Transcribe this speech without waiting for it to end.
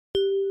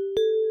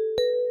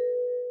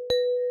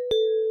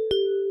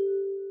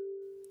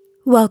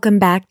Welcome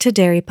back to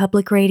Derry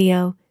Public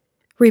Radio.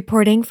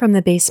 Reporting from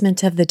the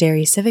basement of the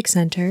Derry Civic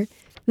Center,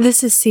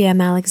 this is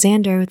CM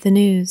Alexander with the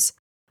news.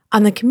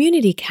 On the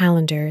community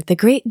calendar, the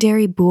Great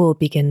Derry Bool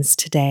begins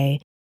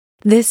today.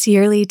 This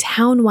yearly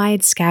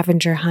town-wide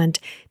scavenger hunt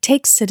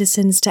takes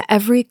citizens to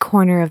every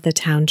corner of the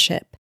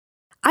township.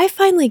 I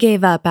finally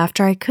gave up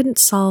after I couldn't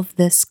solve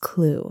this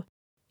clue.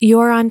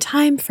 You're on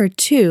time for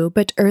 2,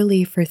 but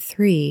early for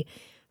 3.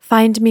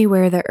 Find me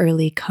where the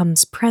early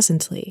comes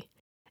presently.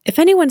 If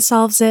anyone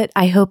solves it,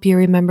 I hope you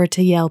remember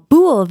to yell,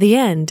 "Bool, the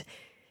end!"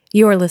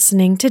 You're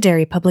listening to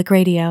Derry Public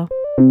Radio.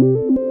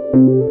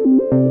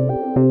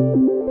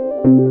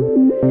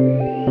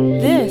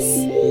 This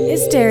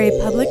is Derry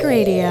Public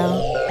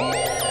Radio.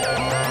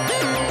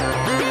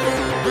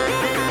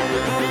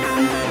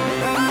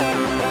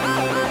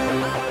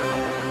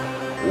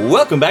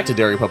 Welcome back to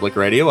Derry Public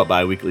Radio, a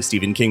bi-weekly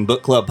Stephen King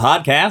Book Club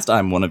podcast.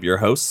 I'm one of your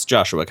hosts,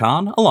 Joshua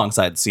Kahn,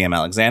 alongside CM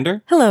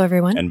Alexander. Hello,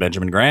 everyone. And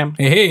Benjamin Graham.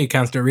 Hey,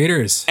 constant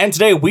readers. And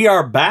today we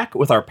are back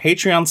with our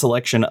Patreon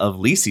selection of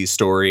Lisey's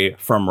story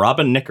from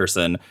Robin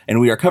Nickerson, and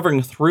we are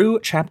covering through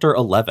chapter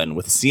 11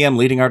 with CM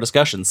leading our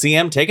discussion.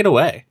 CM, take it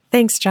away.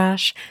 Thanks,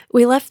 Josh.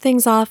 We left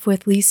things off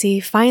with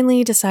Lisey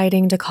finally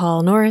deciding to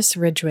call Norris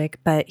Ridgwick,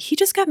 but he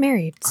just got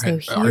married, so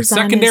he's our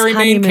secondary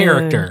on his main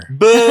honeymoon. character.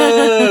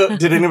 Boo!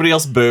 Did anybody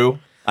else boo?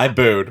 I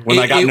booed when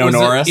I got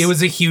Norris. It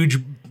was a huge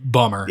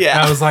bummer.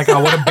 Yeah. I was like,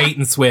 oh, what a bait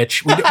and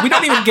switch. We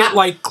don't even get,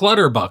 like,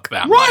 Clutterbuck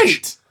that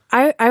much.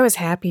 Right! I was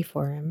happy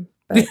for him.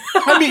 But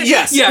I mean,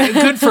 yes. Yeah,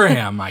 good for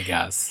him, I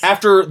guess.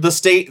 After the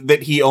state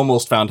that he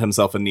almost found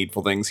himself in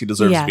Needful Things, he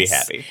deserves to be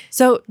happy.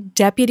 So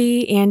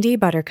Deputy Andy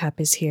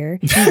Buttercup is here.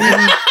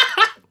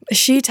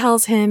 She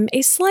tells him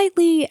a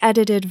slightly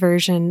edited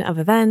version of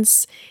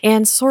events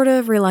and sort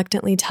of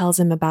reluctantly tells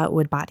him about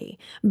Woodbody.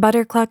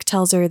 Buttercluck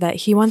tells her that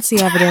he wants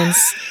the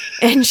evidence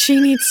and she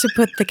needs to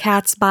put the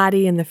cat's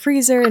body in the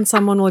freezer and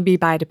someone will be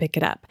by to pick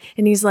it up.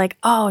 And he's like,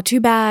 "Oh,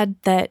 too bad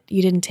that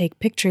you didn't take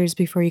pictures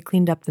before you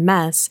cleaned up the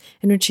mess."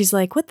 And when she's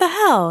like, "What the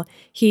hell?"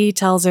 he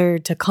tells her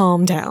to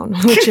calm down,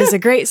 which is a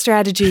great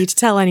strategy to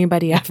tell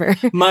anybody ever.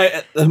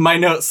 My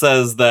note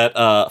says that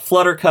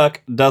Fluttercuck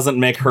doesn't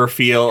make her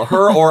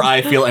or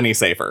I feel any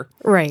safer.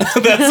 Right.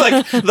 That's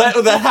like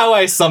that how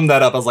I summed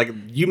that up. I was like,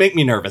 you make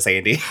me nervous,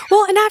 Andy.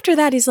 Well, and after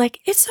that, he's like,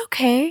 "It's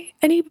okay."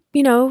 And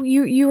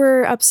you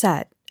were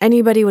upset.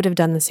 Anybody would have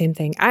done the same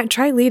thing.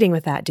 Try leading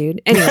with that,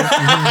 dude. Anyway.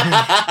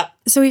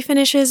 So he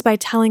finishes by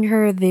telling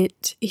her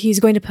that he's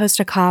going to post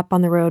a cop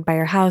on the road by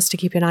her house to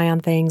keep an eye on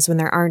things when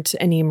there aren't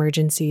any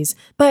emergencies.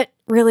 But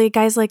really,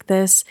 guys like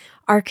this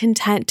are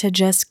content to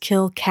just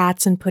kill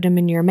cats and put them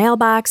in your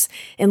mailbox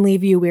and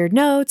leave you weird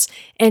notes.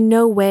 And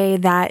no way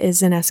that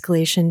is an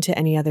escalation to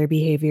any other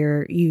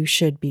behavior. You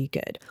should be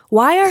good.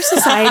 Why our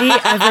society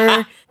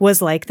ever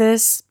was like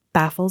this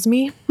baffles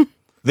me.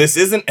 This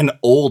isn't an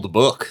old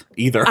book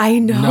either. I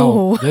know.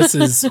 No, this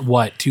is,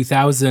 what,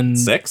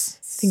 2006?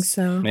 I think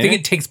so. I think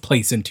it takes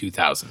place in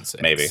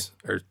 2006. Maybe.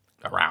 Or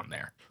around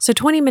there. So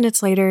 20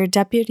 minutes later,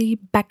 Deputy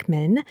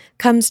Beckman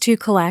comes to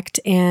collect,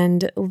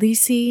 and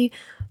Lisey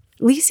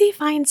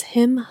finds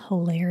him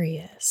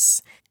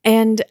hilarious.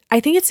 And I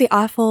think it's the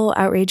awful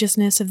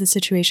outrageousness of the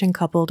situation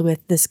coupled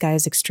with this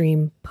guy's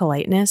extreme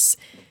politeness.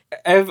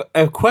 I have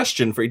a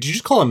question for you. Did you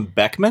just call him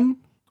Beckman?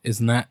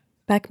 Isn't that?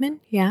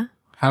 Beckman? Yeah.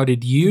 How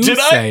did you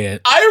say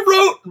it? I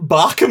wrote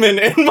Bachman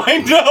in my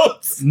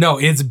notes. No,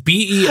 it's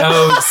Beckman.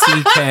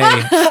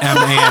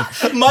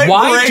 My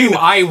Why brain, do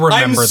I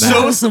remember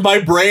that? My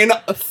brain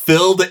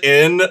filled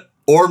in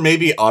or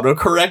maybe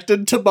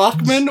autocorrected to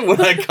Bachman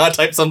when I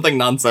typed something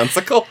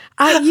nonsensical.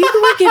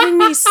 You were giving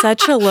me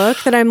such a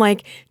look that I'm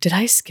like, did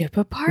I skip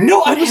a part? No,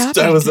 What I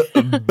happened? was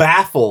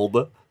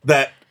baffled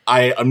that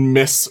I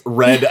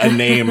misread a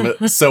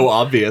name so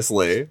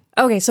obviously.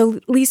 Okay, so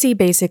Lisey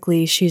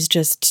basically, she's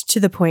just to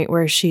the point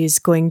where she's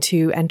going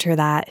to enter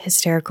that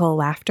hysterical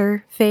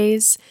laughter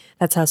phase.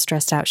 That's how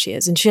stressed out she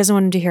is. And she doesn't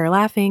want him to hear her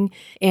laughing.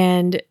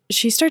 And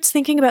she starts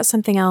thinking about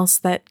something else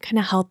that kind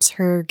of helps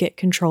her get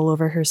control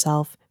over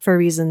herself for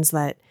reasons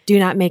that do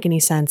not make any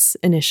sense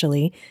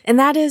initially. And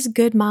that is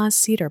Good Ma's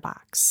cedar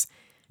box.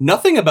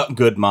 Nothing about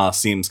Good Ma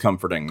seems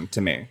comforting to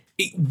me.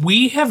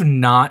 We have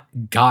not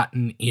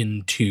gotten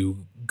into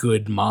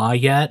Good Ma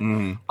yet.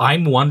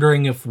 I'm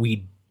wondering if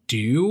we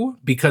do,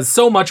 because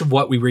so much of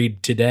what we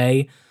read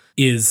today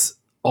is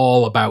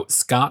all about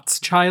Scott's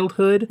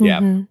childhood.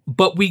 Yeah.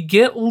 But we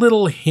get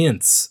little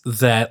hints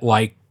that,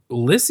 like,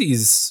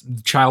 Lisey's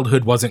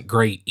childhood wasn't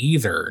great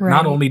either. Right.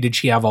 Not only did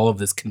she have all of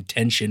this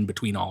contention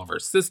between all of her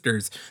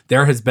sisters,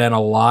 there has been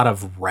a lot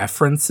of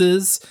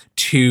references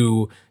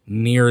to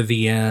near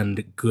the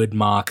end, Good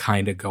Ma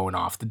kind of going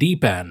off the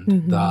deep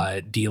end,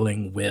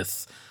 dealing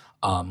with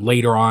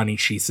later on,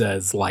 she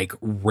says, like,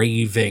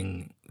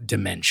 raving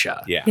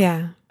dementia. Yeah.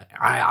 Yeah.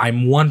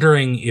 I'm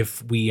wondering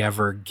if we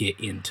ever get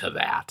into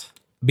that.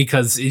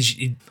 because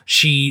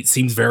she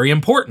seems very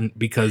important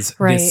because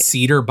this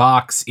cedar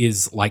box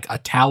is like a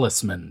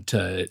talisman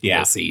to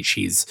Lissy.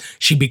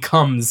 She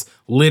becomes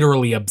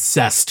literally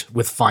obsessed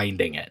with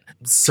finding it,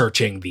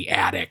 searching the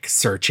attic,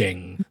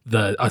 searching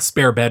a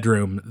spare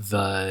bedroom,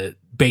 the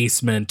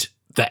basement,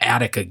 the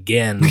attic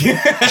again. she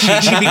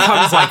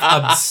becomes like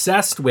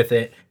obsessed with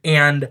it.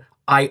 And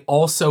I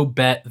also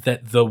bet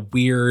that the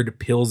weird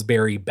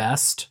Pillsbury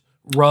Best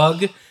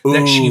rug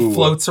that she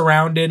floats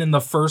around in the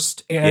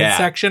first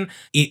section,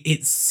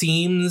 it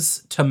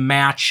seems to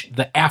match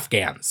the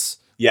Afghans.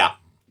 Yeah.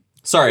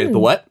 Sorry, the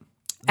what?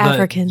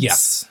 Africans.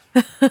 Yes.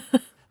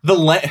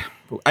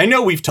 I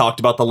know we've talked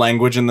about the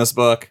language in this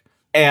book,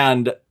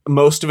 and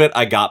most of it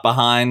I got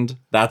behind.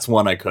 That's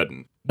one I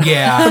couldn't.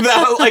 Yeah.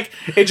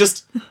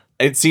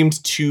 It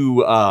seemed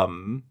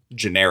too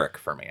generic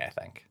for me, I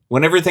think.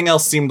 When everything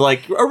else seemed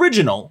like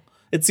original,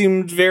 it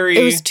seemed very...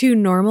 It was too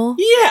normal?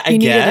 Yeah, I guess. You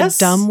needed a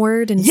dumb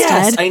word instead?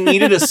 Yes, I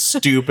needed a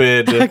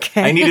stupid...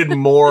 Okay. I needed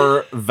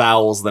more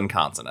vowels than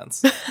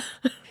consonants.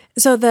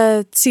 So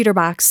the cedar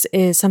box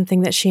is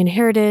something that she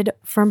inherited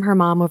from her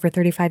mom over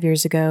 35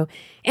 years ago,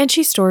 and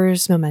she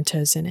stores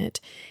mementos in it.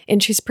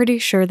 And she's pretty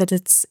sure that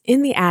it's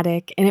in the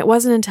attic, and it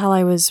wasn't until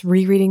I was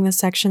rereading this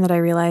section that I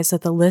realized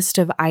that the list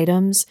of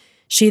items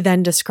she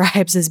then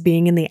describes as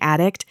being in the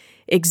attic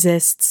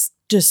exists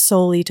just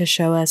solely to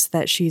show us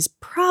that she's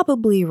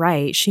probably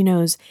right. She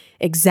knows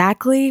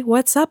exactly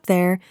what's up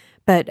there,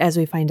 but as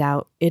we find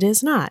out, it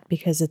is not,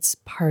 because it's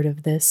part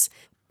of this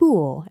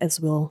bool,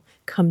 as we'll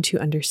come to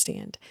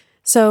understand.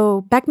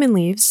 So Beckman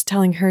leaves,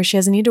 telling her she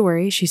doesn't need to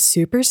worry. She's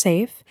super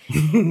safe.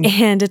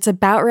 And it's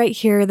about right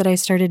here that I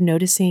started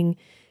noticing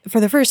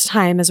for the first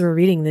time as we're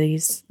reading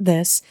these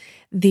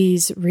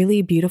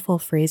really beautiful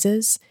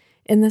phrases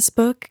in this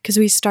book, because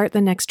we start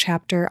the next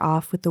chapter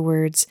off with the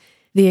words,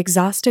 "The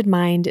exhausted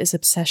mind is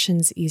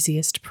obsession's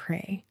easiest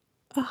prey."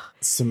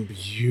 Some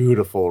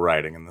beautiful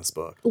writing in this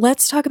book.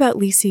 Let's talk about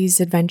Lisey's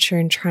adventure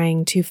in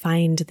trying to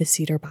find the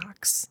cedar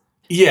box.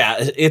 Yeah,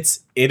 it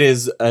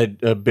is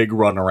a big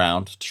run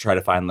around to try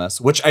to find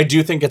this, which I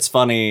do think it's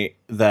funny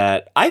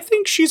that I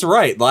think she's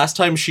right. Last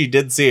time she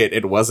did see it,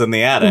 it was in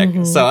the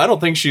attic. So I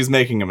don't think she's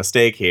making a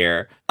mistake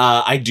here.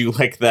 I do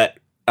like that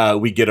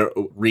we get a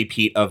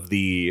repeat of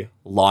the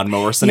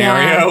lawnmower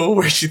scenario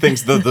where she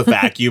thinks the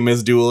vacuum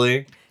is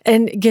dueling.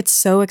 And gets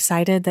so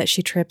excited that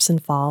she trips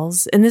and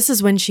falls. And this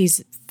is when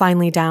she's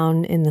finally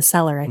down in the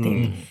cellar, I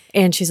think.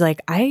 And she's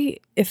like,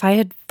 if I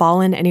had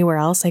fallen anywhere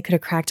else, I could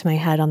have cracked my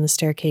head on the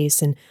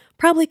staircase and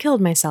probably killed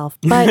myself.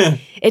 But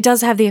it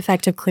does have the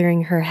effect of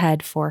clearing her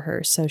head for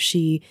her. So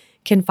she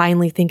can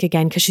finally think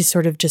again, because she's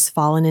sort of just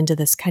fallen into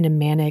this kind of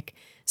manic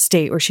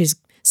state where she's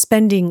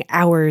spending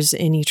hours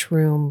in each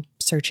room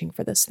searching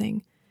for this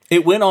thing.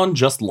 It went on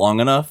just long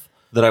enough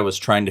that I was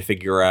trying to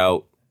figure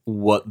out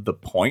what the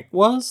point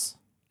was.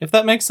 If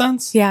that makes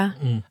sense. Yeah.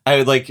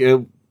 I like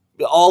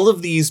all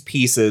of these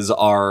pieces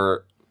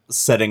are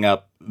setting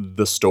up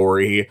the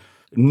story.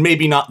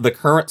 Maybe not the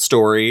current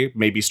story,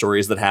 maybe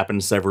stories that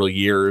happened several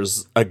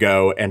years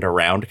ago and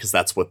around, because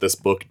that's what this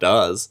book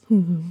does.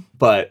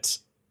 But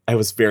I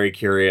was very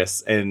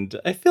curious,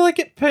 and I feel like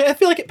it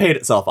paid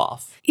itself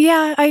off.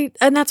 Yeah,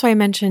 and that's why I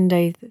mentioned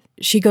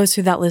she goes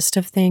through that list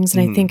of things,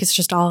 and I think it's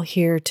just all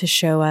here to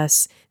show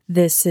us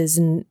this is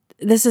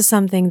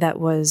something that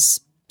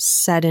was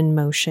set in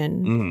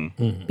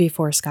motion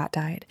before Scott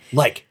died.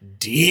 Like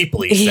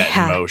deeply set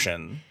in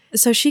motion.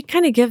 So she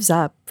kind of gives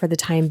up for the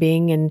time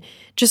being and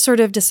just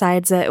sort of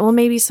decides that, well,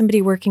 maybe somebody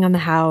working on the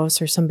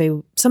house or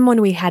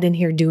someone we had in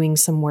here doing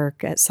some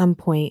work at some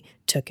point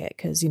took it,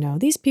 because,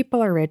 these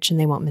people are rich and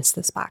they won't miss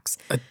this box.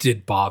 It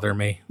did bother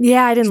me.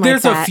 Yeah, I didn't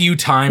like that. There's a few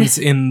times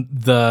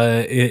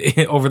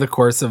over the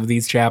course of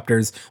these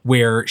chapters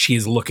where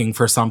she's looking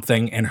for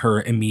something and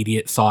her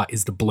immediate thought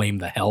is to blame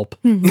the help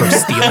for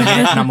stealing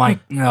it. And I'm like,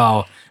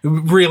 no,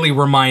 really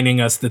reminding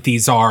us that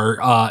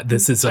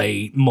this is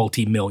a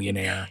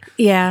multimillionaire.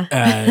 Yeah.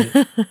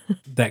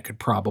 That could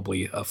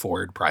probably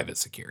afford private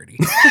security.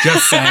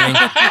 Just saying.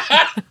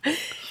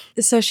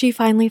 So she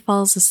finally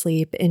falls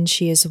asleep, and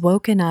she is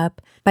woken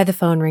up by the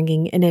phone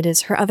ringing, and it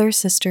is her other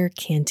sister,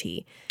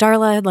 Canty.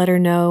 Darla had let her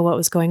know what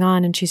was going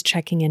on, and she's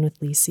checking in with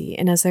Lisey.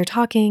 And as they're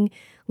talking,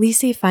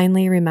 Lisey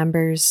finally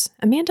remembers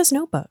Amanda's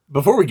notebook.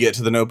 Before we get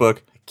to the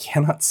notebook, I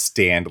cannot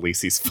stand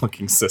Lisey's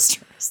fucking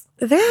sisters.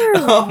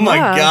 Oh my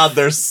God,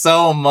 there's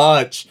so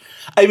much.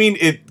 I mean,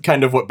 it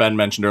kind of what Ben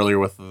mentioned earlier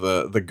with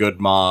the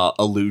good ma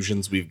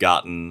allusions we've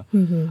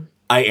gotten.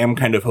 I am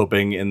kind of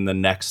hoping in the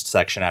next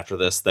section after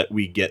this that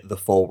we get the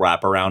full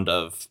wraparound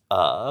of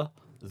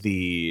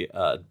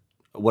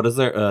what is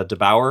there?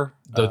 DeBauer?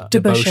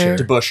 Debuscher.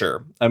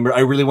 Debuscher. I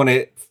really want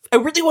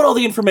all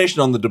the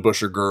information on the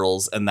Debuscher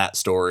girls and that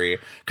story,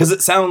 because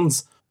it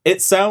sounds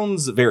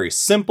very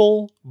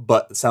simple,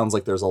 but it sounds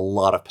like there's a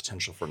lot of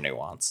potential for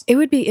nuance. It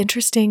would be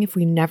interesting if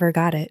we never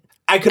got it.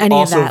 I could any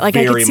also of that. Like,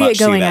 I very could see much it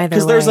going see that either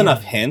because there's way.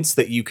 enough hints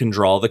that you can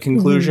draw the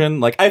conclusion.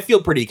 Like, I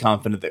feel pretty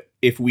confident that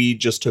if we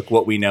just took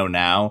what we know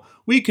now,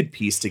 we could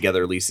piece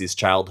together Lisey's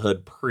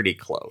childhood pretty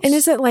close. And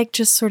is it like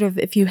just sort of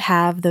if you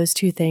have those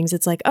two things,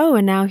 it's like, oh,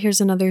 and now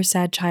here's another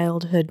sad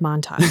childhood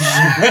montage.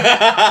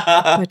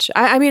 Which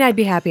I mean, I'd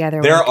be happy either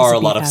way. There 'cause are a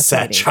it'd be lot of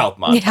sad fascinating. child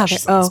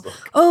montages in this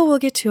book. Oh, we'll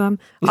get to them.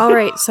 All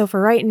right. So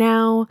for right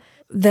now,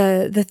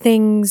 the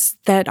things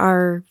that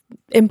are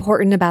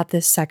important about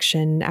this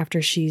section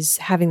after she's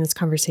having this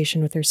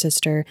conversation with her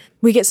sister,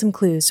 we get some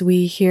clues.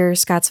 We hear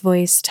Scott's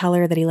voice tell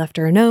her that he left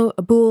her a note,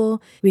 a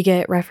bool. We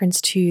get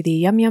reference to the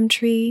Yum Yum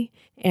tree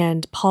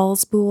and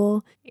Paul's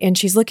bool. And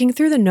she's looking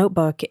through the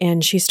notebook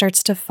and she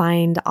starts to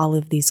find all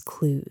of these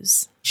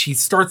clues. She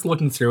starts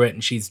looking through it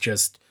and she's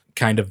just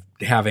kind of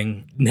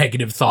having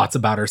negative thoughts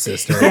about her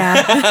sister.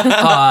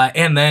 Yeah.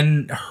 And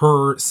then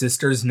her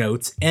sister's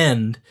notes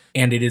end,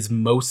 and it is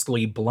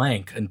mostly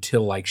blank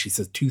until, like she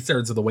says,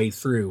 2/3 of the way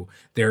through,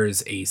 there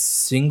is a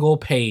single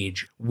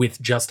page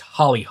with just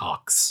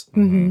hollyhocks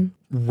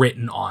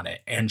written on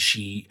it. And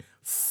she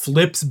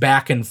flips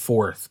back and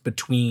forth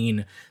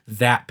between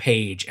that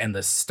page and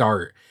the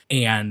start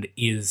and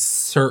is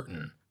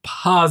certain,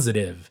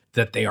 positive,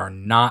 that they are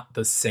not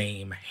the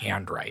same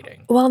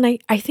handwriting. Well, and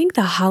I think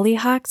the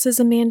hollyhocks is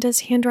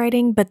Amanda's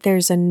handwriting, but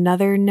there's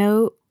another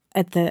note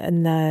at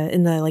in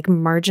the like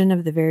margin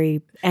of the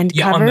very end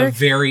cover. On the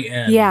very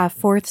end. Yeah,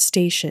 fourth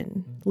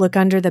station. Look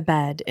under the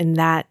bed, and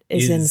that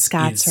is in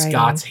Scott's writing.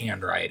 Scott's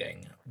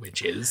handwriting,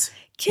 which is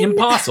Can-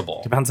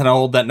 impossible. Depends on how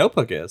old that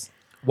notebook is.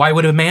 Why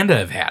would Amanda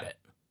have had it?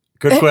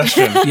 Good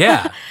question.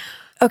 Yeah.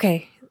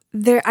 Okay,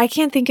 I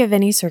can't think of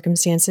any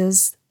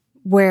circumstances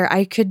where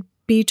I could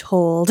be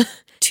told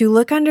to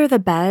look under the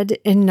bed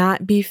and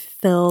not be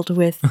filled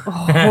with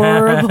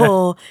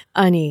horrible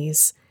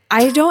unease.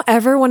 I don't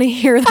ever want to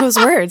hear those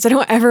words. I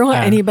don't ever want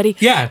anybody.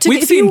 Yeah, to,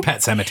 we've if seen you-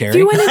 Pet Cemetery. If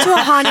you went into a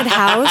haunted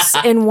house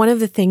and one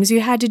of the things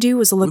you had to do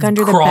was look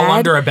under the bed, Crawl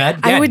under a bed?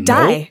 I Yeah, would no.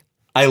 die.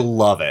 I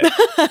love it.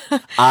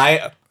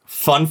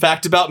 Fun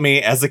fact about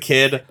me as a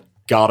kid,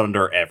 got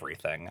under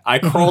everything. I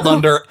crawled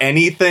under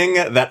anything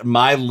that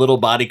my little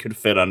body could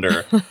fit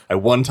under. I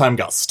one time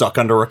got stuck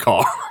under a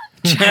car.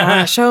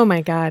 Gosh, oh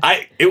my God.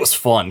 It was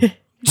fun.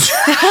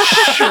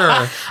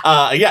 Sure.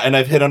 Yeah, and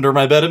I've hid under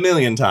my bed a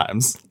million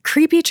times.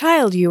 Creepy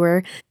child you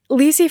were.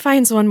 Lisey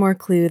finds one more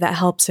clue that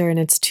helps her, and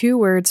it's 2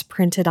 words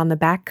printed on the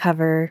back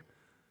cover.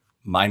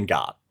 Mein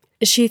Gott.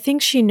 She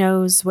thinks she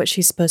knows what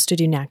she's supposed to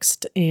do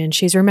next, and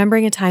she's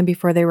remembering a time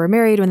before they were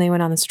married when they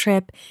went on this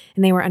trip,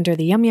 and they were under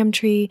the Yum Yum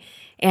tree,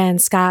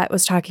 and Scott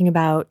was talking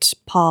about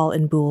Paul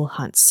and Bool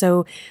hunts.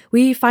 So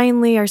we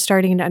finally are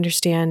starting to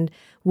understand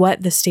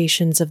what the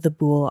stations of the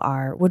Bool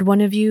are. Would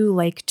one of you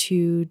like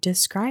to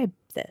describe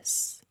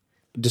this?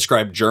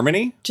 Describe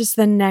Germany? Just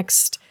the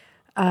next...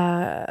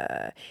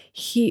 God,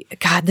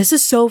 this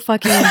is so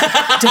fucking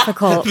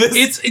difficult.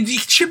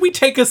 Should we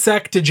take a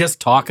sec to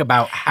just talk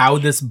about how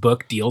this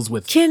book deals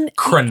with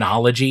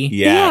chronology?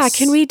 Yes. Yeah,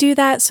 can we do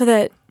that so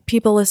that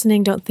people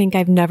listening don't think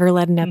I've never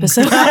led an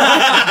episode?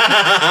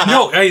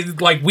 No,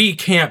 we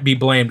can't be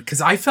blamed because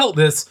I felt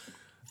this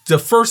the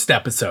first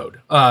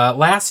episode,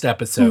 last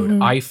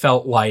episode. I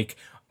felt like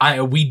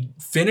we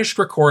finished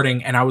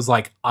recording and I was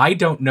like, I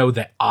don't know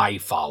that I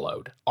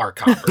followed our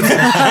conversation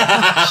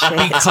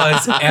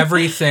because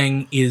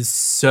everything is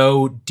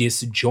so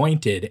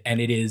disjointed and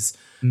it is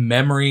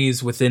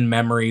memories within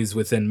memories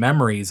within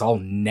memories all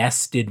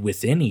nested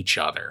within each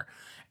other.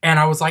 And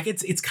I was like,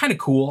 it's kind of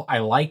cool. I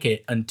like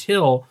it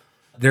until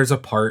there's a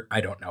part, I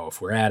don't know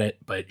if we're at it,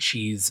 but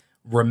she's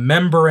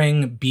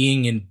remembering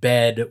being in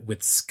bed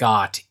with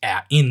Scott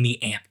in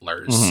the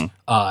Antlers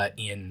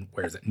in,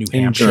 where is it, New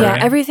Hampshire? Yeah,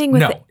 everything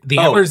with the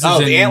Antlers is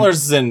in... the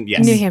Antlers is in,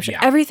 yes. New Hampshire. Yeah.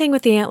 Everything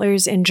with the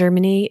Antlers in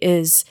Germany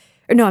is...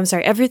 Or no, I'm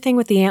sorry. Everything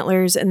with the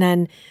Antlers and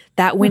then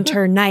that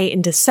winter night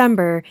in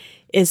December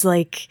is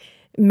like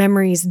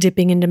memories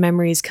dipping into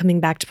memories, coming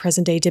back to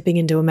present day, dipping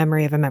into a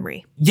memory of a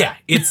memory. Yeah,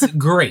 it's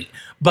great.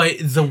 But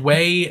the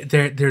way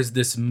there's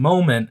this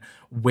moment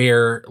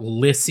where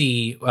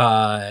Lisey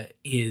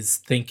is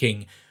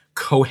thinking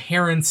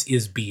coherence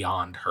is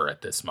beyond her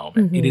at this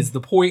moment. It is the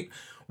point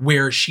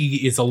where she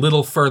is a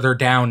little further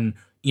down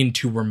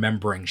into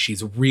remembering.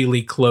 She's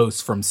really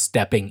close from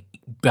stepping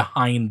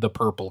behind the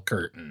purple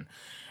curtain.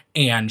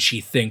 And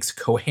she thinks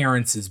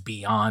coherence is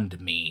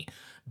beyond me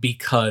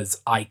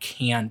because I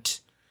can't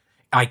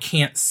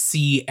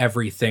see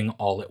everything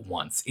all at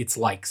once. It's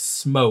like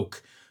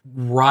smoke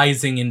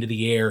rising into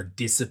the air,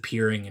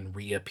 disappearing and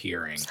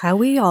reappearing. That's how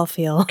we all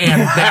feel.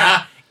 And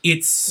that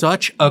it's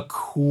such a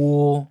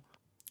cool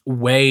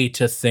way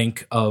to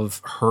think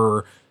of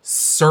her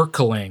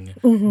circling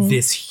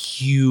this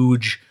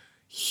huge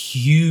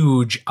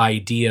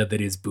idea that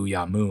is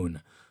Booyah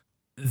Moon,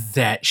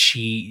 that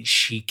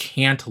she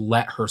can't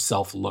let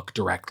herself look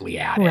directly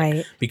at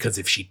it. Because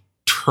if she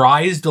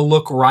tries to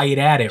look right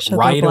at it, she'll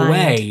right go blind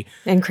away.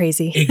 and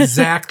crazy.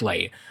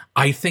 Exactly.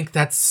 I think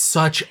that's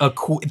such a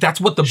cool... That's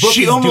what the book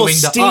She is doing to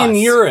almost us. Stan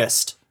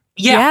Urist.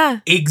 Yeah, Yeah.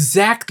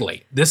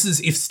 exactly. This is...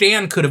 If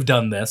Stan could have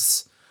done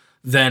this,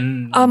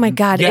 then Oh my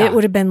God, yeah. it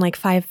would have been like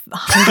 500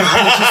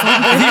 pages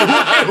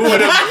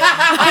longer.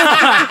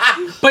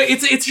 But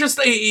it's just,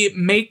 it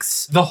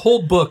makes the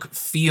whole book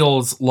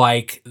feels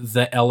like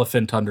the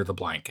elephant under the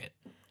blanket.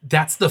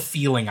 That's the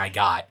feeling I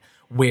got,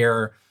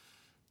 where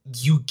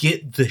you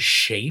get the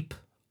shape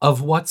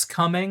of what's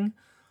coming,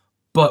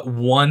 but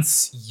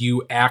once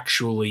you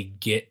actually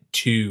get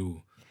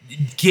to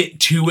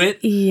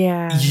it,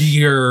 Yeah.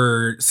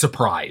 you're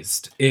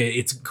surprised.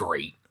 It's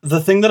great. The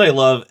thing that I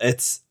love,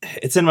 it's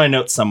in my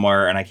notes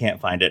somewhere and I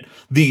can't find it.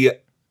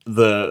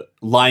 The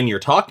line you're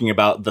talking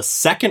about, the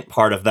second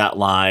part of that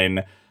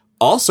line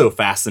also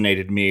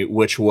fascinated me,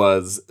 which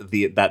was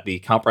that the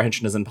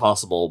comprehension is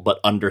impossible, but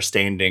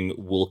understanding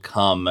will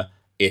come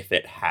if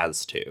it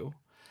has to.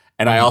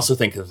 And I also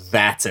think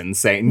that's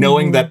insane.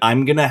 Knowing that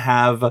I'm going to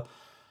have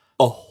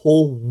a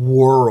whole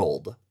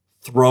world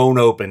thrown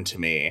open to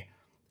me,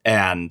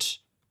 and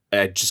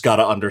I just got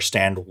to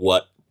understand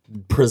what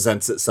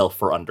presents itself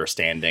for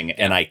understanding,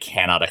 and I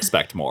cannot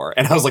expect more.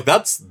 And I was like,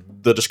 that's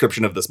the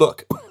description of this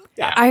book.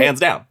 Yeah, hands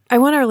down. I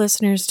want our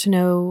listeners to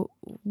know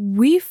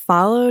we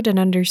followed and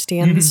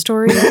understand the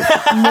story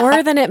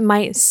more than it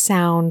might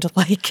sound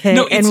like it.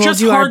 No, it's and we'll just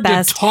do hard our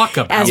best to talk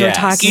about. as we're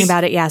talking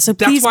about it. Yeah, so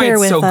please bear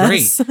with us. That's why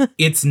it's so great.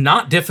 It's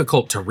not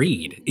difficult to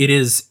read. It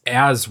is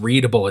as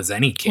readable as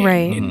any can,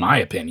 Right. in my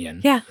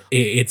opinion. Yeah.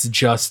 It's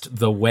just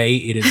the way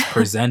it is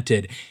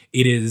presented.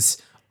 It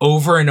is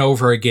over and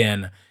over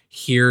again,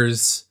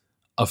 here's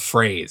a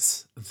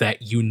phrase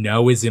that you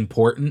know is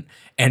important,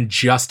 and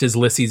just as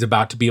Lissy's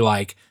about to be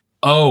like,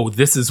 oh,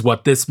 this is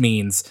what this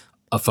means,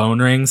 a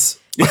phone rings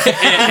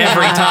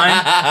every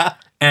time,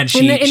 and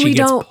she we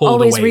gets don't pulled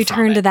always away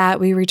return from to it.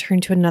 that. We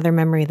return to another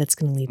memory that's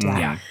going to lead to that.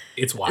 Yeah,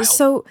 it's wild.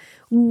 So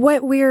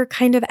what we're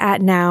kind of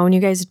at now, and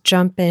you guys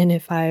jump in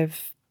if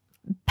I've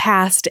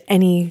passed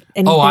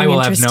anything I will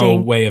have no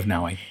interesting. way of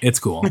knowing. It's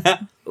cool.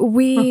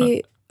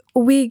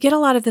 We get a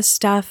lot of this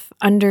stuff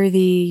under the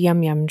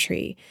Yum Yum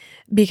tree.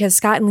 Because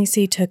Scott and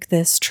Lisey took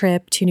this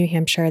trip to New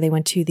Hampshire. They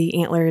went to the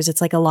Antlers.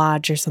 It's like a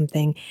lodge or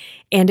something.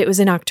 And it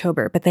was in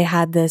October, but they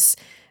had this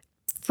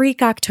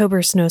freak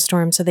October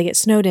snowstorm. So they get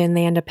snowed in.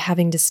 They end up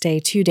having to stay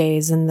 2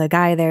 days. And the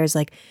guy there is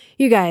like,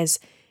 you guys,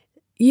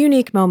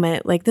 unique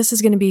moment. Like, this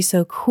is going to be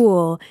so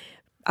cool.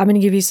 I'm going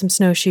to give you some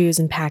snowshoes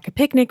and pack a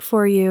picnic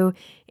for you.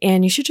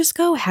 And you should just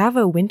go have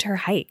a winter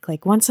hike.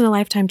 Like, once in a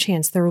lifetime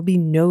chance, there will be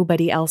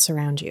nobody else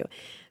around you.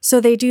 So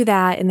they do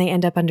that, and they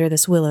end up under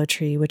this willow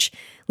tree, which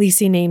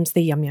Lisey names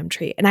the Yum Yum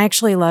tree. And I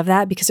actually love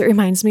that because it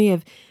reminds me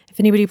of,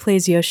 if anybody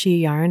plays Yoshi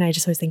Yarn, I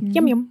just always think,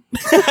 Yum Yum.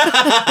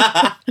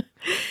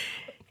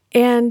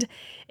 And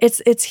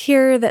it's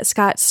here that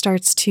Scott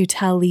starts to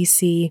tell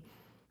Lisey,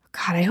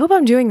 God, I hope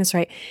I'm doing this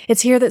right.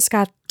 It's here that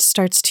Scott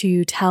starts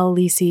to tell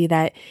Lisey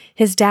that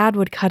his dad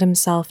would cut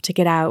himself to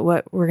get out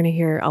what we're going to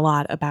hear a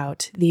lot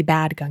about, the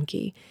bad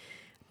gunky.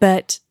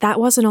 But that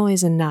wasn't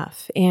always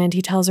enough, and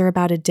he tells her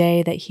about a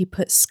day that he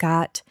put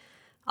Scott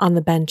on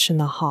the bench in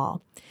the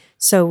hall.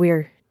 So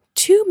we're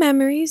 2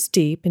 memories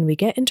deep, and we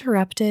get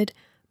interrupted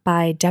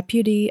by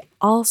Deputy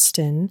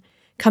Alston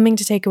coming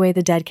to take away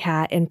the dead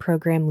cat and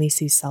program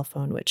Lisey's cell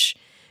phone, which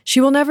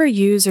she will never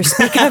use or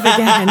speak of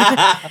again.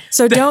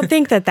 So don't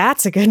think that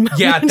that's a good moment.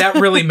 Yeah, that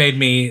really made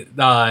me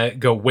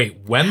go, wait,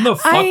 when the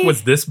fuck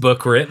was this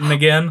book written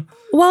again?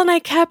 Well, and I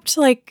kept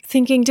like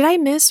thinking, did I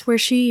miss where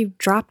she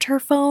dropped her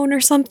phone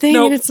or something?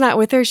 Nope. And it's not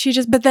with her.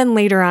 But then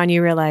later on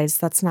you realize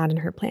that's not in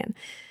her plan.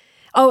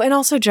 Oh, and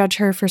also judge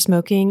her for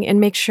smoking and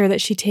make sure that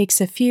she takes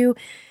a few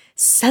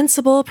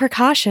sensible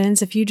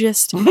precautions. If you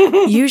just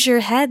use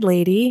your head,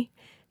 lady,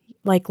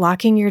 like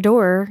locking your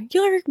door,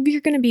 you're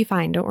going to be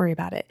fine. Don't worry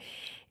about it.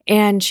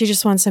 And she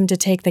just wants him to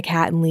take the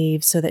cat and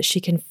leave so that she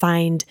can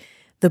find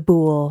the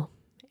Boole.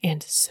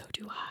 And so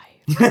do I.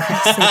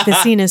 Like, the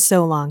scene is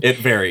so long.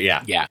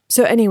 Yeah.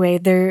 So anyway,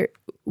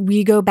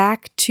 we go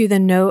back to the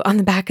note on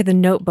the back of the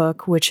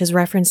notebook, which is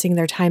referencing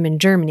their time in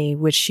Germany,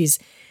 which she's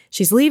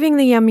leaving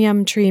the Yum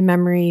Yum tree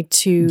memory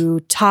to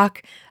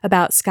talk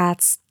about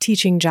Scott's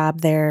teaching job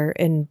there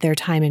and their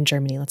time in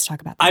Germany. Let's talk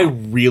about that. I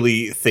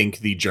really think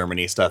the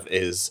Germany stuff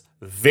is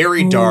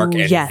very dark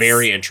and yes.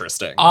 very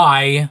interesting.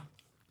 I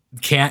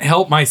can't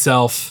help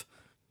myself.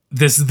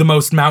 This is the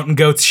most Mountain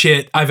Goats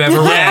shit I've ever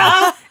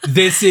read.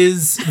 This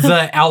is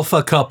the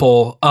alpha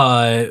couple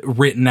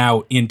written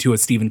out into a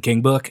Stephen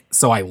King book.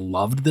 So I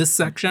loved this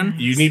section.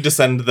 You need to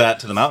send that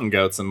to the Mountain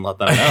Goats and let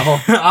them know.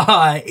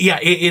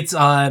 It's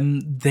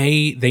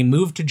they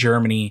moved to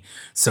Germany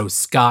so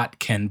Scott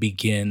can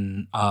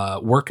begin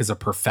work as a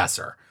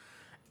professor,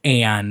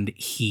 and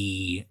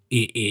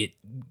it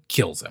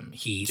kills him.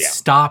 He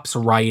stops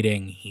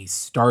writing. He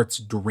starts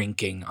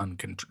drinking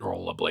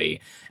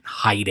uncontrollably,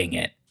 hiding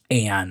it,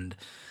 and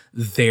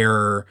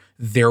their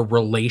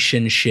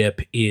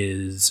relationship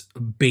is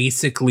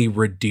basically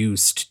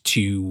reduced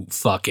to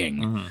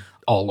fucking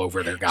all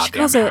over their She goddamn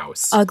calls it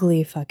house.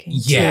 ugly fucking.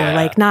 Yeah. Too.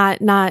 Like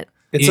not.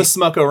 It's a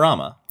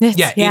smokorama.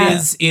 Yeah,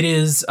 it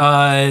is.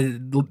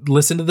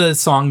 Listen to the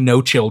song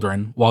 "No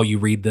Children" while you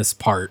read this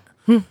part,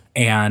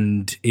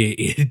 and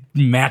it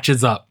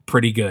matches up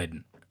pretty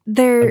good.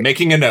 There,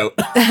 Making a note.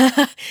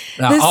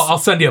 I'll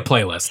send you a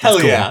playlist. That's Hell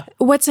cool. yeah.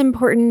 what's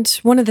important,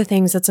 one of the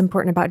things that's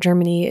important about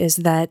Germany is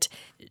that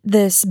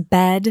this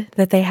bed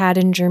that they had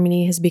in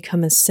Germany has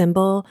become a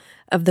symbol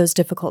of those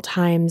difficult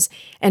times.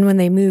 And when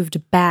they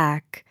moved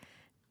back,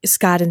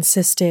 Scott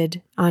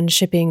insisted on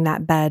shipping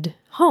that bed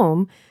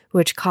home,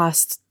 which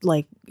costs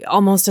like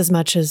almost as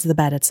much as the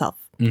bed itself.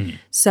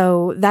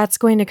 So that's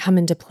going to come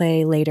into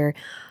play later.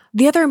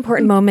 The other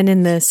important moment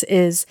in this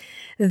is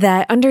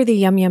that under the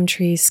Yum Yum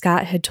tree,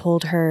 Scott had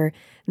told her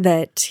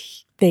that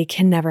they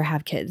can never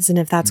have kids. And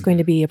if that's going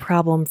to be a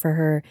problem for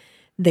her,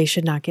 they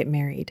should not get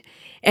married.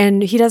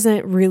 And he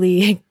doesn't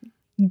really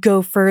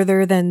go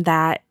further than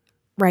that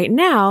right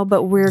now,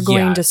 but we're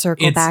going to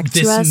circle back to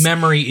us. This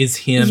memory is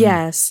him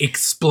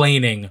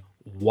explaining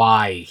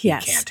why he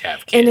can't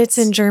have kids. And it's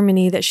in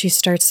Germany that she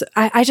starts,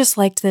 I just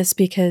liked this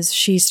because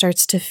she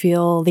starts to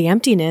feel the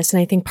emptiness.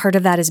 And I think part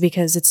of that is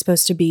because it's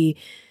supposed to be,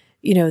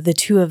 you know, the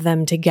two of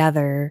them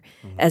together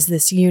as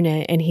this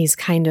unit. And he's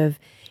kind of,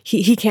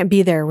 he can't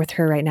be there with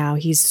her right now.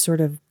 He's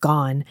sort of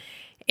gone.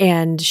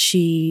 And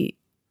she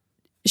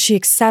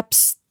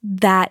accepts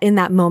that in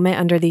that moment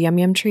under the Yum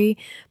Yum tree,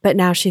 but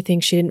now she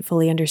thinks she didn't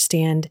fully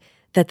understand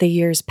that the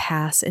years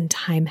pass and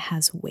time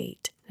has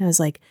weight. And I was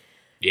like,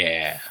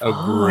 yeah, a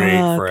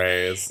great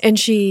phrase. and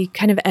she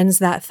kind of ends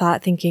that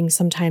thought thinking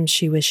sometimes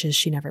she wishes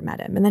she never met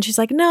him. And then she's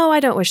like, no, I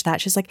don't wish that.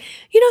 She's like,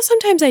 you know,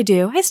 sometimes I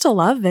do. I still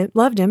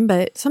loved him,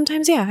 but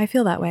sometimes, yeah, I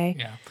feel that way.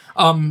 Yeah.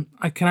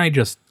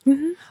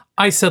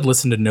 I said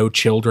listen to No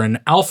Children.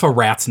 Alpha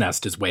Rat's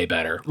Nest is way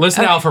better.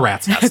 Listen to Alpha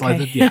Rat's Nest.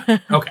 Okay.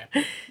 Okay.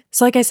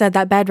 So like I said,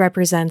 that bed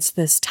represents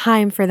this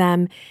time for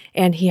them,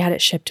 and he had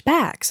it shipped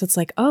back. So it's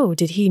like, oh,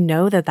 did he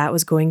know that that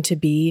was going to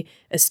be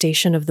a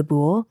station of the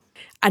Boule?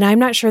 And I'm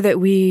not sure that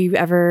we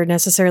ever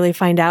necessarily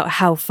find out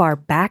how far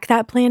back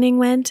that planning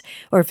went,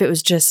 or if it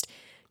was just,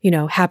 you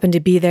know, happened to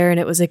be there and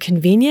it was a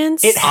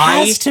convenience. It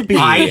has to be.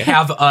 I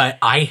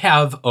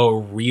have a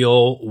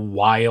real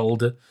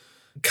wild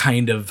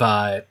kind of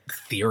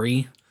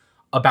theory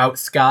about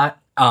Scott.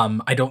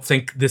 I don't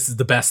think this is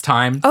the best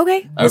time.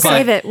 Okay, we'll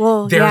save it.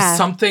 Well, there's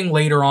something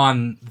later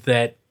on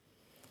that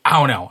I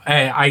don't know.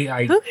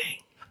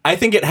 I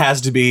think it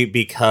has to be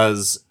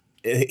because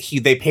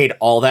they paid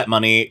all that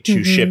money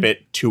to ship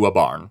it to a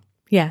barn.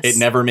 Yes. It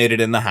never made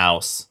it in the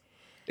house.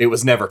 It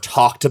was never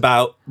talked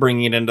about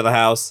bringing it into the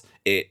house.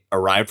 It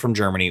arrived from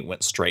Germany,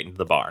 went straight into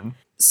the barn.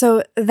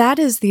 So that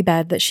is the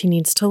bed that she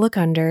needs to look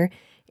under.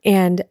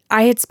 And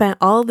I had spent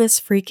all this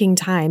freaking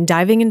time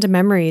diving into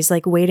memories,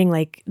 like waiting,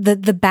 like the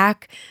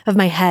back of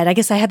my head. I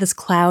guess I had this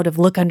cloud of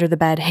look under the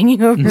bed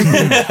hanging over me.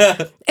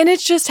 And it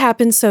just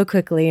happened so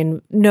quickly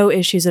and no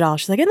issues at all.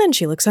 She's like, and then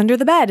she looks under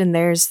the bed and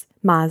there's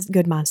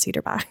good Ma's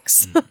cedar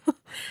box.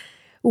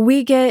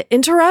 We get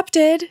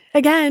interrupted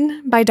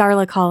again by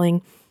Darla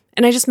calling.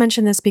 And I just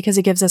mentioned this because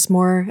it gives us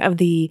more of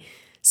the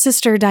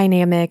sister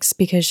dynamics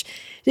because,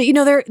 you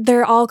know,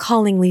 they're all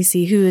calling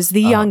Lisey, who is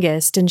the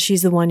youngest, and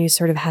she's the one who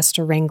sort of has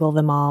to wrangle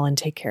them all and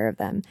take care of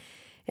them.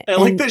 I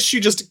like that she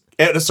just,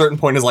 at a certain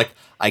point, is like,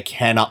 I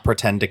cannot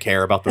pretend to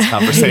care about this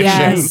conversation.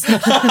 Yes.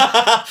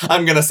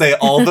 I'm going to say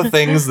all the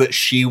things that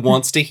she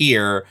wants to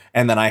hear,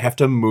 and then I have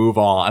to move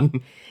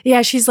on.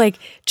 Yeah, she's like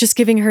just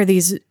giving her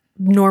these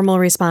normal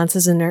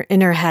responses in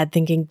her head,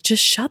 thinking,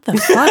 just shut the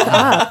fuck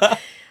up.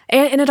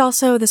 And it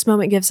also, this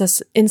moment gives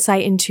us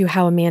insight into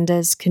how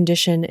Amanda's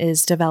condition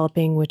is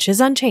developing, which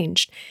is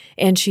unchanged.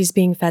 And she's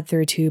being fed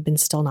through a tube and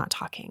still not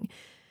talking.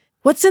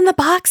 What's in the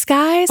box,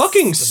 guys?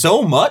 Fucking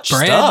so much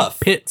Brad stuff.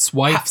 Pitt's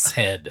wife's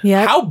head.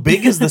 Yep. How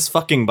big is this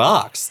fucking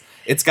box?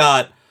 It's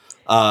got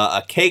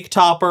a cake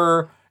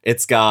topper.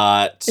 It's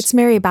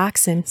Mary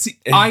Boxon See,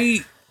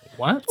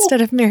 what? instead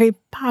of Mary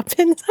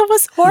Poppins. That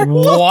was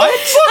horrible. What?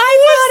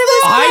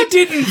 I I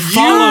didn't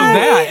follow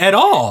that at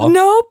all.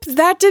 Nope,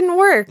 that didn't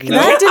work.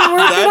 That didn't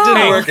work at all. That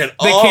didn't work at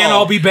all. They can't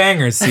all be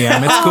bangers,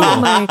 Sam. It's cool.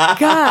 Oh my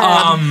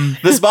God.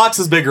 This box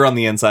is bigger on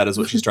the inside, is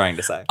what she's trying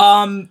to say.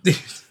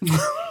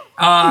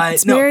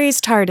 It's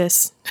Mary's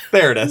TARDIS.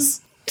 There it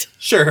is.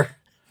 Sure.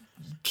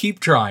 Keep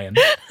trying.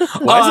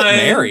 Why is it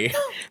Mary?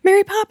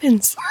 Mary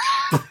Poppins.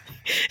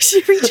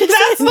 She reaches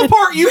That's in. the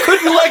part you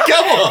couldn't let go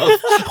of.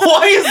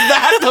 Why is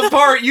that the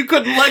part you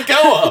couldn't let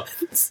go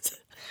of?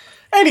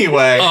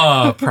 Anyway.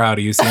 Oh, proud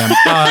of you, Sam.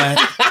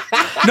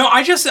 No,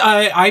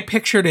 I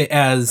pictured it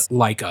as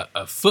like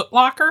a Foot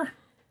Locker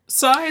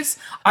size.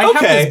 I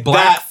have this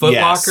black Foot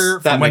Locker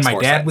from when my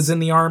dad was in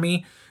the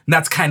Army. And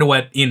that's kind of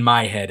what in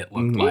my head it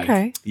looked like.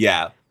 Okay.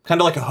 Yeah.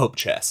 Kind of like a hope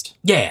chest.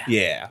 Yeah.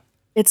 Yeah.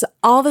 It's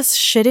all this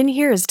shit in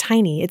here is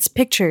tiny. It's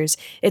pictures.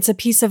 It's a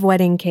piece of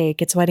wedding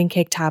cake. It's wedding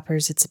cake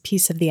toppers. It's a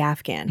piece of the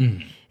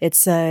Afghan.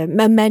 It's a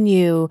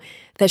menu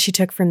that she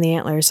took from the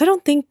Antlers. I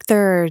don't think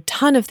there are a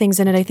ton of things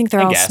in it. I think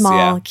they're all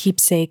small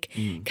keepsake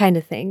kind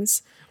of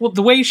things. Well,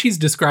 the way she's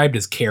described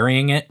is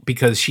carrying it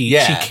because she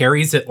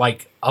carries it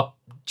like up,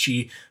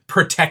 she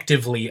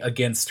protectively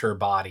against her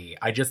body.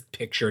 I just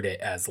pictured it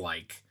as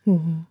like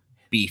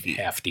beefy,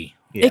 hefty.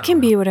 Yeah. It can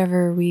be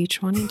whatever we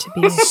each want it to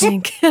be, I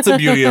think. It's the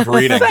beauty of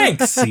reading.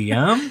 Thanks,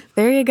 CM.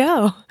 There you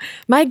go.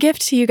 My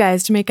gift to you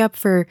guys to make up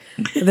for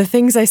the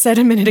things I said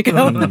a minute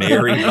ago.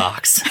 Mary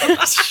Box.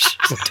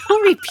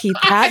 Don't repeat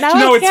that. Now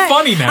No, I it's can't-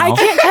 funny now. I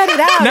can't cut it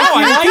out. Now if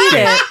you I like repeat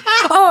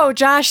it. Oh,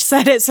 Josh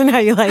said it, so now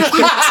you like it.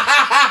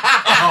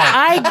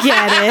 I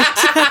get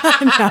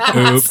it.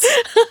 No.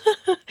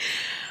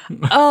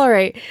 Oops. All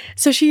right.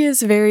 So she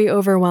is very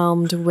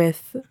overwhelmed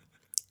with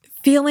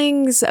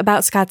feelings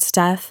about Scott's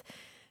death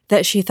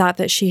that she thought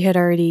that she had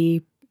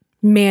already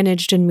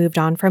managed and moved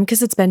on from,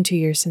 because it's been 2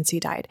 years since he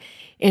died.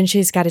 And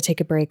she's got to take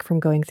a break from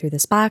going through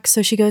this box.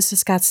 So she goes to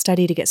Scott's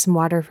study to get some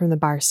water from the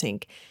bar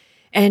sink.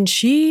 And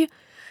she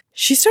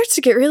starts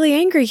to get really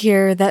angry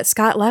here that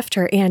Scott left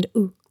her. And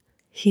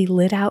he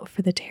lit out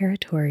for the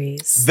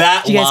territories.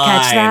 That Did you guys line.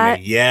 catch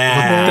that?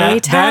 Yeah. Very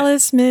That-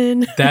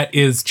 talisman. That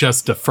is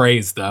just a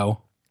phrase, though.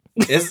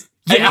 Is,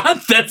 Yeah,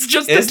 that's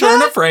just a Is turn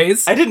that? of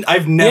phrase.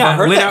 I've never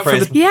heard lit that out for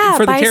phrase. the- Yeah,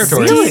 for the by,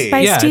 territories. Steve, by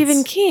Yeah, Stephen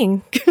it's-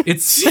 King.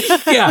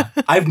 It's yeah.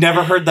 I've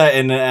never heard that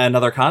in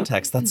another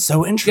context. That's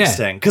so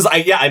interesting. Because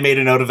I made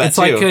a note of that It's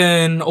too. like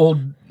an old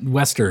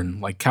Western,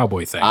 like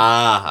cowboy thing.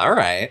 Ah, all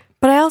right.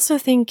 But I also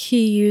think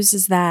he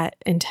uses that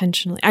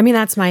intentionally. I mean,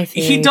 that's my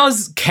theory. He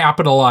does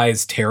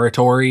capitalize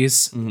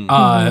territories,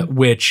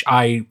 which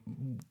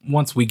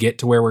once we get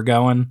to where we're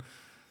going,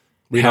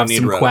 We have don't need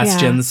some roads.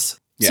 questions.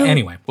 Yeah. So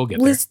Anyway, we'll get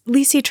there.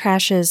 Lacey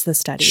trashes the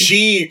study.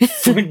 She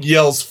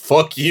yells,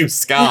 "Fuck you,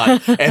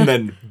 Scott," and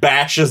then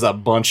bashes a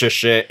bunch of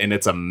shit, and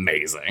it's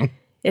amazing.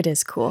 It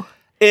is cool.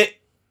 It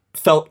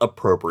felt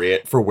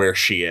appropriate for where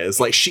she is.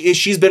 Like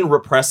she's been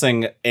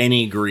repressing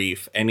any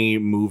grief, any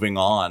moving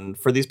on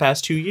for these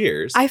past 2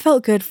 years. I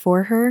felt good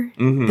for her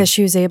Mhm. that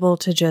she was able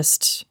to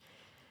just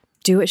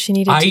do what she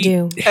needed to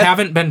do. I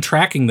haven't been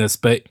tracking this,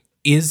 but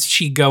is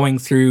she going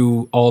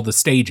through all the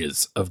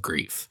stages of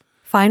grief?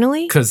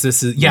 Finally? Because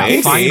this is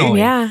Maybe. finally.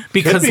 Yeah.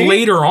 Because Could be.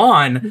 later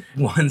on,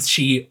 once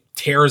she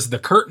tears the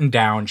curtain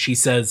down, she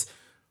says,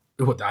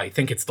 I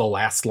think it's the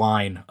last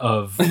line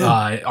of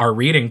our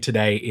reading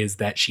today, is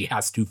that she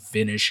has to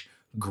finish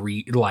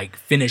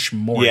finish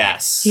mourning.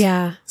 yes.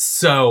 Yeah.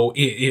 So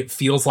it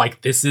feels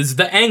like this is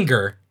the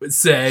anger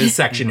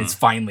section is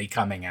finally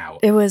coming out.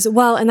 It was,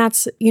 well, and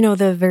that's,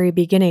 the very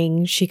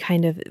beginning, she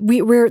kind of,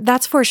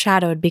 that's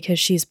foreshadowed because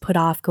she's put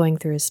off going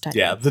through his study.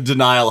 Yeah, the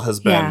denial has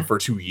been Yeah. for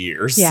 2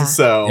 years. Yeah.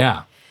 So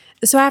Yeah.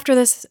 So after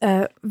this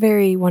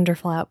very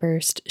wonderful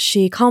outburst,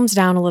 she calms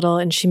down a little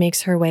and she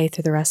makes her way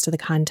through the rest of the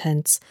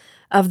contents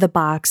of the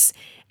box.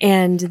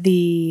 And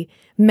the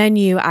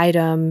menu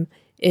item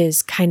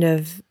is kind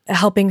of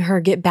helping her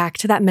get back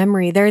to that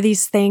memory. There are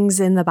these things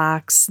in the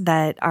box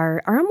that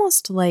are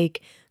almost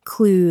like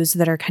clues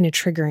that are kind of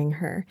triggering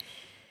her.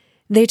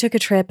 They took a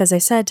trip, as I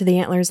said, to the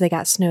Antlers. They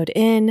got snowed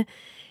in,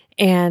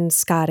 and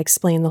Scott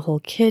explained the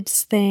whole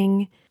kids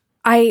thing.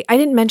 I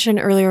didn't mention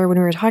earlier when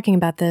we were talking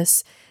about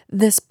this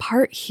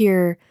part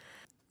here.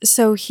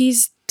 So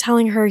he's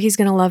telling her he's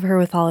going to love her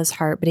with all his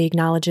heart, but he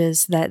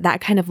acknowledges that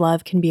that kind of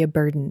love can be a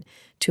burden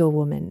to a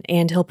woman,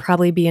 and he'll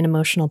probably be an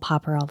emotional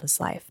pauper all his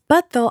life,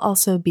 but they'll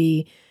also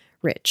be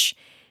rich.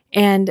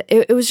 And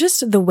it was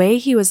just the way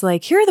he was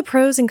like, here are the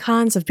pros and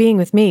cons of being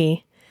with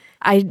me.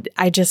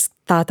 I just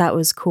thought that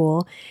was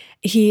cool.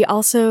 He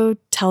also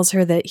tells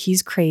her that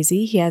he's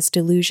crazy. He has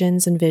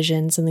delusions and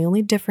visions, and the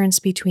only difference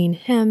between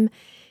him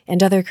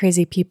and other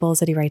crazy people is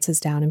that he writes this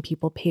down and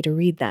people pay to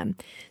read them.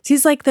 So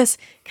he's like this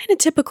kind of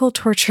typical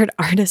tortured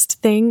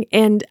artist thing.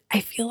 And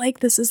I feel like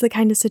this is the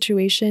kind of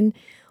situation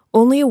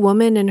only a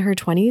woman in her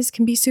 20s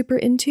can be super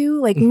into.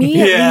 Like me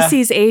Yeah. at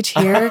Lacey's age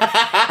here,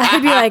 I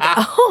could be like,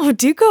 oh,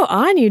 do go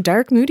on, you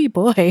dark, moody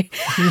boy.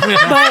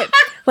 But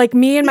like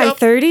me in my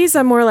 30s,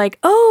 I'm more like,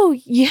 oh,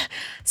 yeah,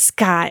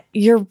 Scott,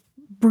 you're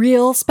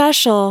real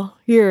special.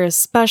 You're a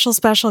special,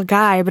 special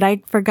guy, but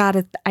I forgot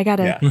it. I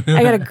gotta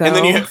go. And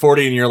then you hit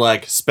 40 and you're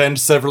like, spend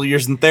several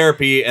years in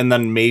therapy and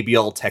then maybe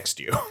I'll text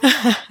you.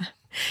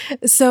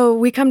 So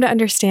we come to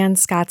understand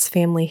Scott's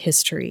family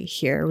history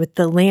here with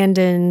the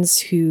Landons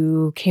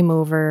who came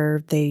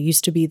over. They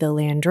used to be the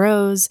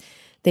Landros.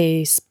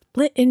 They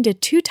split into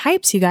two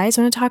types, you guys.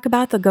 Want to talk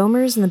about the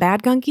Gomers and the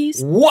Bad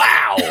Gunkies?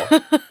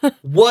 Wow.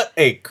 What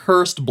a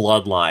cursed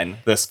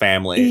bloodline, this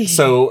family.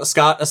 So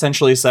Scott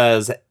essentially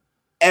says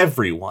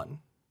everyone,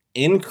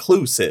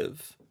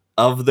 inclusive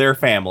of their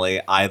family,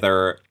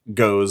 either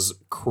goes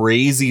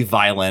crazy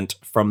violent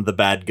from the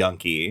Bad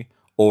Gunky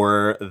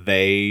or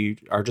they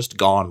are just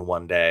gone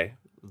one day.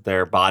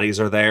 Their bodies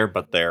are there,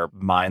 but their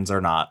minds are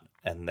not,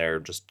 and they're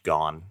just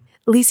gone.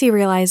 Lacey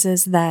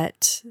realizes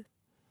that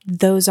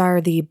those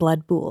are the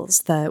blood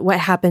pools,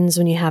 what happens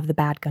when you have the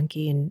Bad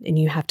Gunky and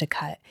you have to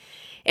cut.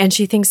 And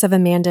she thinks of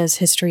Amanda's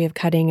history of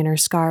cutting and her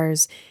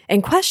scars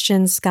and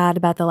questions Scott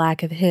about the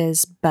lack of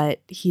his, but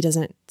he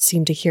doesn't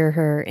seem to hear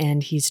her.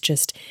 And he's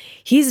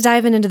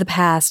diving into the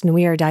past and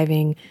we are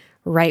diving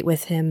right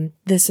with him.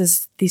 This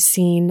is the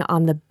scene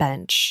on the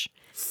bench.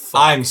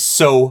 I'm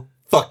so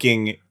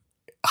fucking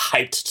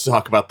hyped to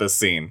talk about this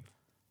scene.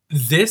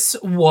 This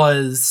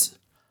was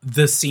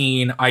the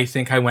scene I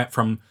think I went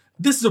from,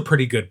 this is a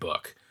pretty good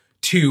book,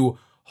 to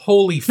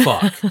holy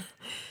fuck.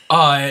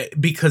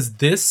 Because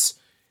this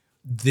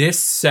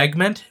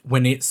segment,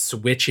 when it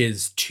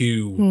switches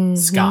to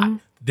Scott,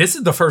 this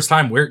is the first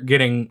time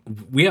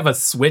we have a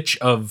switch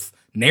of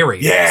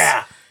narrators.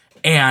 Yeah.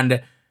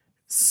 And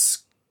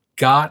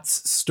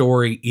Scott's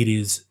story, it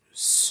is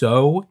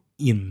so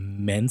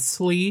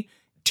immensely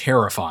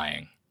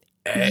terrifying.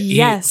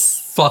 Yes.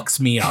 It fucks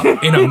me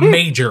up in a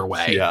major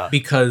way. Yeah.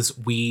 Because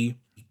we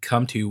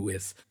come to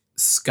with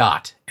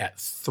Scott at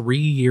 3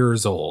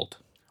 years old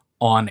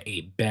on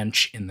a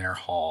bench in their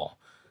hall.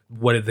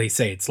 What did they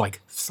say? It's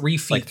like 3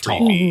 feet Like 3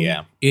 tall. feet,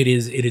 yeah. It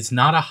is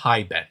not a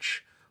high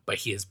bench, but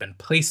he has been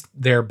placed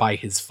there by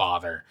his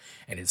father,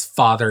 and his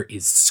father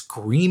is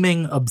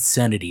screaming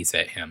obscenities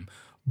at him.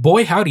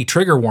 Boy, howdy,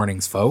 trigger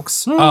warnings,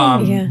 folks.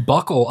 Yeah.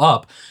 Buckle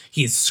up.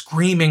 He's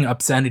screaming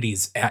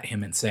obscenities at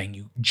him and saying,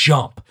 you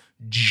jump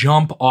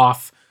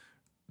off,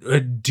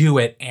 do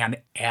it. And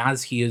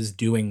as he is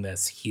doing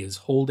this, he is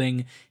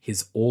holding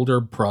his older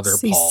brother,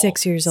 He's Paul.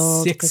 6 years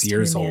old. 6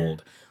 years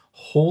old.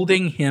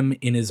 Holding him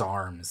in his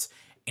arms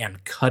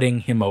and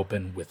cutting him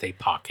open with a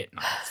pocket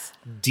knife.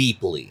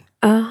 Deeply.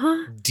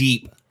 Uh-huh.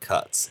 Deep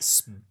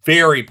cuts.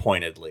 Very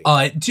pointedly.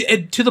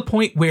 To the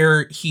point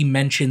where he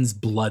mentions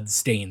blood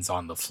stains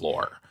on the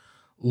floor.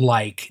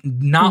 Like,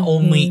 not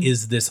only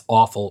is this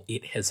awful,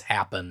 it has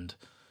happened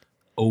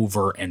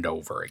over and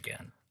over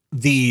again.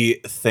 The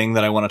thing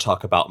that I want to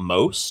talk about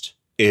most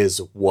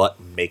is what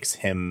makes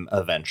him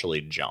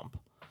eventually jump.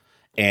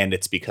 And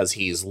it's because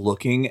he's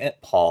looking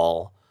at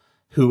Paul,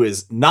 who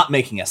is not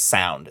making a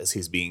sound as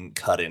he's being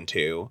cut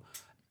into.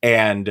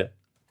 And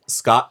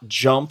Scott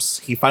jumps.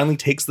 He finally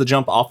takes the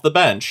jump off the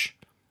bench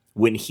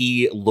when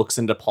he looks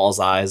into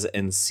Paul's eyes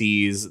and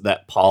sees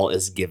that Paul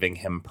is giving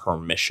him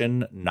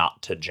permission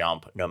not to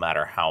jump, no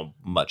matter how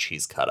much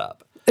he's cut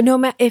up. No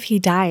matter if he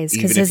dies,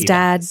 because Even if his he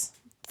dad dies.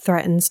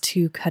 threatens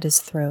to cut his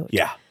throat.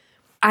 Yeah.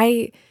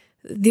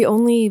 The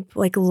only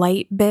like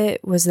light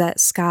bit was that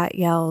Scott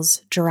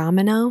yells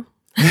Geronimo.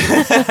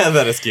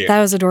 That is cute. That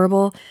was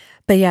adorable.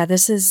 But yeah,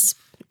 this is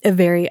a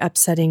very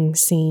upsetting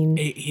scene.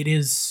 It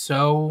is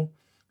so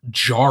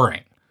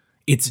jarring.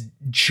 It's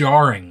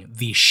jarring,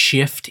 the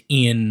shift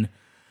in...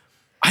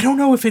 I don't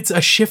know if it's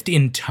a shift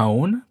in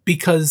tone,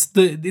 because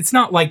it's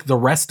not like the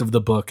rest of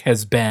the book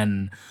has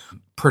been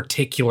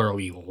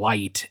particularly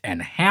light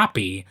and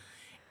happy.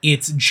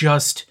 It's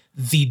just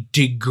the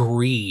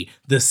degree,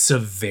 the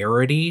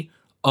severity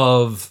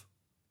of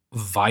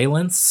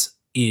violence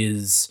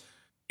is...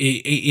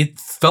 It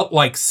felt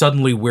like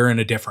suddenly we're in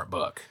a different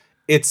book.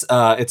 It's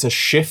a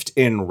shift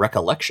in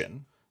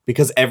recollection,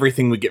 because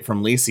everything we get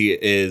from Lisi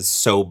is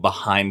so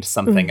behind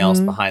something else,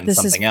 behind This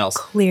something is else.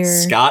 clear.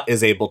 Scott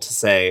is able to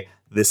say,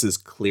 this is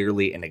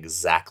clearly and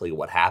exactly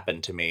what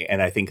happened to me.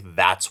 And I think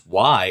that's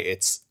why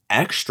it's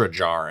extra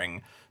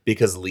jarring,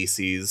 because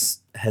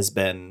Lisi's has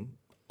been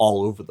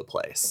all over the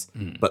place.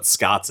 But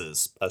Scott's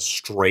is a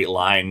straight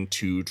line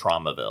to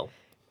Traumaville.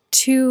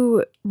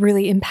 Two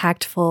really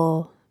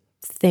impactful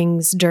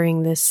things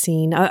during this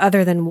scene,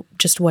 other than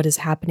just what is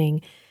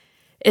happening,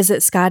 is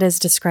that Scott is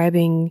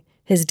describing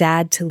his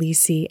dad to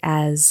Lisi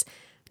as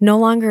no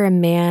longer a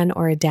man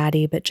or a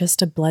daddy, but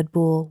just a blood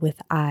bowl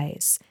with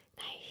eyes.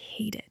 I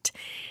hate it.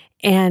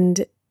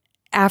 And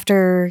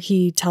after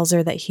he tells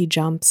her that he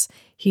jumps,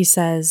 he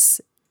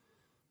says,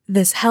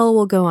 this hell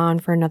will go on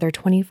for another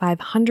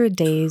 2,500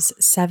 days,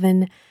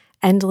 7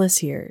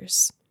 endless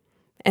years.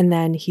 And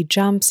then he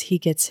jumps, he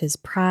gets his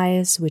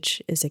prize,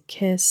 which is a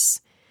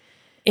kiss.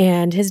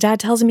 And his dad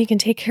tells him he can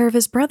take care of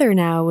his brother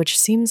now, which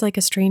seems like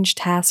a strange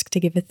task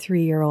to give a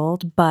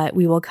 3-year-old, but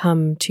we will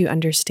come to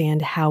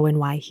understand how and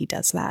why he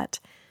does that.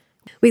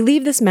 We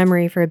leave this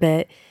memory for a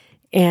bit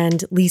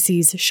and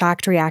Lisi's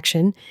shocked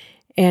reaction,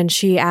 and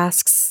she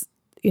asks,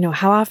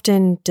 how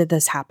often did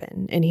this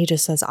happen? And he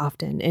just says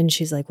often. And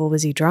she's like, well,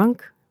 was he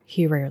drunk?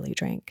 He rarely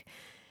drank.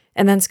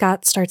 And then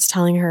Scott starts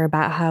telling her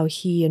about how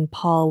he and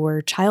Paul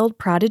were child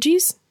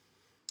prodigies.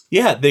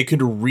 Yeah, they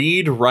could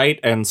read, write,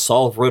 and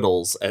solve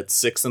riddles at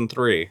 6 and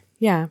 3.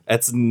 Yeah.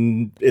 It's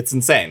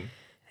insane.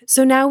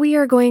 So now we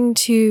are going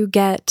to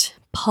get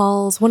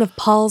one of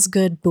Paul's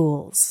good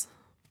bulls.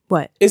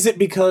 What? Is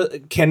it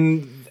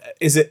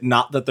is it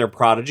not that they're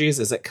prodigies?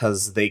 Is it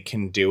because they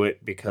can do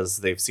it because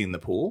they've seen the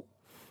pool?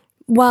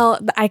 Well,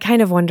 I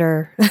kind of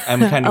wonder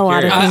I'm kind of a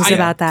lot of curious. things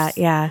about that.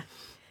 Yeah.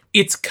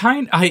 It's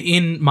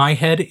in my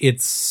head,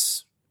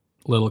 it's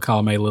little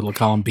column A, little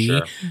column B,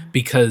 Sure.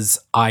 because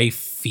I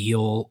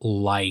feel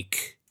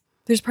like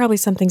There's probably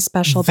something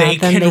special they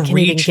about them. They can even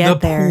reach get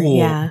the there. pool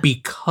Yeah.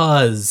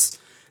 because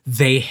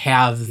they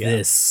have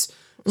this,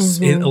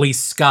 at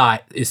least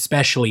Scott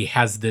especially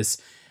has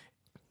this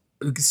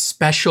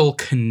special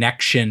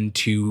connection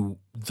to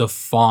the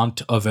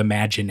font of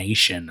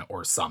imagination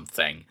or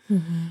something.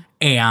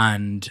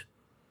 And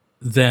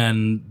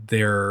then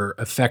they're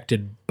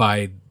affected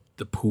by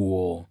the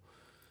pool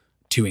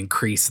to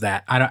increase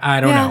that. I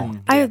don't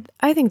know.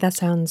 I think that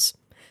sounds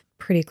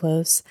pretty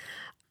close.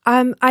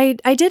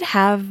 I did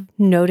have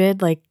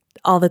noted, like,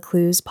 all the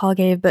clues Paul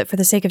gave, but for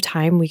the sake of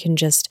time, we can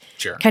just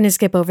Sure. kind of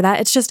skip over that.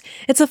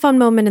 It's a fun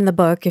moment in the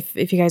book, if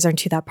you guys aren't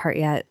to that part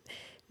yet,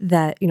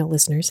 that,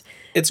 listeners.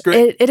 It's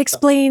great. It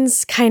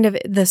explains kind of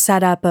the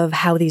setup of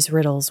how these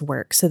riddles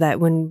work so that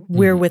when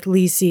we're with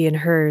Lisey and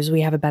hers,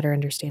 we have a better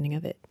understanding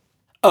of it.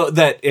 Oh,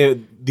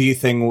 the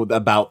thing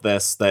about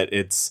this, that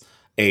it's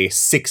a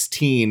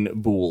 16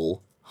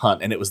 bool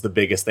hunt, and it was the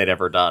biggest they'd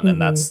ever done.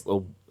 And that's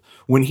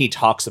when he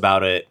talks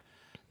about it,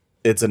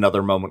 it's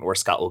another moment where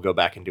Scott will go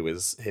back into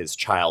his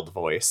child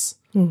voice.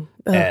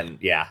 And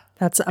yeah.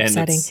 That's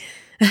upsetting.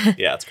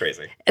 Yeah, it's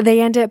crazy. They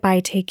end it by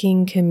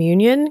taking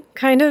communion,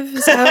 kind of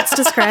is how it's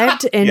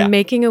described, and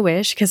making a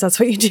wish, because that's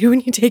what you do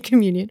when you take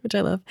communion, which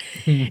I love.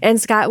 And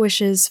Scott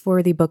wishes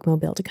for the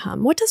bookmobile to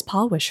come. What does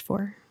Paul wish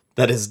for?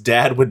 That his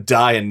dad would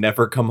die and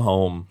never come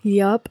home.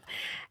 Yup.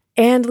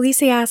 And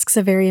Lisey asks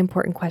a very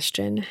important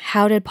question.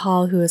 How did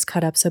Paul, who was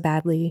cut up so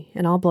badly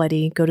and all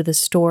bloody, go to the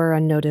store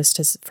unnoticed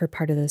for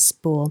part of this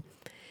spool?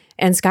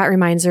 And Scott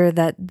reminds her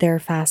that they're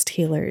fast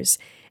healers.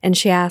 And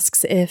she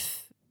asks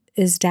if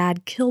his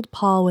dad killed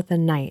Paul with a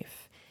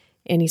knife.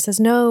 And he says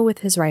no, with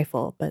his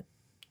rifle, but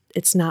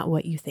it's not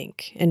what you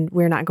think. And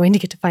we're not going to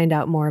get to find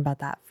out more about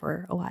that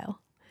for a while.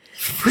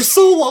 For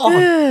so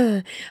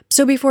long.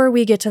 So before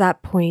we get to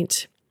that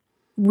point,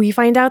 we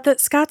find out that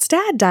Scott's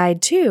dad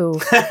died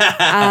too.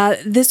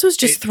 This was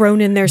just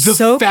thrown in there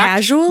so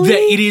casually. That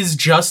it is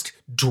just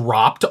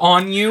dropped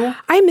on you.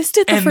 I missed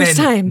it the first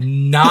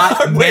time.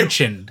 Not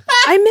mentioned.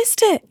 I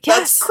missed it. Yes.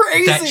 That's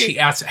crazy. That she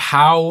asks,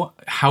 how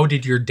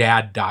did your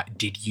dad die?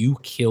 Did you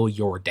kill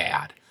your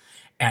dad?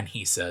 And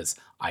he says,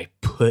 I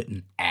put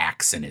an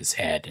axe in his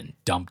head and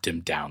dumped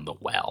him down the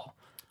well.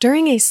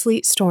 During a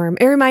sleet storm.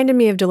 It reminded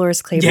me of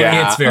Dolores Claiborne.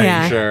 Yeah, it's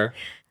very sure.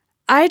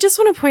 I just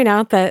want to point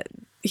out that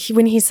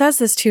when he says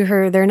this to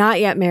her, they're not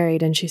yet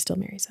married and she still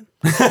marries him.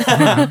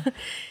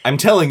 I'm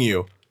telling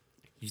you,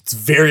 it's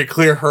very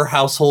clear her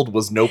household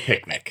was no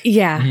picnic.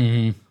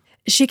 Yeah.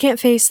 She can't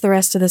face the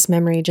rest of this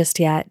memory just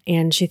yet.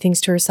 And she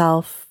thinks to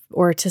herself,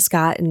 or to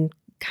Scott in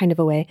kind of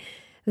a way,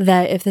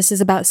 that if this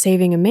is about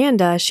saving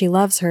Amanda, she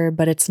loves her,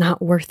 but it's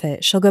not worth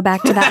it. She'll go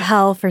back to that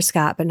hell for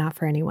Scott, but not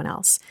for anyone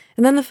else.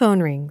 And then the phone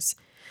rings.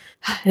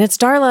 And it's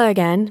Darla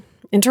again,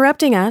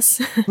 interrupting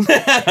us.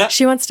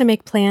 She wants to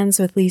make plans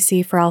with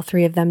Lisey for all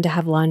three of them to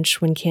have lunch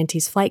when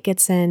Canty's flight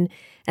gets in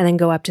and then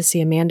go up to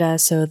see Amanda.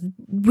 So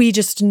we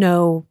just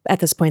know at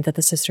this point that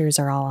the sisters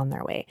are all on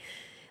their way.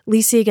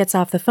 Lisey gets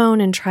off the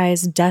phone and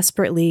tries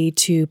desperately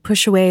to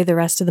push away the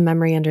rest of the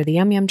memory under the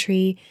yum-yum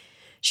tree.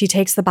 She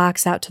takes the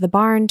box out to the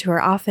barn to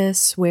her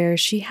office where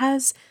she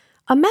has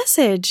a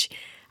message.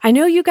 I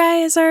know you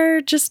guys are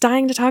just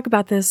dying to talk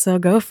about this, so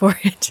go for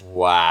it.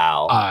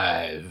 Wow.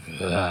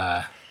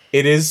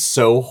 It is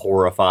so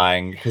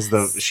horrifying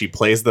because she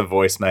plays the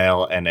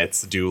voicemail and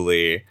it's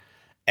Dooley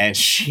and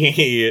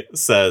she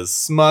says,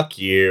 "Smuck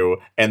you."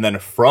 And then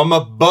from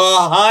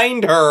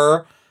behind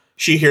her,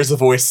 she hears a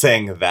voice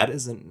saying, "That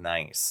isn't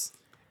nice."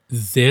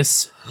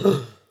 This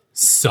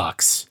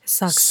sucks.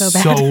 Sucks so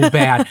bad. So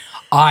bad.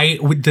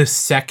 The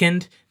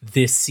second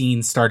this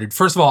scene started,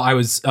 first of all, I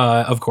was,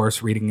 of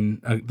course,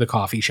 reading in the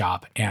coffee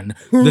shop. And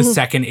the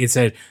second it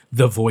said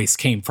the voice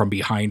came from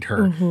behind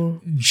her,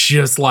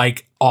 just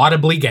like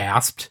audibly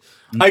gasped.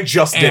 I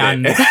just did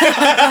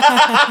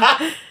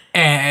it.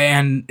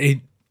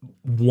 And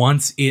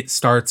once it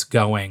starts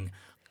going,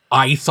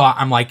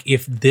 I'm like,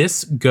 if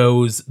this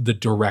goes the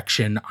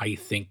direction I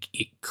think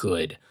it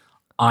could,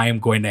 I am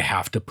going to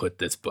have to put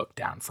this book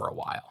down for a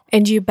while.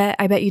 And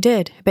I bet you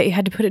did. I bet you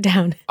had to put it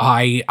down.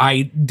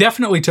 I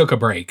definitely took a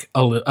break.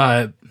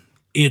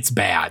 It's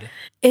bad.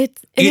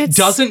 It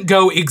doesn't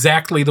go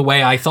exactly the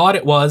way I thought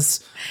it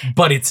was,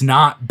 but it's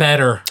not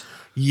better.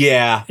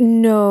 Yeah.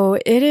 No,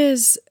 it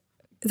is.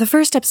 The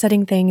first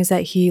upsetting thing is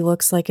that he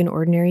looks like an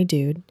ordinary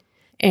dude.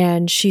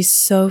 And she's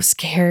so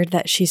scared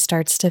that she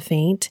starts to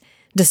faint,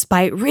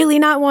 despite really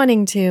not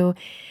wanting to.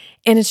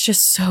 And it's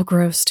just so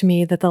gross to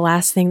me that the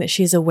last thing that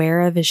she's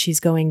aware of as she's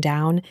going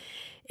down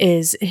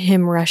is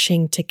him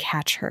rushing to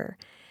catch her.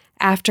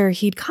 After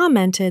he'd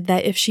commented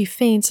that if she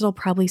faints, it'll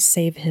probably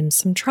save him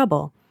some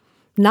trouble.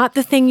 Not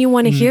the thing you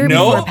want to hear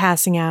before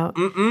passing out.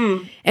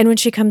 And when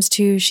she comes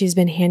to, she's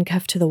been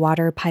handcuffed to the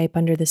water pipe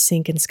under the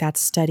sink in Scott's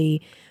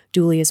study.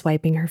 Dooley is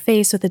wiping her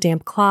face with a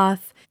damp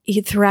cloth.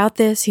 Throughout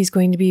this, he's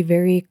going to be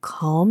very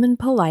calm and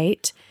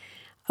polite,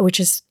 which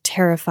is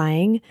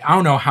terrifying. I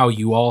don't know how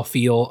you all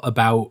feel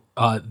about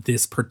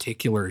this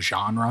particular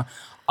genre.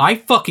 I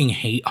fucking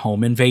hate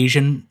home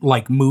invasion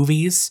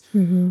movies.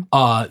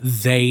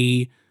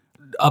 They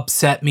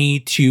upset me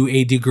to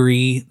a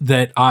degree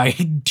that I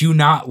do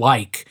not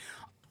like.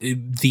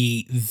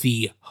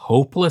 The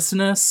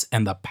hopelessness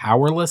and the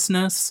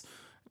powerlessness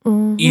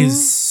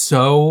is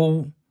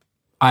so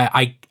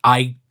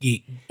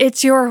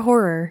it's your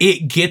horror.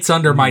 It gets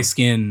under my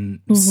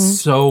skin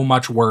so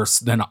much worse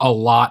than a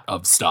lot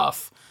of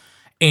stuff.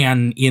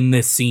 And in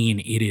this scene,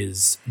 it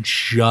is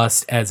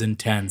just as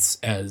intense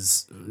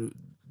as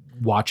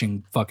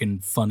watching fucking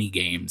Funny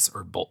Games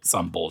or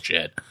some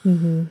bullshit.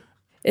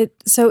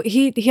 So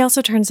he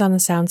also turns on the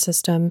sound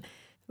system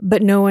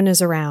but no one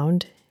is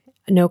around.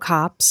 No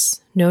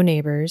cops, no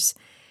neighbors.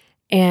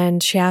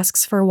 And she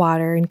asks for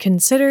water and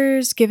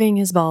considers giving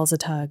his balls a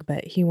tug,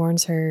 but he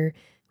warns her.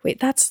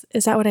 Wait,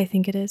 is that what I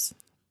think it is?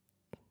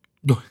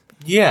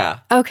 Yeah.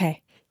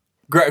 Okay.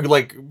 Grab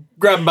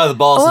him by the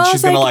balls, and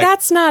she's gonna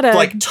that's not a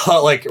rip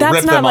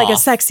that's them not off. a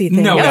sexy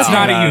thing. No, it's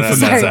not a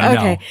euphemism. Sorry, no.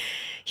 okay.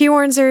 He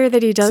warns her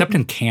that he does. Except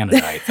in Canada,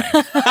 I think.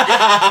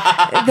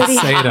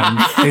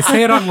 They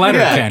say it on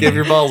Letterkenny. Yeah, give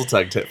your balls a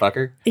tug, tit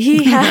fucker.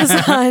 He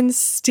has on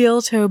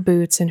steel toe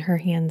boots and her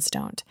hands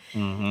don't.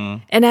 Mm-hmm.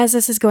 And as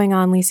this is going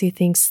on, Lacey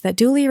thinks that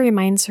Dooley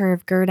reminds her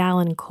of Gerd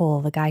Allen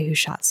Cole, the guy who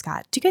shot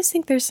Scott. Do you guys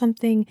think there's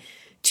something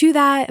to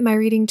that? Am I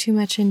reading too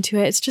much into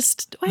it? It's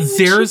just, why would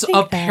There's you think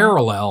a that?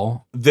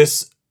 parallel.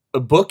 This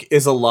book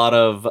is a lot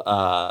of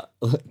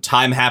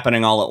time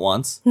happening all at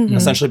once,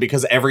 essentially,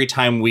 because every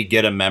time we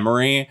get a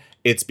memory,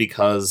 it's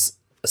because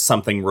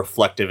something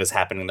reflective is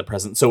happening in the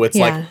present. So it's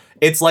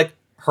like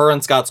her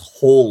and Scott's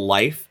whole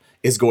life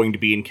is going to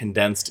be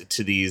condensed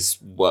to these,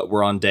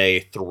 we're on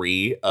day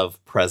 3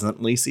 of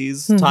present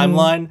Lacey's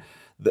timeline.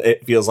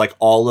 It feels like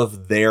all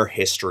of their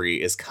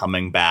history is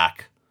coming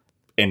back,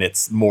 and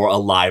it's more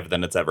alive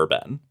than it's ever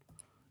been.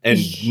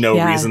 And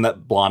no reason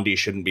that Blondie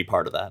shouldn't be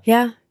part of that.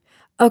 Yeah.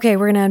 Okay,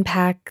 we're going to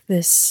unpack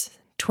this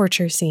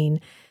torture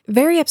scene.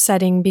 Very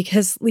upsetting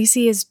because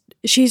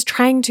she's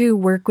trying to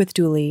work with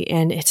Dooley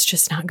and it's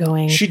just not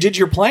going. She did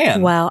your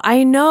plan. Well,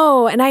 I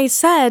know. And I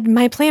said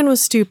my plan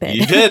was stupid.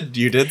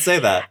 You did say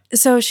that.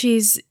 So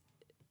she's,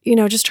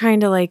 just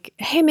trying to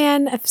hey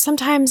man, if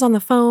sometimes on the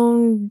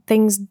phone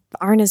things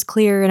aren't as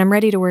clear and I'm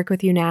ready to work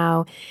with you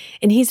now.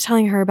 And he's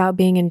telling her about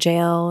being in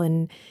jail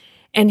and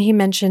he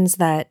mentions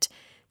that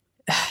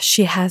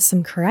she has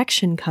some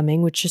correction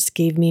coming, which just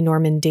gave me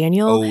Norman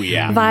Daniel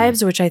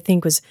vibes, which I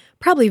think was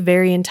probably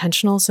very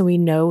intentional. So we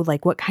know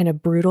what kind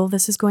of brutal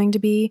this is going to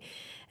be.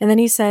 And then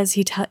he says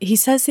he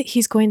says that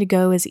he's going to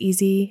go as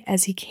easy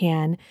as he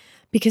can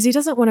because he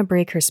doesn't want to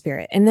break her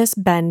spirit. And this,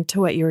 Ben, to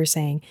what you were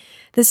saying,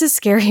 this is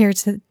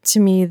scarier to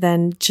me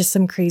than just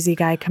some crazy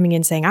guy coming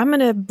in saying, I'm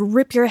going to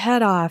rip your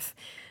head off.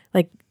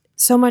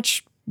 So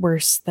much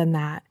worse than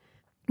that.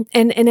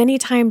 And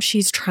anytime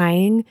she's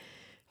trying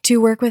to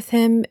work with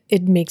him,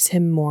 it makes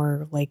him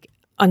more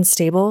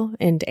unstable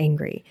and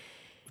angry.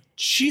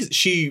 She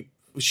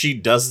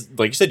does,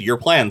 like you said, your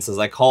plan says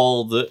I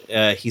called,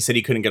 he said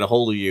he couldn't get a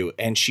hold of you.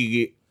 And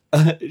she's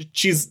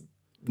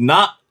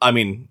not,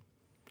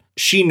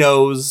 she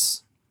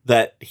knows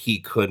that he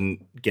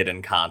couldn't get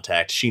in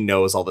contact. She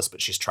knows all this,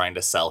 but she's trying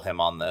to sell him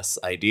on this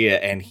idea.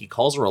 And he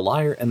calls her a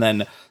liar and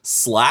then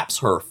slaps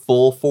her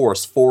full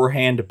force,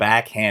 forehand,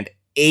 backhand,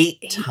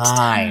 8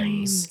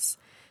 times.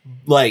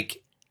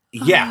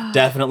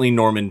 Definitely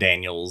Norman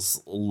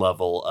Daniels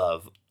level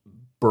of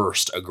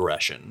burst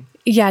aggression.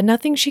 Yeah,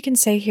 nothing she can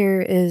say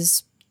here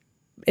is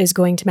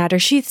going to matter.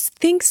 She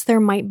thinks there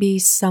might be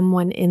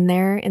someone in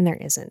there, and there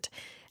isn't.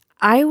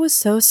 I was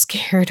so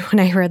scared when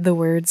I read the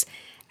words.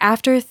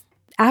 After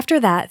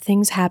that,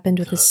 things happened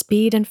with a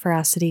speed and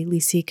ferocity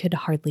Lacey could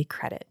hardly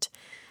credit.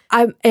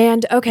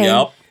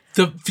 Yep.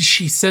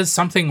 She says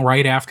something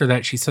right after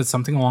that. She says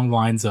something along the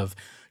lines of,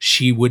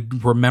 she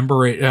would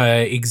remember it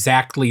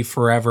exactly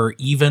forever,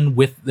 even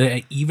with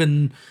the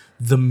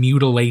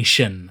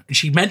mutilation.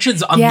 She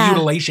mentions a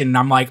mutilation, and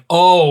I'm like,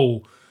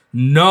 oh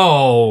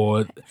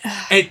no.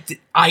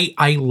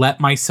 I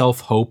let myself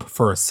hope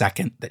for a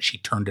second that she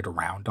turned it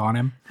around on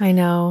him. I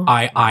know.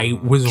 I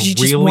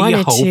was really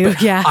hoping.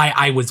 Yeah.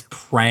 I was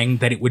praying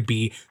that it would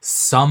be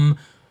something.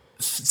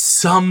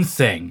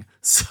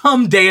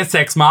 Some Deus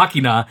Ex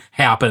Machina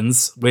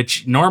happens,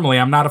 which normally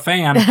I'm not a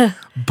fan,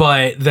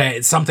 but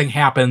that something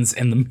happens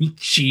and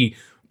she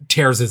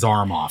tears his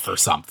arm off or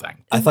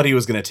something. I thought he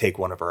was going to take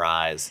one of her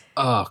eyes.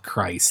 Oh,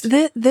 Christ.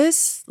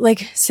 This,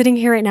 sitting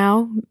here right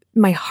now,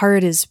 my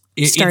heart is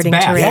starting to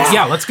race.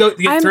 Yeah, let's go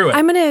get through it.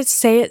 I'm going to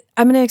say it.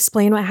 I'm going to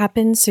explain what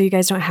happened so you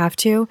guys don't have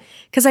to.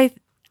 Because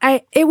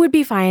it would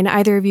be fine.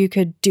 Either of you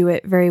could do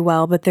it very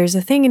well. But there's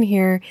a thing in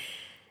here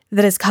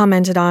that is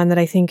commented on that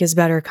I think is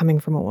better coming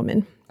from a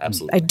woman.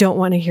 Absolutely. I don't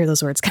want to hear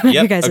those words come out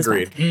of you guys'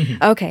 mouth.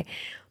 Mm-hmm. Okay.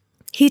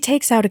 He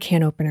takes out a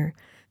can opener.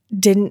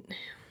 Couldn't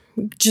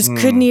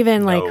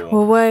even no.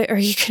 well, what are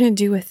you going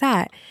to do with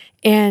that?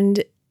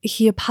 And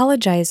he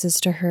apologizes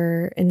to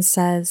her and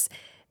says,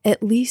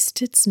 at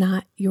least it's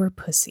not your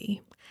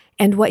pussy.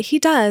 And what he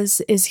does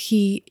is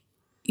the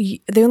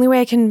only way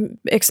I can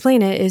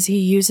explain it is he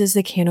uses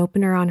the can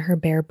opener on her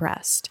bare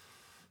breast.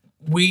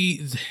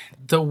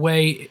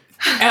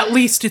 At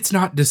least it's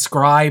not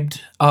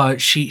described.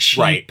 She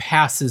right.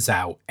 passes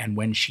out, and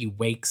when she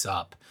wakes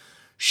up,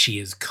 she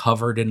is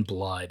covered in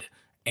blood,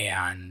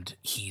 and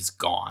he's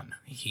gone.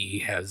 He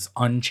has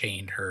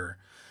unchained her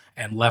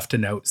and left a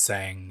note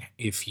saying,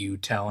 if you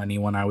tell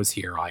anyone I was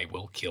here, I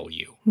will kill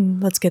you.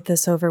 Let's get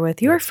this over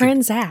with. Your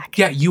friend Zach.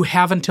 Yeah, you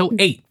have until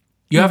 8.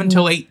 You have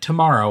until 8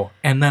 tomorrow,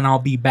 and then I'll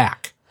be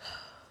back.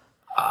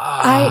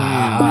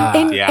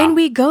 And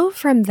we go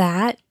from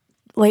that.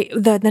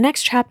 The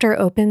next chapter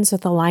opens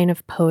with a line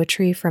of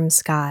poetry from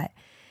Scott.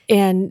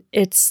 And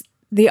it's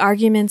the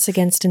arguments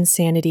against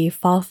insanity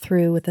fall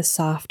through with a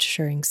soft,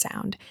 shirring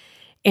sound.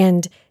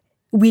 And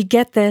we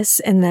get this,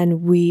 and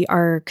then we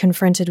are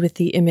confronted with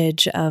the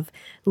image of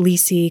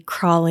Lisey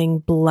crawling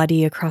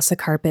bloody across the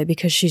carpet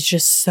because she's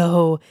just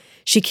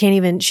she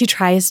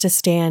tries to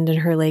stand and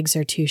her legs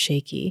are too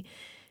shaky.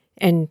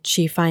 And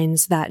she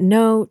finds that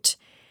note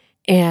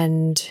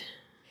and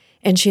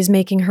she's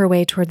making her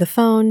way toward the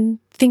phone,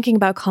 thinking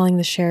about calling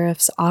the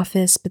sheriff's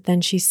office, but then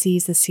she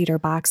sees the cedar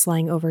box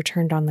lying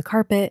overturned on the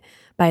carpet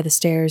by the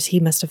stairs. He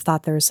must have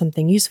thought there was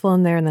something useful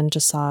in there and then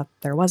just saw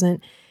there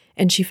wasn't.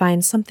 And she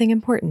finds something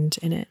important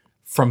in it.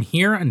 From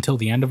here until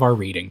the end of our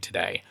reading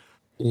today,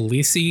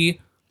 Lisey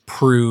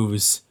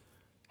proves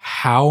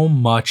how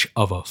much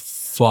of a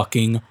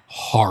fucking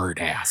hard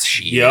ass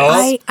she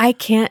is. I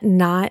can't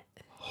not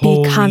be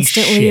Holy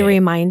constantly shit.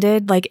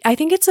 reminded. Like, I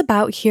think it's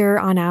about here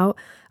on out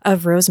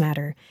of Rose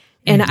Matter.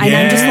 And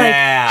I'm just like,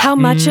 how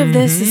much of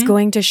this is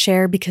going to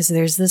share because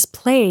there's this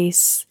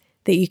place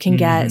that you can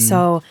get.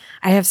 So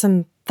I have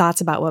some thoughts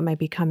about what might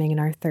be coming in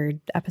our third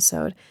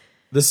episode.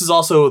 This is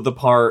also the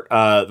part,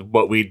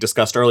 what we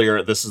discussed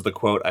earlier. This is the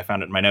quote. I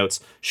found it in my notes.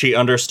 She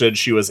understood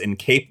she was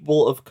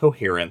incapable of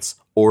coherence.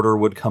 Order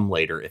would come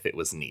later if it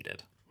was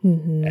needed.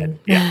 And,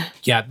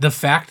 Yeah, the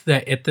fact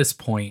that at this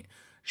point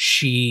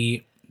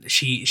she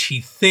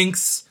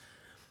thinks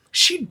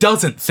she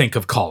doesn't think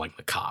of calling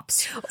the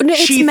cops. No,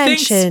 it's she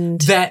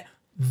mentioned thinks that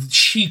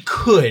she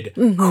could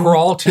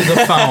crawl to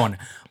the phone,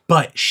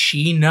 but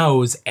she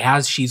knows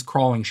as she's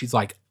crawling, she's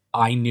like,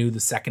 I knew the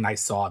second I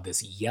saw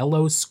this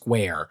yellow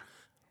square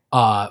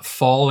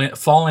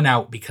fallen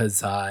out because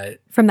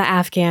from the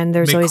Afghan,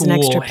 there's always an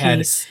extra McCool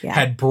piece.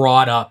 had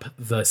brought up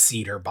the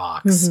cedar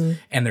box,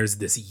 and there's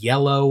this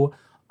yellow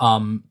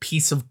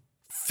piece of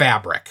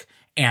fabric,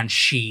 and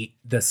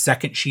the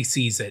second she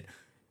sees it,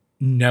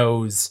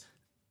 knows,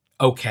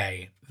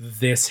 okay,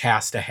 this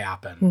has to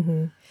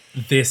happen.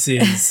 This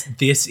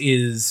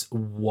is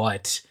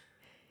what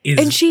is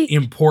And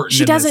important.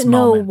 She in doesn't this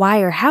know moment.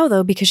 why or how,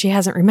 though, because she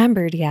hasn't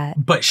remembered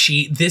yet. But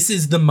this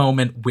is the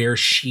moment where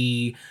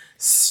she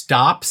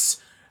stops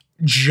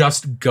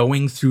just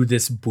going through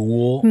this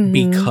bool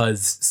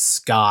because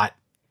Scott,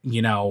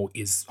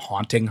 is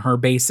haunting her,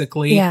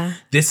 basically. Yeah.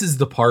 This is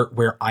the part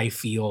where I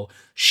feel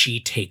she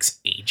takes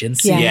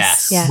agency.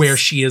 Yes. Where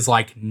she is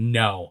like,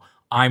 no,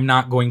 I'm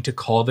not going to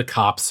call the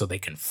cops so they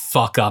can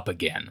fuck up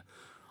again.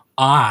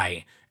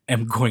 I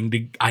am going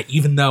to,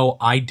 even though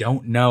I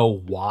don't know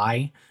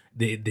why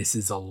this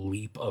is a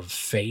leap of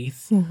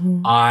faith,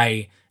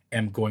 I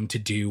am going to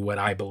do what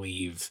I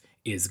believe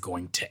is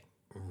going to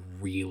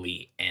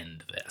really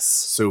end this.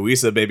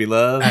 Suisa, baby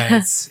love.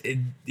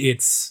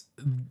 It's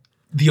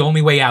the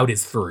only way out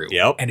is through.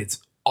 Yep. And it's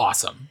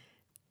awesome.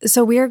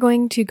 So we are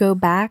going to go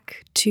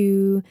back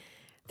to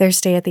their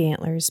stay at the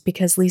Antlers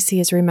because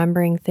Lisey is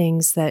remembering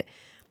things that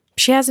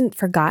she hasn't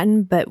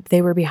forgotten, but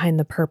they were behind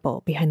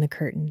the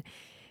curtain.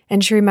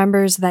 And she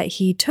remembers that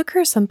he took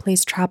her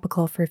someplace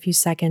tropical for a few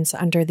seconds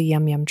under the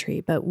Yum Yum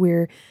tree, but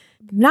we're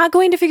not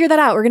going to figure that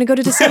out. We're going to go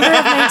to December of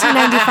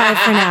 1995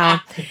 for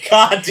now.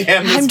 God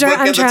damn, this book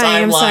I'm of the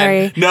trying. I'm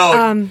timeline.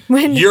 sorry.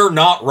 No, you're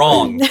not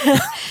wrong.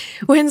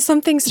 When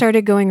something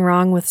started going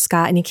wrong with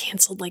Scott and he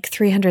canceled like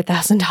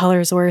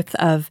 $300,000 worth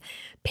of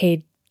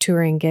paid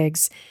touring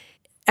gigs,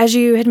 as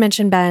you had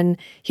mentioned, Ben,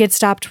 he had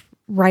stopped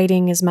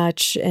writing as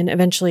much and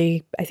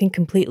eventually, I think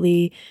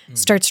completely,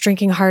 starts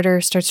drinking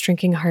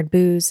hard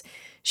booze.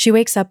 She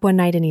wakes up one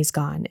night and he's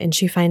gone, and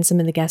she finds him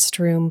in the guest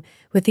room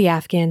with the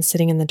Afghan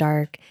sitting in the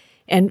dark.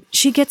 And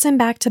she gets him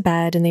back to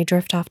bed and they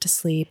drift off to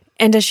sleep.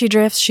 And as she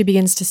drifts, she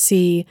begins to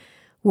see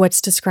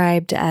what's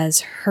described as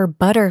her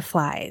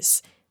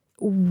butterflies.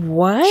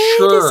 What?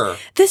 Sure.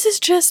 This is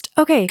just,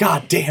 okay.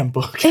 Goddamn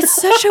book. It's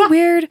such a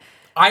weird...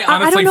 I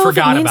honestly don't know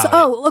forgot if it means, about it.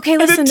 Oh, okay,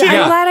 listen. too.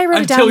 I'm glad I wrote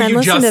it Until down then. you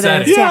Listen just to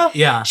said this. it.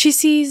 Yeah. She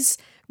sees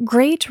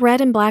great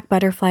red and black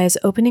butterflies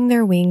opening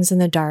their wings in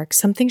the dark,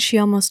 something she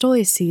almost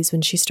always sees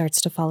when she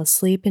starts to fall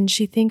asleep, and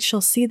she thinks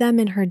she'll see them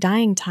in her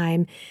dying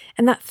time.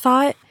 And that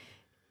thought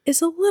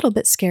is a little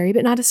bit scary,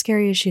 but not as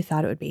scary as she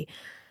thought it would be.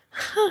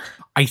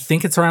 I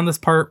think it's around this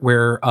part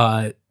where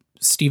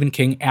Stephen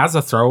King, as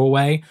a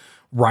throwaway,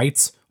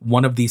 writes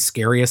one of the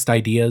scariest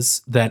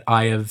ideas that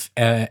I have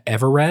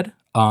ever read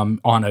on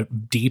a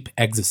deep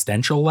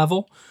existential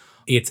level.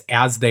 It's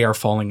as they are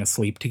falling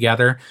asleep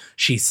together.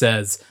 She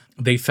says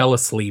they fell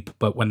asleep,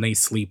 but when they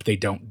sleep, they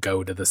don't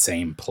go to the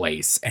same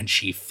place. And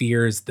she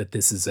fears that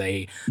this is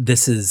a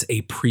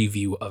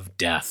preview of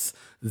death,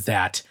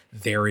 that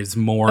there is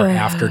more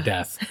after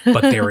death,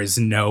 but there is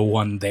no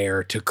one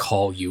there to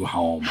call you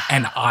home.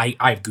 And I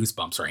have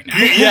goosebumps right now.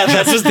 Yeah,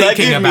 that's just that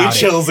Thinking gave me about it.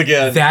 chills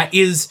again. That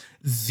is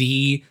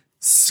the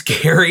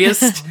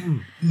scariest,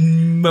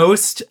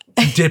 most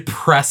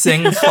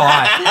depressing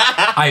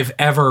thought I've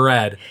ever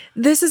read.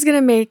 This is going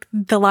to make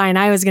the line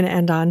I was going to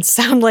end on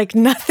sound like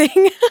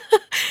nothing.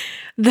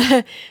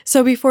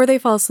 So before they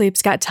fall asleep,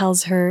 Scott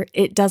tells her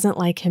it doesn't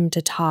like him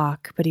to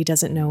talk, but he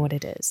doesn't know what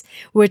it is,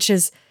 which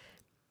is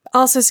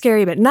also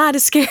scary, but not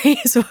as scary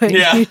as what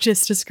you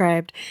just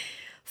described.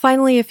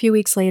 Finally, a few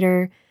weeks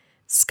later,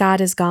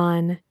 Scott is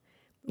gone.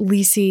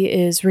 Lisey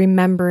is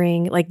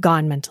remembering, like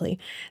gone mentally,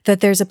 that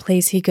there's a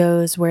place he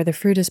goes where the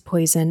fruit is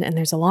poison and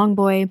there's a long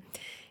boy.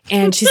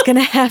 And she's going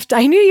to have to,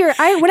 when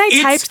I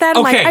typed that,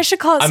 I'm like, I should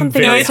call it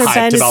something else or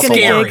Ben is going to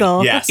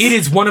giggle. Yes. It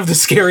is one of the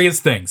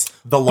scariest things.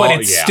 But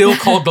it's still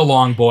called the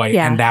long boy,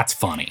 and that's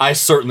funny. I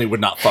certainly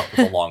would not fuck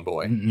with the long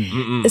boy.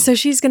 So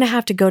she's going to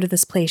have to go to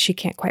this place she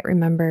can't quite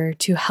remember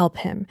to help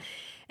him.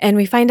 And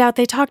we find out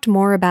they talked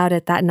more about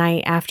it that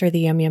night after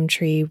the Yum Yum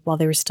Tree while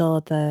they were still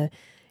at the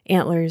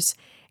Antlers.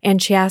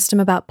 And she asked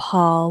him about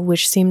Paul,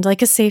 which seemed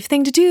like a safe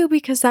thing to do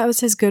because that was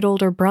his good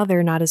older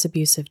brother, not his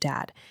abusive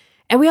dad.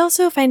 And we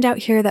also find out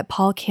here that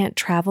Paul can't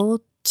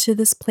travel to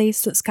this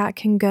place that Scott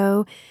can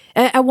go.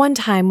 At one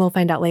time, we'll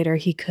find out later,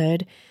 he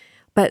could.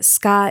 But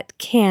Scott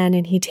can,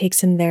 and he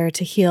takes him there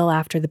to heal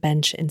after the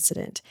bench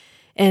incident.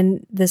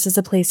 And this is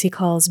a place he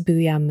calls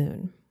Booyah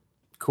Moon.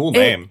 Cool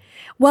name.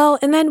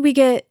 And then we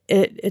get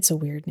it's a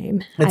weird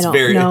name. I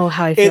don't know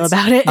how I feel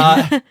about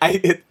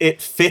it.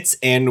 It fits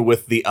in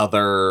with the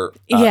other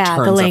the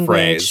turns language. of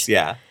phrase.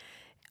 Yeah.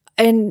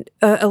 And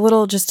a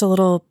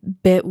little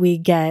bit we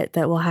get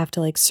that we'll have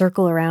to like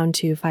circle around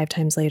to 5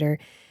 times later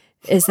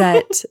is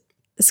that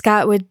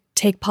Scott would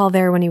take Paul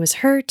there when he was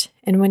hurt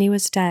and when he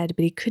was dead,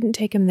 but he couldn't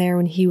take him there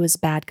when he was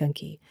bad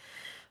gunky.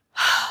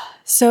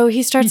 So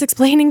he starts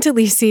explaining to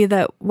Lisey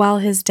that while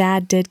his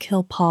dad did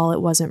kill Paul,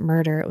 it wasn't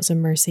murder. It was a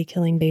mercy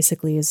killing,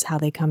 basically, is how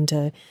they come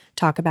to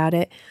talk about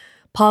it.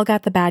 Paul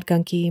got the bad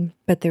gunky,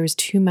 but there was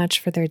too much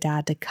for their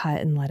dad to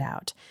cut and let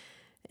out.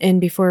 And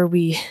before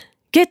we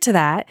get to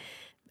that,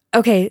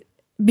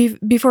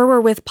 before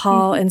we're with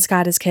Paul and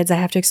Scott as kids, I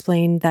have to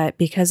explain that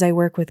because I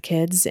work with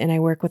kids and I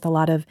work with a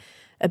lot of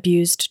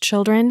abused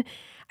children,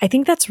 I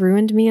think that's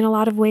ruined me in a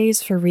lot of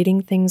ways for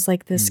reading things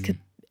like this.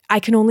 I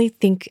can only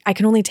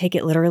take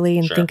it literally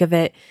and think of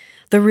it,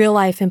 the real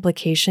life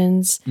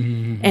implications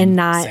and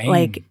not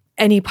like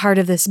any part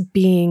of this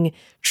being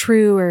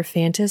true or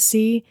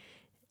fantasy.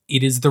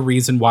 It is the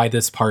reason why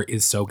this part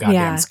is so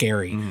goddamn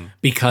scary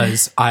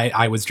because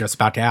I was just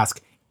about to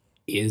ask,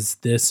 is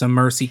this a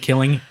mercy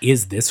killing?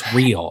 Is this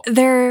real?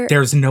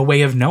 There's no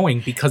way of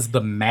knowing because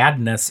the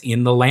madness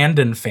in the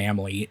Landon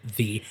family,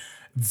 the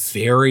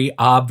very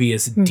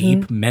obvious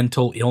deep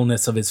mental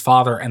illness of his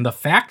father, and the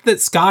fact that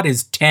Scott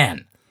is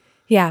 10.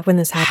 Yeah, when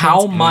this happens.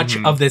 How much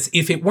of this,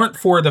 if it weren't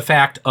for the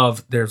fact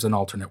of there's an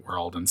alternate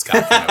world and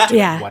Scott can do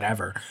it,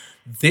 whatever,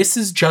 this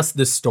is just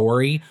the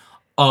story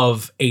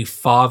of a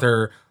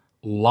father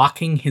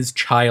locking his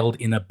child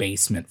in a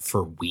basement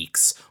for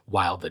weeks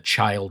while the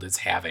child is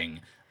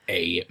having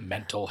a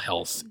mental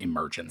health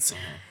emergency.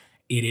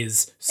 It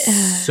is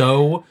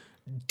so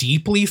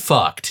deeply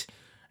fucked,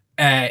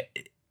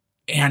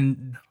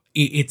 and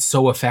it's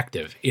so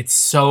effective. It's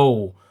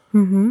so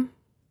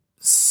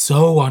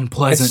so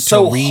unpleasant. It's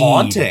so to read.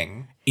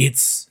 haunting.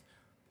 It's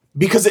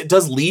because it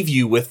does leave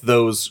you with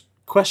those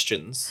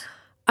questions.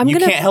 You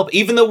can't help,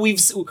 even though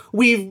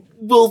we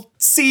will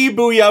see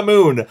Booyah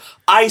Moon.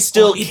 I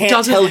still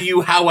can't tell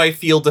you how I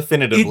feel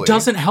definitively. It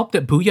doesn't help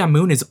that Booyah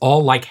Moon is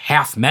all like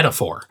half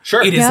metaphor.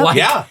 Sure, it is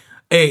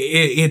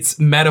it's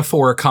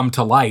metaphor come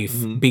to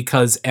life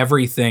because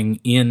everything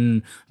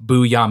in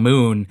Booyah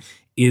Moon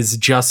is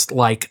just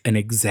like an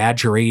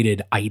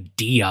exaggerated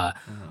idea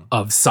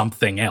of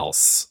something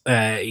else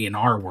in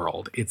our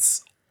world.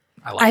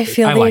 I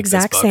feel the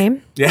exact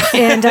same. Yeah.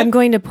 And I'm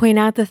going to point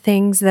out the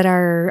things that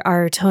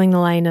are towing the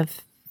line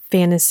of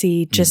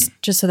fantasy just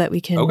so that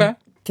we can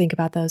think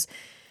about those.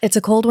 It's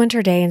a cold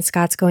winter day and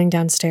Scott's going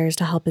downstairs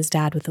to help his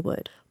dad with the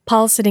wood.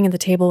 Paul's sitting at the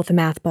table with a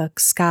math book.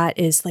 Scott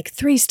is like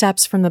 3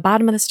 steps from the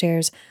bottom of the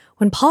stairs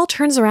when Paul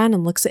turns around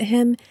and looks at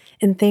him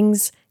and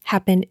things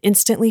happen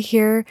instantly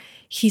here.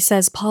 He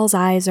says Paul's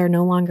eyes are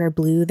no longer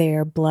blue, they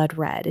are blood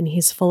red, and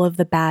he's full of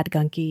the bad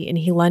gunky, and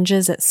he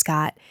lunges at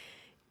Scott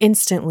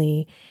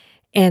instantly.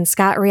 And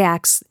Scott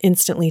reacts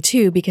instantly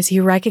too because he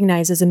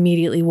recognizes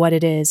immediately what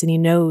it is and he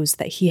knows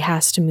that he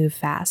has to move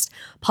fast.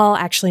 Paul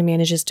actually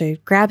manages to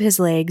grab his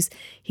legs.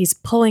 He's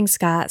pulling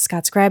Scott.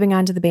 Scott's grabbing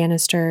onto the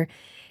banister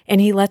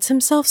and he lets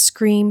himself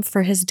scream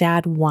for his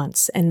dad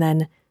once and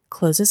then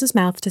closes his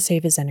mouth to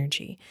save his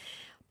energy.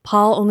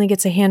 Paul only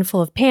gets a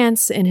handful of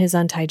pants in his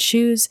untied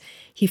shoes.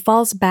 He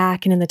falls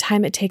back, and in the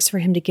time it takes for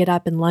him to get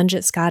up and lunge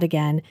at Scott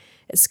again,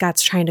 as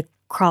Scott's trying to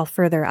crawl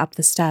further up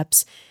the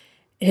steps,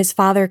 his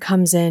father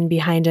comes in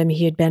behind him.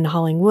 He had been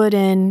hauling wood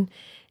in,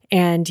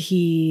 and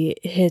he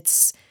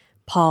hits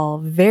Paul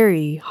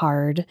very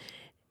hard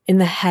in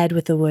the head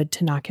with the wood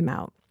to knock him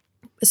out.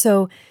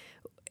 So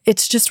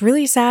it's just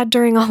really sad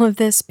during all of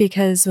this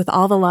because with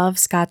all the love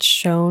Scott's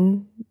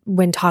shown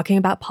when talking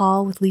about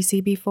Paul with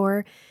Lisey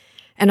before,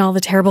 and all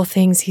the terrible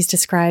things he's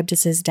described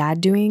as his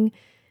dad doing,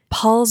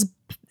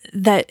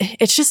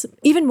 it's just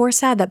even more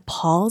sad that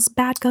Paul's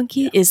bad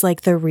gunky is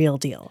like the real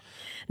deal.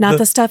 Not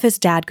the stuff his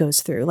dad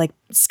goes through. Like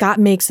Scott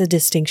makes a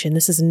distinction.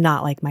 This is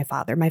not like my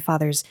father. My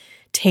father's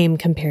tame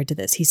compared to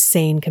this. He's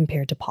sane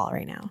compared to Paul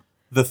right now.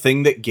 The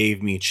thing that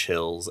gave me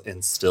chills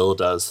and still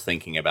does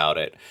thinking about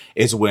it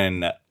is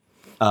when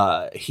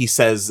he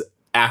says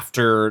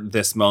after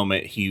this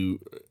moment,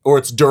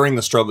 it's during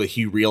the struggle,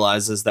 he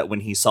realizes that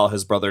when he saw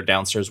his brother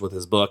downstairs with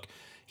his book,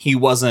 he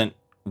wasn't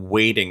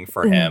waiting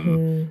for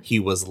him. He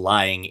was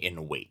lying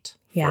in wait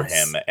for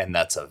him. And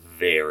that's a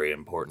very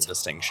important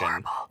distinction.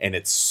 Horrible. And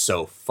it's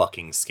so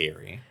fucking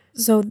scary.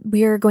 So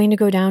we are going to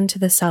go down to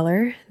the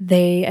cellar.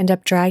 They end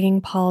up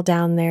dragging Paul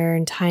down there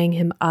and tying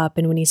him up.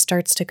 And when he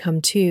starts to come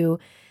to,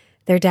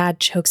 their dad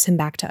chokes him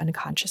back to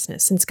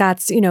unconsciousness. And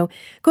Scott's,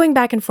 going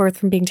back and forth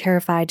from being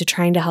terrified to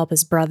trying to help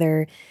his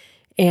brother.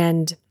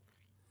 And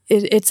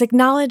it's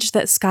acknowledged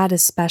that Scott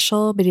is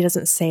special, but he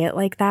doesn't say it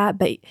like that.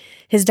 But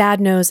his dad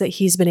knows that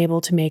he's been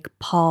able to make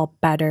Paul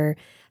better,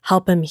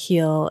 help him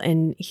heal.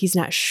 And he's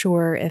not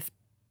sure if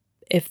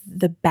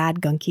the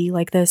bad gunky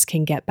like this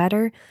can get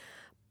better.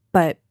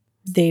 But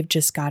they've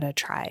just got to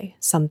try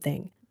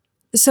something.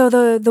 So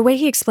the way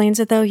he explains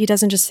it, though, he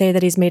doesn't just say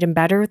that he's made him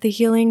better with the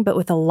healing, but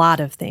with a lot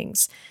of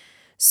things.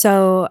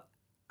 So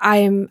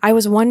I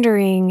was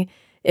wondering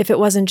if it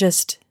wasn't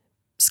just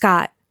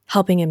Scott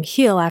helping him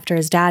heal after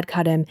his dad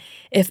cut him,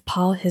 if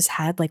Paul has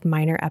had like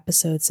minor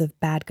episodes of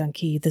bad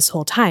gunky this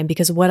whole time,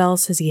 because what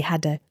else has he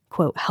had to,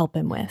 quote, help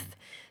him with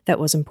that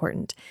was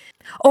important?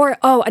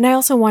 And I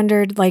also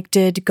wondered, like,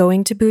 did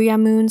going to Booyah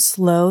Moon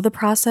slow the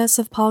process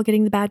of Paul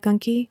getting the bad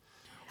gunky?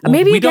 Well,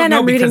 maybe again,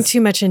 I'm reading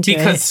too much into it.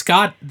 Because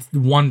Scott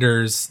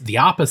wonders the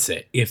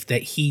opposite, if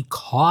that he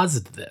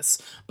caused this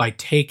by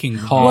taking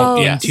Paul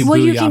into Booyah Moon. Well,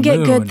 you can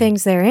get good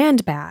things there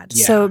and bad.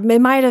 Yeah. So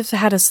it might have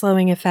had a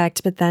slowing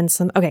effect, but then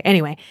some. Okay,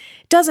 anyway,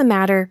 doesn't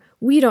matter.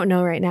 We don't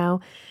know right now.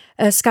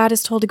 Scott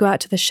is told to go out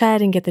to the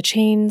shed and get the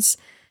chains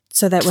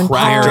so that when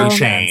tractor Paul...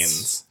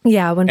 chains.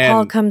 Yeah, when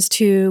Paul comes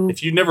to...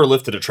 If you never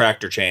lifted a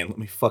tractor chain, let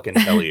me fucking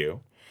tell you.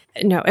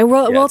 No, and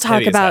we'll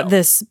talk about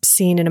this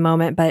scene in a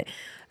moment, but...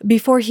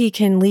 Before he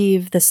can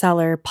leave the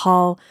cellar,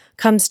 Paul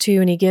comes to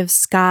and he gives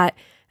Scott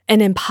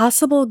an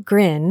impossible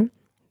grin.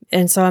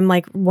 And so I'm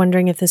like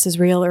wondering if this is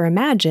real or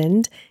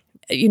imagined.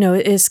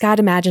 Is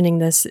Scott imagining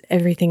this?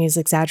 Everything is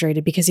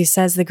exaggerated because he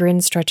says the grin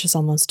stretches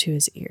almost to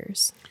his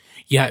ears.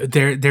 Yeah,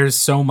 there's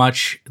so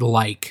much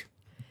like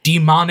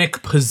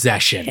demonic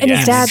possession. And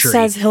his dad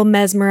says he'll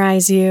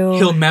mesmerize you.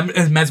 He'll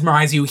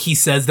mesmerize you. He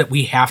says that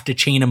we have to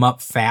chain him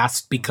up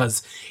fast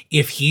because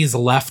if he's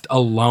left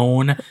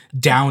alone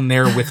down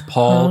there with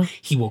Paul,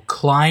 he will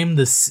climb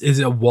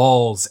the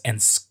walls and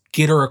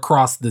skitter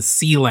across the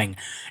ceiling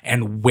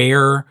and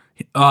wear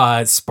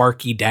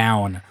Sparky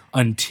down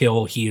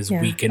until he is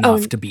weak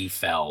enough to be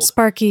felled.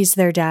 Sparky's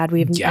their dad. We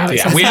haven't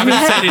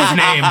said his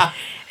name.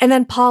 And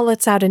then Paul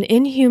lets out an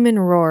inhuman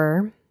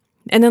roar.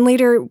 And then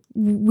later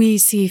we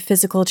see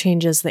physical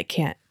changes that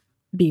can't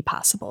be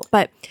possible.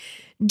 But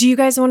do you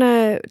guys want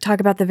to talk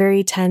about the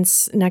very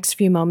tense next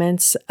few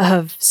moments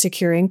of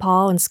securing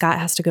Paul and Scott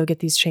has to go get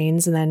these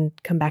chains and then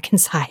come back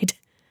inside?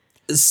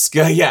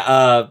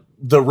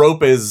 The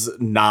rope is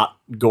not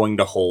going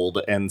to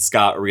hold. And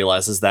Scott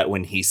realizes that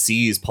when he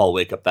sees Paul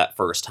wake up that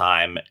first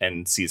time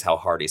and sees how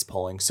hard he's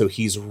pulling. So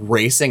he's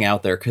racing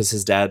out there because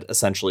his dad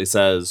essentially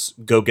says,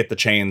 go get the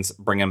chains,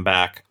 bring him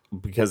back.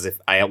 Because if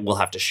I will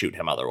have to shoot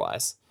him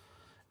otherwise.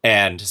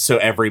 And so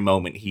every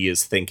moment he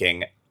is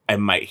thinking, I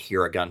might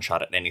hear a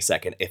gunshot at any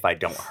second if I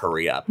don't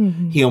hurry up.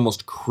 Mm-hmm. He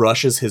almost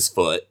crushes his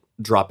foot,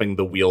 dropping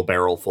the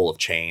wheelbarrow full of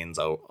chains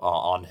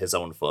on his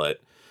own foot,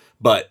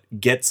 but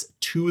gets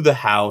to the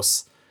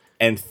house.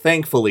 And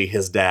thankfully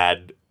his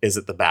dad is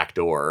at the back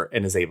door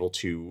and is able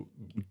to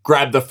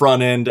grab the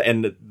front end,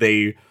 and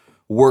they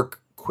work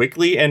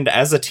quickly and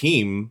as a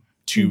team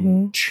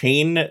to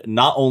chain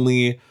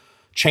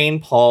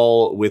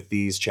Paul with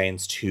these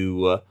chains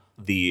to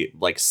the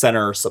like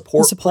center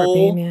support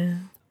pole,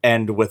 beam,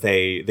 and with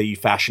they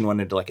fashion one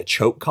into like a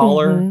choke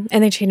collar,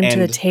 and they chain him to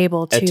the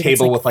table too. A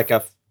table with like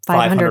a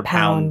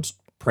 500-pound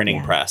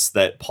printing press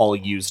that Paul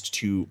used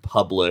to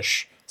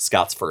publish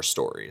Scott's first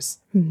stories.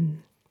 Mm-hmm.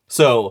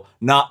 So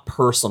not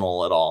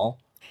personal at all.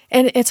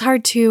 And it's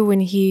hard too when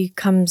he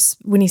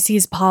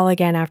sees Paul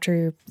again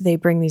after they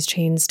bring these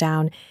chains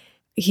down.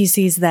 He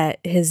sees that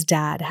his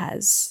dad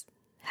has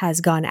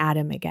gone at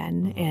him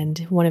again, and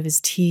one of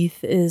his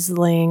teeth is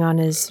laying on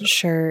his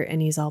shirt,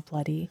 and he's all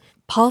bloody.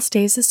 Paul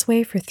stays this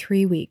way for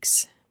 3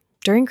 weeks.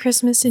 During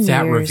Christmas and New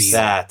Year's.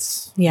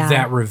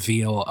 That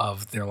reveal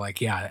of they're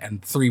like,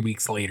 and 3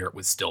 weeks later it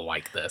was still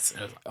like this. And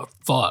I was like, oh,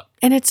 fuck.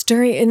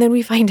 And then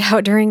we find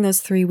out during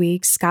those 3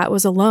 weeks, Scott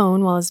was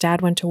alone while his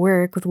dad went to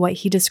work with what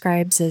he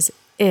describes as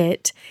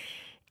it.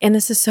 And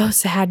this is so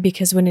sad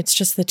because when it's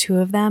just the two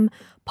of them,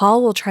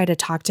 Paul will try to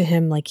talk to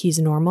him like he's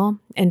normal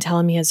and tell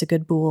him he has a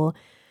good bull.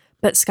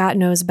 But Scott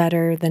knows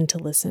better than to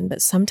listen.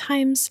 But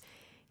sometimes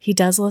he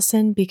does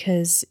listen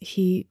because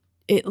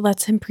it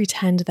lets him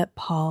pretend that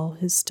Paul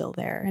is still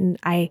there. And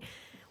I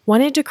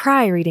wanted to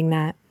cry reading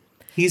that.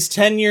 He's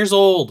 10 years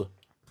old.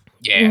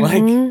 Yeah.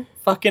 Like,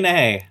 fucking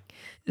A.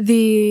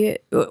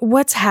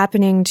 What's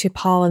happening to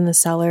Paul in the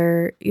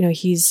cellar,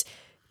 he's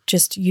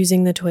just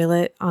using the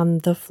toilet on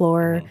the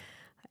floor.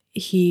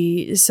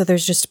 So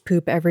there's just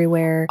poop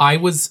everywhere. I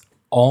was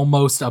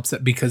almost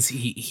upset because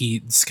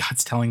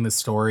Scott's telling the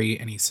story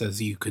and he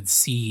says you could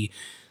see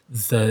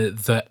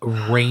the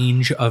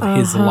range of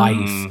his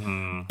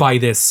life by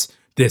this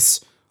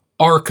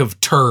arc of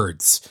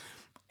turds.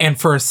 And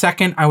for a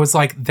second, I was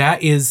like,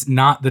 that is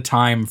not the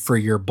time for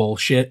your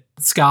bullshit,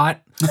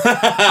 Scott.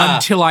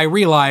 Until I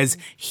realized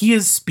he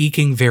is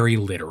speaking very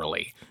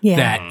literally. Yeah.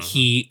 That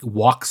he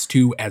walks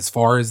to as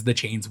far as the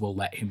chains will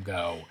let him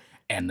go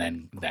and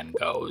then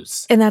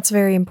goes. And that's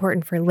very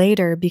important for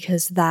later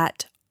because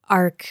that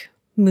arc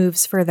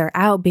moves further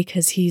out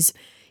because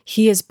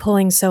he is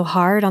pulling so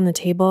hard on the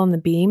table and the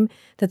beam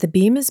that the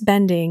beam is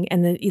bending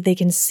and they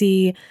can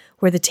see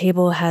where the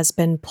table has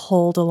been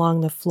pulled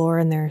along the floor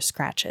and there are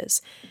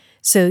scratches.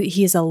 So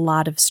he has a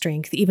lot of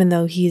strength, even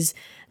though he's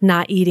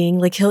not eating,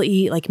 like he'll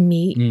eat like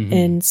meat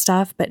and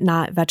stuff, but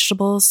not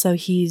vegetables. So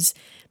he's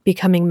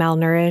becoming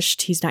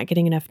malnourished. He's not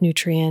getting enough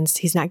nutrients.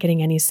 He's not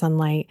getting any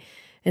sunlight.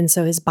 And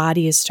so his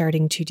body is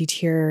starting to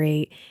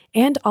deteriorate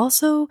and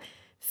also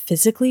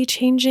physically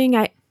changing.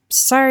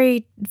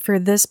 Sorry for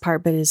this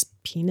part, but his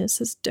penis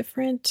is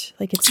different.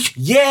 Like it's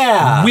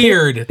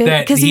weird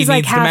that he he's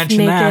like needs half to mention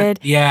naked.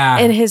 that. Yeah.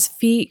 And his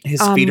feet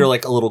are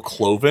like a little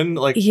cloven.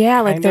 Like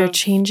like they're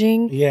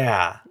changing.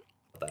 Yeah.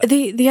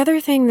 The other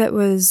thing that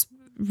was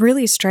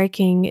really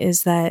striking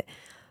is that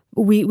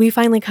we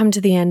finally come to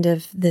the end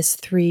of this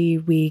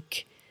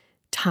 3-week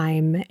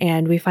time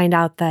and we find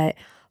out that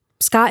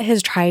Scott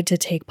has tried to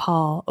take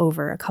Paul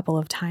over a couple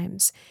of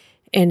times.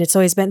 And it's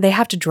always been, they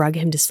have to drug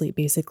him to sleep,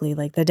 basically.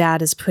 Like the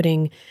dad is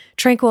putting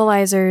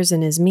tranquilizers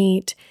in his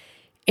meat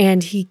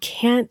and he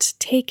can't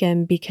take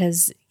him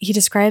because he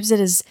describes it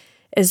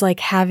as like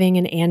having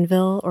an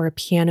anvil or a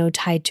piano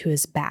tied to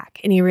his back.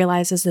 And he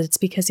realizes that it's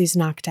because he's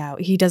knocked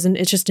out. He doesn't,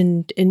 it's just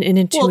an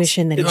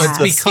intuition that he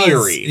has. It's a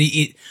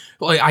theory.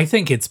 I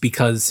think it's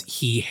because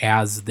he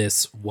has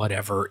this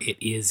whatever it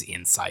is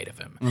inside of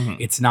him.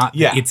 It's not,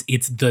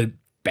 it's the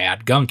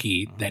bad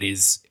gunky that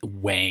is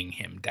weighing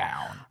him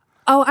down.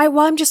 Oh,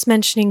 I'm just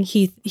mentioning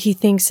he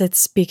thinks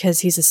it's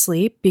because he's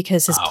asleep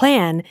because his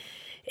plan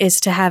is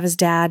to have his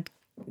dad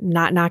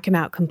not knock him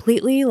out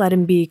completely, let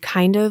him be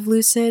kind of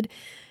lucid,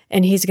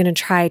 and he's going to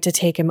try to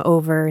take him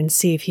over and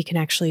see if he can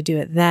actually do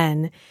it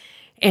then.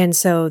 And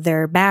so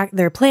their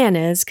plan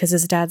is, because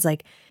his dad's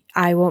like,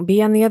 I won't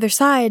be on the other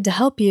side to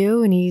help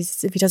you, and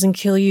if he doesn't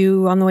kill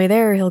you on the way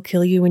there, he'll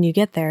kill you when you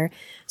get there.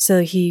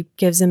 So he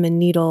gives him a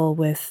needle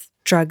with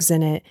drugs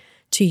in it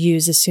to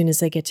use as soon as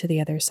they get to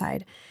the other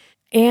side.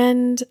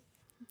 And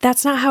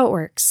that's not how it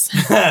works.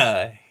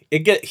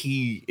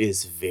 He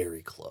is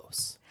very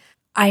close.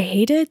 I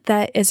hated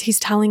that as he's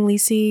telling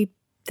Lisey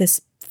this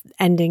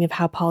ending of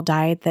how Paul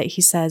died, that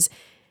he says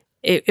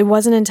it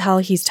wasn't until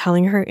he's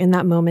telling her in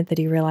that moment that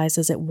he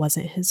realizes it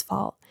wasn't his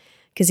fault.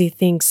 Because he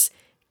thinks,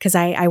 because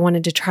I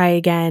wanted to try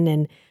again,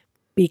 and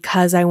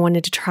because I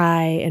wanted to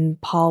try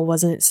and Paul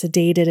wasn't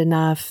sedated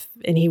enough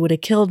and he would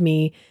have killed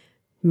me,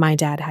 my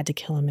dad had to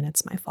kill him and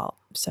it's my fault.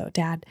 So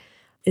Dad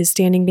is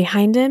standing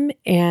behind him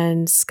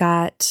and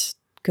Scott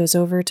goes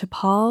over to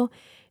Paul,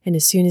 and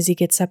as soon as he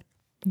gets up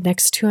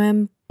next to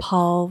him,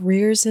 Paul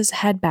rears his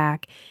head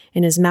back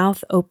and his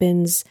mouth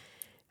opens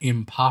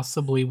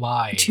impossibly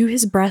wide to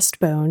his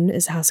breastbone,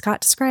 is how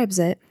Scott describes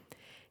it.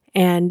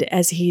 And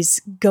as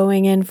he's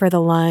going in for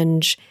the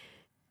lunge,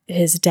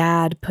 his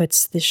dad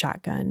puts the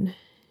shotgun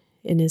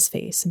in his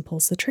face and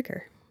pulls the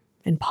trigger,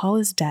 and Paul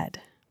is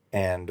dead.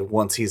 And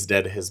once he's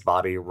dead, his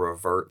body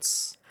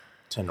reverts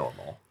to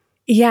normal.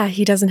 Yeah,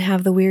 he doesn't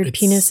have the weird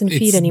penis and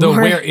feet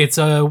anymore. It's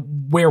a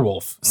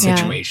werewolf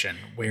situation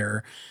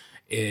where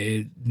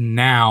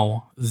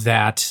now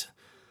that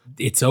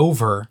it's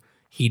over,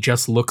 he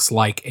just looks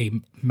like a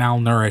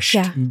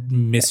malnourished,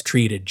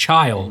 mistreated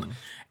child.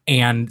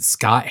 And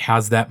Scott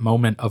has that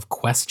moment of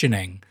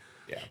questioning.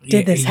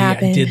 Did this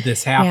happen? Did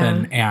this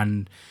happen? Yeah.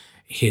 And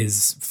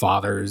his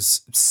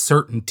father's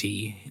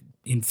certainty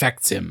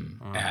infects him.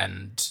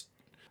 And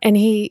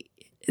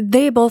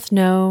they both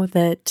know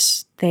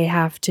that they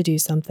have to do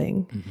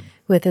something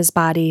with his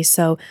body.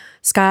 So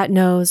Scott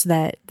knows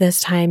that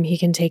this time he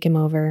can take him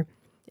over,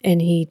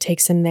 and he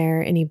takes him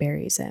there and he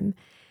buries him.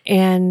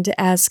 And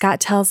as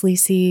Scott tells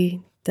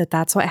Lisey that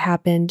that's what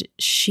happened,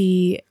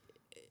 she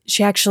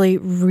actually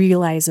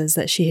realizes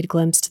that she had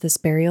glimpsed this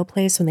burial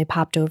place when they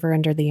popped over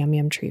under the yum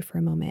yum tree for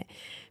a moment,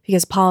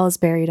 because Paul is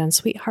buried on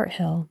Sweetheart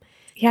Hill.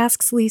 He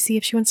asks Lisey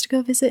if she wants to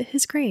go visit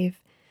his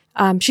grave.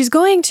 She's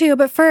going to,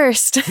 but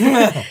first...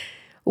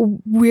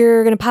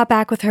 We're going to pop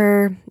back with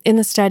her in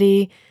the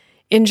study,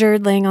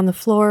 injured, laying on the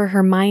floor.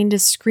 Her mind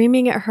is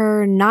screaming at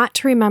her not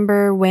to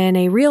remember when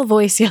a real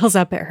voice yells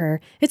up at her.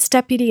 It's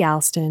Deputy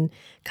Alston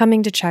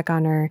coming to check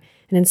on her.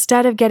 And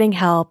instead of getting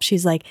help,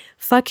 she's like,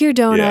 fuck your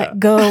donut,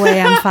 go away,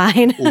 I'm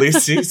fine.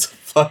 Lisey's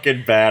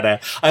fucking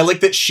badass. I like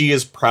that she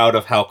is proud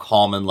of how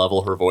calm and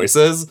level her voice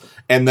is.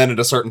 And then at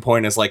a certain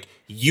point is like,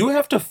 you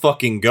have to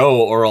fucking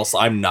go or else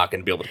I'm not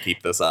going to be able to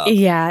keep this up.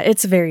 Yeah,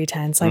 it's very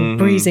tense. I'm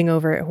breezing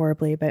over it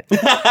horribly. But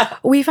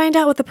we find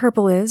out what the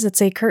purple is.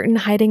 It's a curtain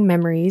hiding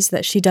memories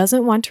that she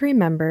doesn't want to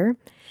remember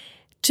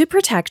to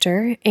protect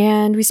her.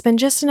 And we spend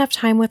just enough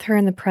time with her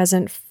in the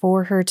present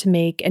for her to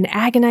make an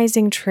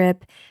agonizing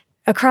trip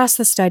across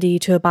the study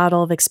to a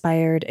bottle of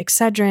expired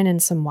Excedrin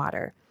and some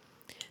water.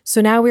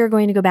 So now we are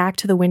going to go back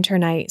to the winter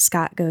night.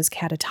 Scott goes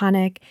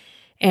catatonic,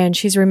 and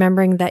she's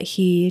remembering that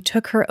he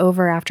took her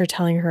over after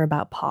telling her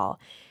about Paul.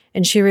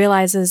 And she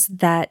realizes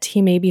that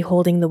he may be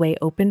holding the way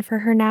open for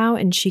her now,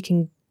 and she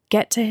can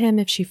get to him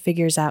if she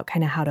figures out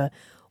kind of how to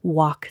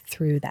walk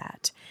through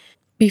that.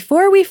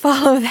 Before we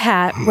follow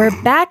that,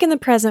 we're back in the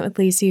present with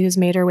Lisey, who's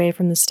made her way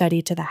from the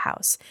study to the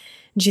house.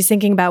 And she's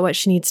thinking about what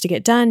she needs to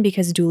get done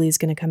because Dooley's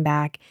going to come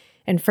back.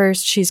 And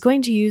first, she's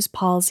going to use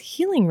Paul's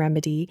healing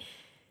remedy,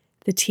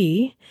 the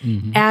tea,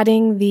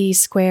 adding the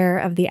square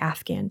of the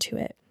Afghan to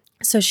it.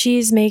 So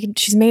she's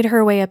made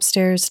her way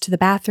upstairs to the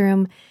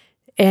bathroom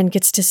and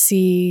gets to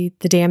see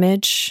the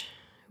damage,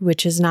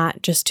 which is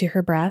not just to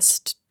her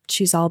breast.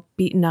 She's all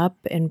beaten up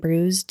and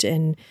bruised,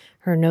 and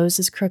her nose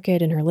is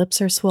crooked and her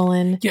lips are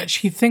swollen. Yeah,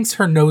 she thinks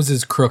her nose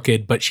is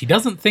crooked, but she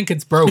doesn't think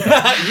it's broken.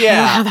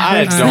 Yeah,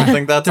 I don't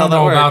think that's how Don't that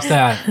know works. about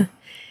that.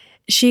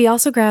 She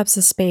also grabs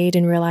a spade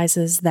and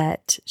realizes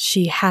that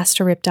she has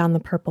to rip down the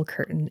purple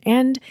curtain,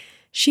 and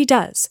she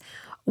does.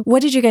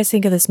 What did you guys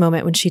think of this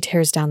moment when she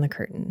tears down the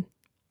curtain?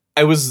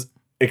 I was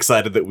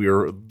excited that we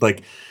were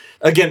like,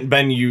 again,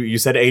 Ben, you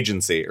said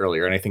agency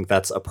earlier, and I think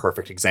that's a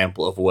perfect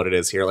example of what it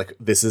is here. Like,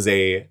 this is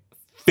a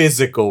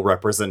physical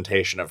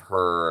representation of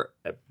her,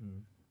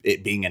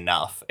 it being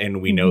enough.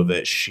 And we know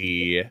that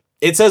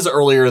it says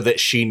earlier that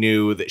she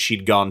knew that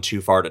she'd gone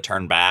too far to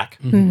turn back,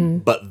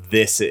 but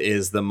this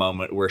is the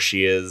moment where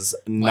she is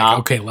not, Like,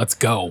 okay, let's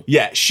go.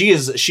 yeah,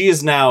 she's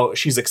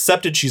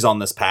accepted she's on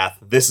this path.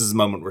 This is the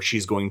moment where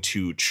she's going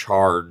to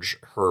charge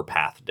her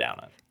path down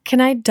it.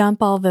 Can I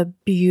dump all the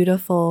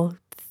beautiful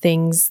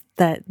things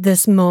that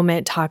this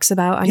moment talks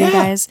about on you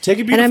guys? take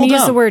a And I'm beautiful going to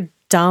use the dump. word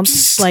dump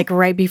like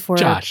right before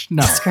Josh,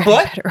 no. describing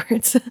What? better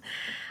words.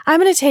 I'm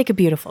going to take a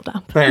beautiful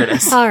dump. There it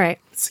is. All right.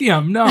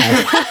 No.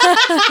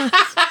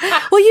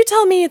 Well, you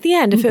tell me at the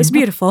end if it was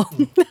beautiful.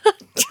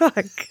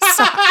 Chuck,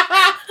 sorry.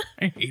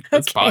 I hate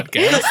this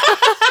podcast.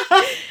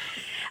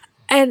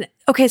 And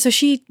okay, so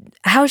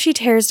how she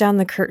tears down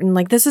the curtain,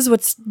 like this is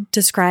what's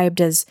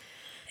described as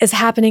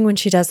happening when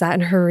she does that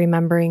in her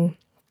remembering.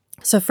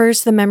 So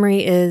first, the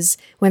memory is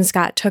when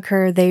Scott took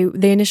her. They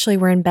initially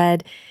were in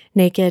bed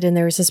naked, and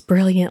there was this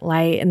brilliant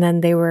light, and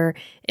then they were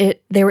in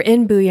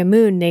Booyah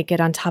Moon naked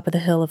on top of the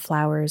hill of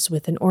flowers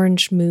with an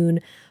orange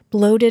moon,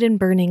 bloated and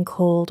burning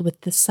cold,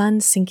 with the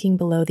sun sinking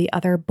below the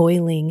other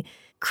boiling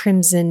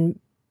crimson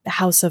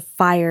house of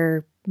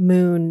fire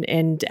moon.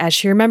 And as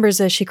she remembers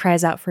this, she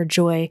cries out for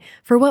joy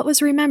for what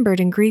was remembered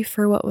and grief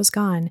for what was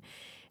gone.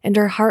 And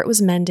her heart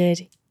was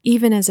mended,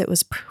 even as it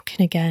was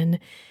broken again.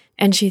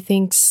 And she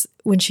thinks,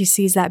 when she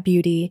sees that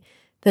beauty,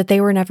 that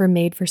they were never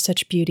made for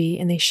such beauty,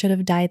 and they should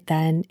have died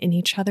then in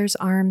each other's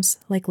arms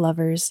like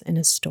lovers in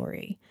a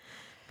story.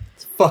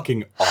 It's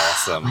fucking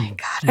awesome.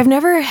 God, I've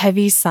never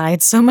heavy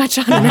sighed so much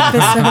on an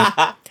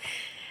episode.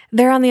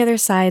 They're on the other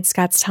side.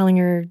 Scott's telling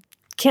her,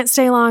 can't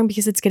stay long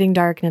because it's getting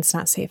dark and it's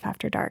not safe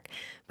after dark.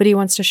 But he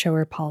wants to show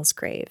her Paul's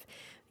grave.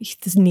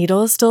 This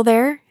needle is still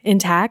there,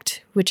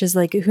 intact, which is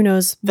like, who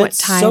knows what That's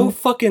time. so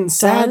fucking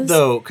sad, does.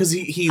 though, because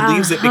he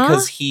leaves it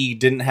because he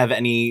didn't have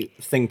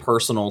anything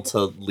personal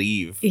to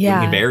leave when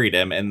Yeah. he buried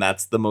him, and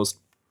that's the most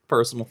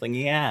personal thing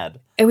he had.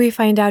 And we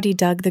find out he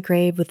dug the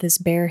grave with his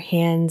bare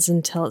hands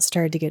until it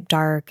started to get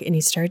dark, and he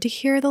started to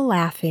hear the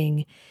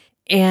laughing.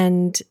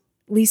 And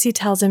Lisey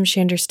tells him she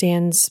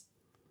understands,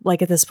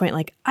 like at this point,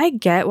 like, I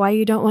get why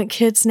you don't want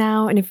kids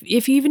now. And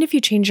if even if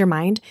you change your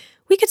mind,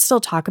 we could still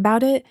talk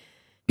about it,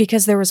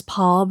 because there was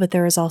Paul, but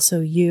there was also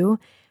you.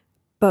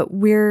 But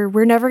we're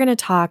never going to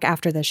talk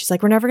after this. She's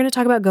like, we're never going to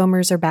talk about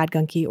Gomers or Bad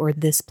Gunky or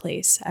this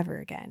place ever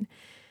again.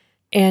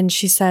 And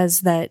she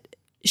says that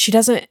she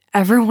doesn't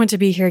ever want to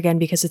be here again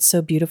because it's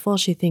so beautiful.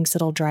 She thinks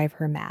it'll drive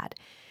her mad.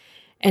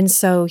 And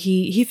so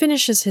he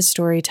finishes his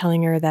story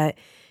telling her that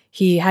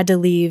he had to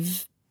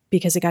leave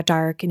because it got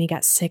dark and he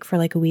got sick for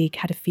like a week,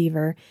 had a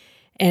fever.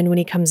 And when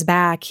he comes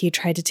back, he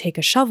tried to take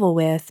a shovel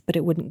with, but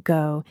it wouldn't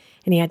go.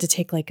 And he had to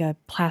take like a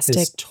plastic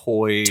His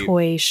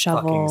toy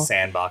shovel. fucking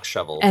sandbox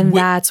shovel. And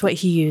that's what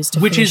he used to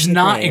Which finish is the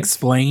not grave.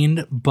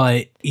 explained,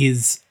 but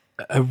is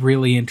a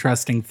really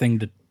interesting thing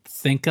to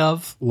think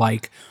of.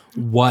 Like,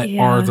 what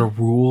are the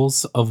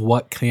rules of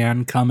what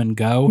can come and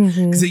go?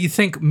 Because you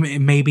think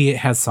maybe it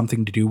has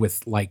something to do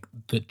with like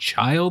the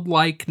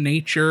childlike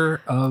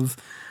nature of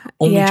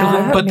only Yeah,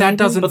 children, but that maybe.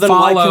 doesn't but then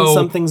why follow. can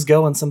some things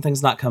go and some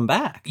things not come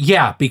back?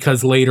 Yeah,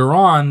 because later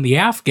on, the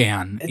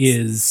Afghan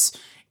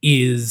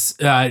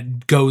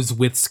goes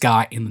with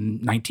Scott in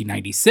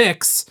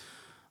 1996,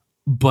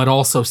 but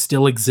also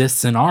still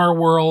exists in our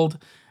world.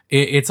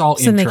 It's all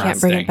So interesting. they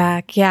can't bring it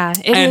back. Yeah,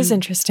 it is And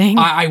interesting.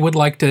 I would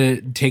like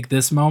to take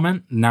this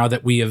moment, now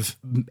that we have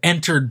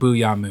entered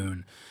Booyah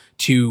Moon,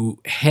 to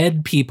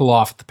head people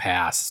off the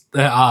past.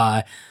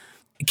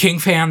 King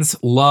fans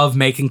love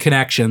making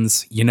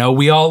connections. You know,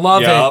 we all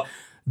love Yup. it.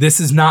 This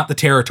is not the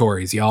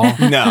territories, y'all.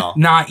 No.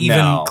 Not even,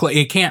 No.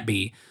 it can't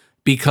be,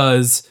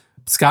 because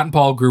Scott and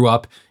Paul grew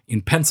up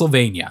in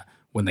Pennsylvania.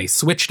 When they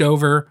switched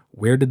over,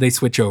 where did they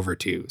switch over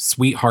to?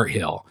 Sweetheart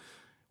Hill.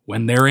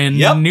 When they're in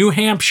Yep. New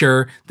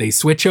Hampshire, they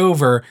switch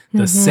over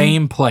the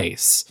same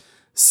place.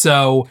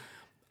 So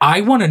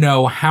I want to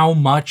know how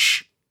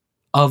much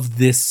of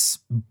this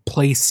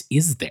place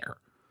is there.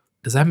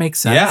 Does that make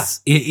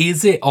sense?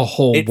 Is it a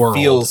whole It world?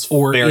 feels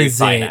or very is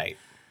finite.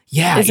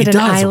 Yeah, Is it it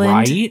an does, island?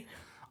 right?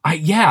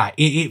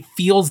 It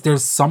feels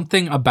there's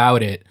something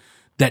about it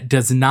that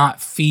does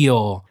not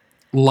feel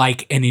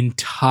like an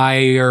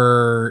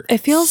entire It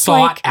feels thought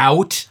like-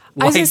 out.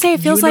 I was going to say, it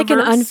feels like an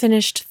universe.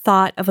 unfinished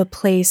thought of a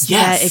place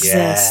Yes. that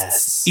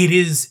exists.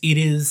 Yes. It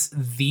is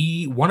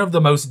the one of the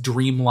most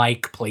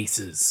dreamlike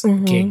places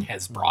King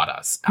has brought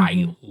us.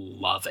 I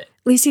love it.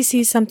 Lacey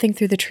sees something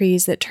through the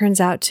trees that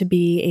turns out to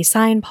be a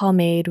sign Paul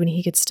made when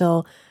he could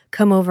still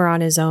come over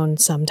on his own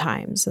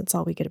sometimes. That's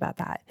all we get about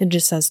that. It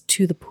just says,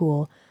 to the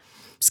pool.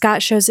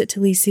 Scott shows it to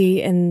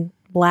Lacey and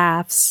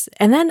laughs,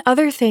 and then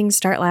other things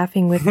start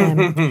laughing with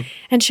him.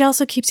 And she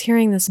also keeps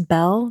hearing this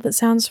bell that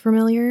sounds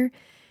familiar,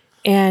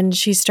 and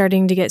she's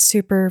starting to get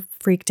super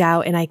freaked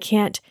out, and I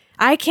can't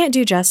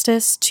do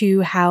justice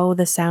to how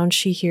the sounds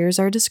she hears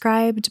are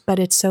described, but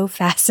it's so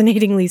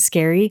fascinatingly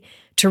scary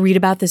to read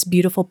about this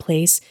beautiful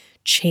place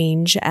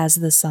change as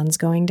the sun's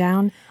going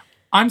down.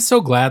 I'm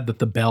so glad that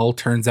the bell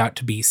turns out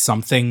to be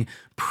something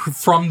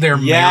from their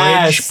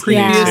Yes, marriage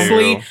me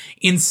previously, too.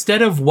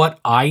 instead of what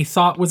I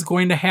thought was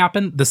going to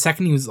happen. The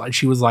second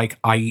she was like,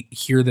 I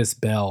hear this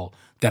bell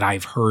that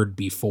I've heard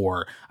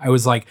before. I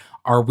was like,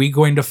 are we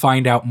going to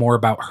find out more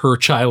about her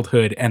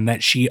childhood and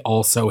that she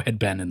also had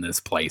been in this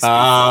place before?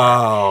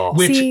 Oh.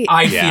 Which See-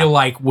 I Yeah. feel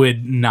like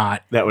would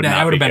not. That would not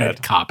have be been a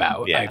good. cop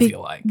out. Yeah. I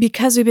feel like.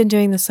 Because we've been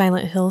doing the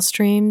Silent Hill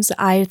streams,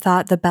 I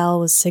thought the bell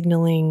was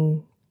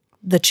signaling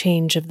the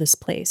change of this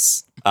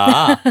place.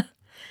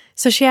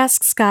 So she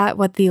asks Scott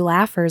what the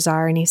laughers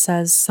are, and he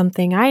says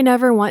something I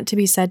never want to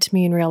be said to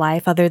me in real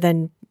life other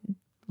than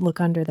look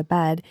under the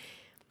bed.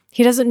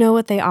 He doesn't know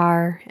what they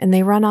are, and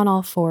they run on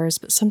all fours,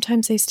 but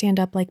sometimes they stand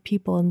up like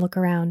people and look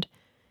around.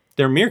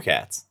 They're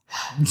meerkats.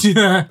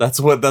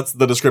 That's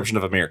the description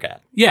of a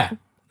meerkat. Yeah.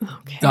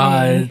 Okay.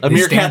 A They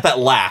meerkat stand- that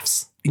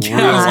laughs. Yeah,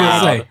 real I was gonna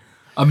loud. say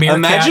a meerkat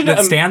Imagine that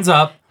a- stands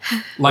up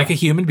like a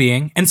human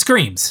being and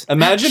screams.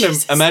 Imagine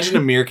Jesus. imagine a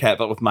meerkat,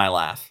 but with my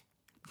laugh.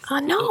 Oh,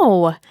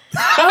 no.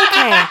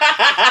 Okay.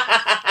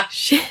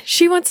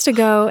 She wants to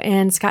go,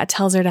 and Scott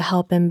tells her to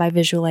help him by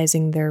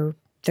visualizing their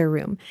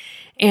room.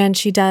 And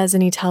she does,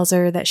 and he tells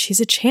her that she's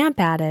a champ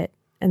at it,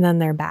 and then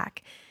they're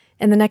back.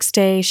 And the next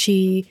day,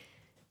 she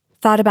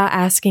thought about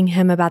asking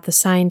him about the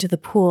sign to the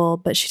pool,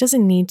 but she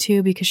doesn't need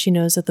to because she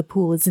knows that the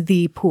pool is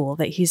the pool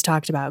that he's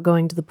talked about,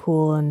 going to the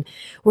pool and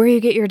where you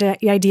get your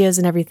ideas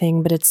and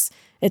everything, but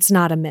it's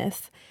not a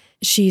myth.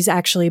 She's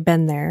actually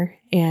been there,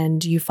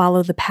 and you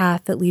follow the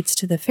path that leads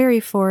to the fairy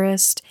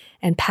forest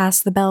and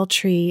past the bell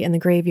tree and the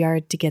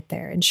graveyard to get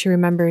there. And she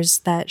remembers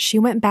that she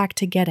went back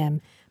to get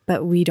him,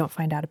 but we don't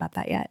find out about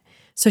that yet.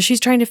 So she's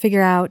trying to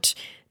figure out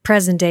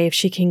present day if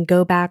she can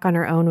go back on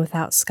her own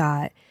without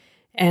Scott.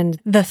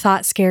 And the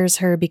thought scares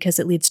her because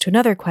it leads to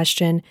another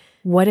question.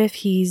 What if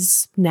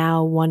he's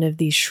now one of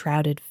these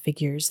shrouded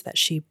figures that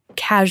she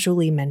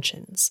casually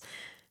mentions?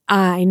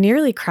 I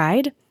nearly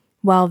cried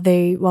while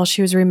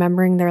she was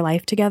remembering their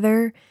life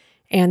together,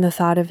 and the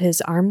thought of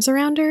his arms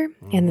around her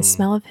and the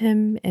smell of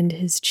him and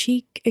his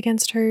cheek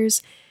against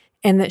hers,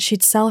 and that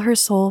she'd sell her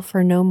soul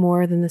for no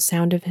more than the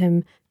sound of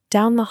him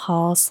down the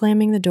hall,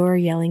 slamming the door,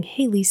 yelling,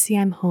 "Hey, Lacey,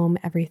 I'm home,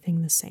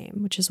 everything the same,"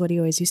 which is what he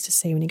always used to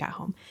say when he got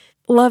home.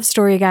 Love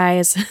story,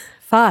 guys.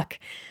 Fuck.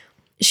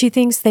 She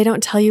thinks they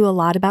don't tell you a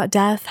lot about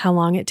death, how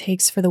long it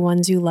takes for the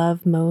ones you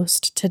love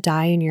most to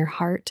die in your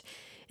heart.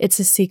 It's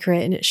a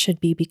secret, and it should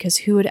be, because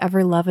who would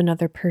ever love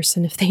another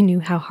person if they knew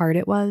how hard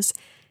it was?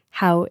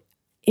 How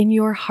in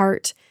your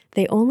heart,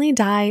 they only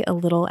die a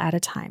little at a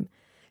time.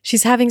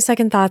 She's having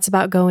second thoughts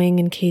about going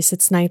in case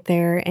it's night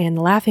there, and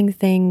the laughing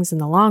things and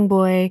the long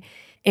boy,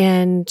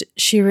 and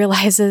she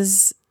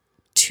realizes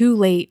too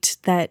late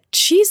that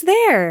she's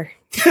there.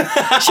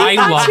 I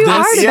love too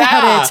this.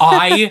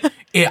 hard about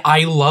it.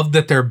 I love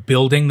that they're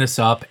building this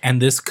up,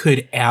 and this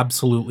could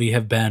absolutely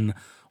have been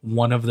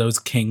one of those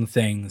King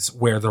things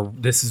where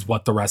this is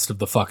what the rest of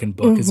the fucking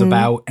book is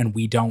about, and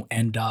we don't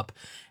end up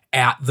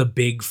at the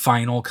big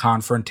final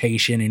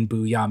confrontation in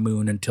Booyah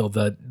Moon until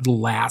the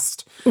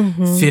last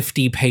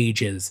 50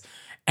 pages.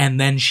 And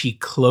then she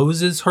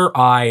closes her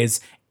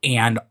eyes,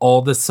 and all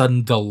of a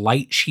sudden the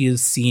light she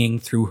is seeing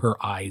through her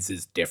eyes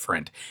is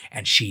different.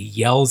 And she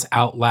yells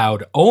out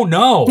loud, "Oh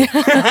no!"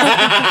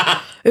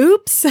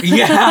 Oops.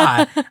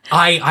 Yeah.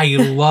 I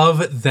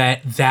love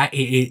that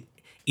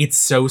it's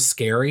so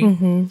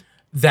scary.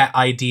 That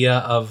idea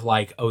of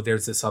like, oh,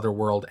 there's this other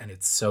world and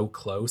it's so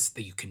close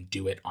that you can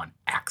do it on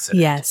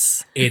accident.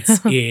 Yes.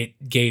 It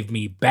gave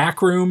me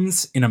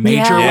Backrooms in a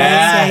major way.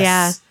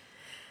 Yeah.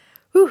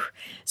 Whew.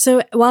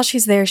 So while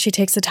she's there, she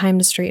takes the time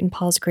to straighten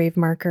Paul's grave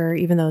marker,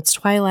 even though it's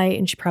twilight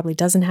and she probably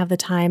doesn't have the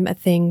time, a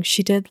thing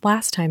she did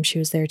last time she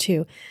was there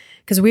too.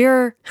 Because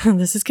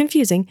this is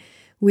confusing,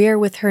 we are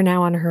with her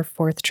now on her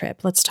 4th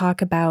trip. Let's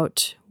talk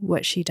about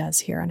what she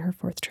does here on her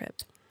 4th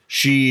trip.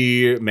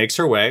 She makes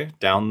her way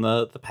down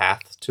the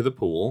path to the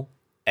pool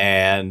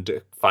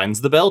and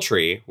finds the bell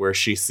tree, where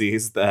she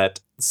sees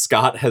that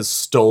Scott has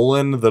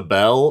stolen the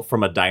bell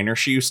from a diner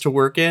she used to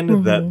work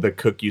in, that the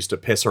cook used to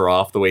piss her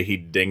off the way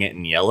he'd ding it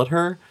and yell at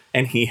her.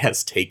 And he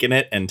has taken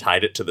it and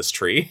tied it to this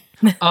tree.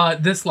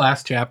 This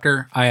last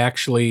chapter I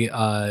actually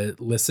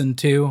listened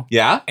to.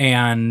 Yeah?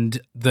 And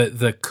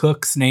the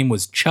cook's name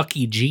was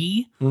Chucky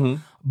G.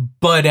 Mm-hmm.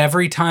 But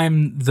every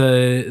time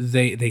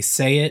they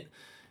say it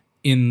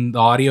in the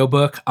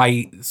audiobook,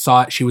 I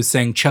thought she was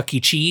saying Chuck E.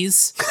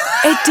 Cheese.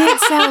 It did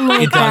sound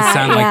like It does that,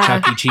 sound yeah. like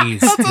Chuck E.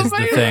 Cheese is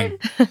the thing.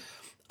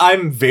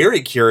 I'm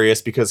very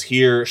curious because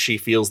here she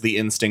feels the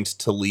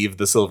instinct to leave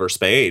the silver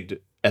spade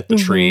at the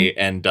tree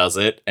and does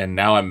it. And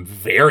now I'm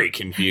very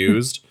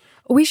confused.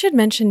 We should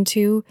mention,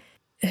 too,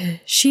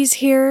 she's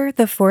here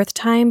the fourth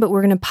time, but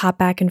we're going to pop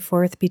back and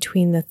forth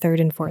between the third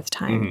and fourth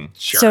time.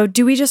 Sure. So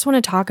do we just want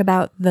to talk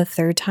about the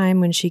third time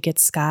when she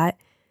gets Scott?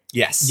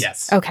 Yes.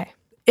 Yes. Okay.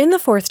 In the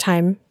fourth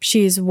time,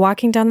 she's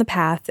walking down the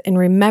path and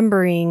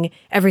remembering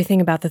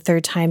everything about the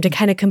third time to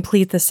kind of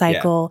complete the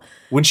cycle.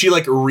 When she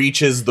like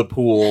reaches the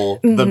pool,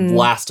 the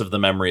last of the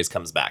memories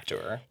comes back to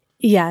her.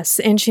 Yes,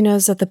 and she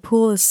knows that the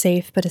pool is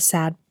safe but a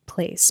sad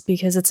place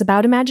because it's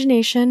about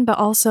imagination, but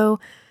also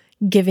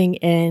giving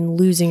in,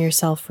 losing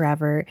yourself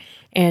forever.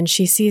 And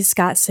she sees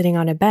Scott sitting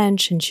on a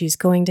bench and she's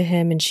going to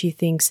him and she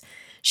thinks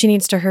she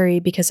needs to hurry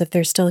because if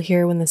they're still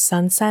here when the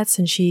sun sets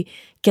and she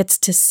gets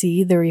to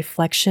see the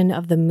reflection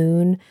of the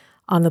moon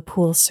on the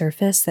pool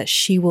surface, that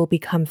she will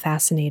become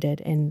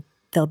fascinated and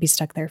they'll be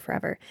stuck there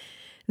forever.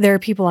 There are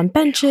people on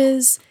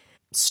benches.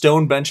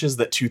 Stone benches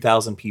that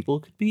 2,000 people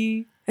could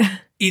be.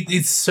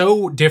 It's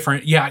so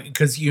different. Yeah,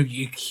 because you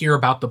hear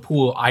about the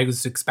pool. I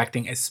was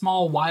expecting a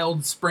small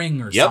wild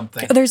spring or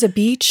something. There's a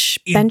beach,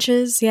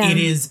 benches. Yeah. It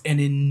is an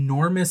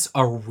enormous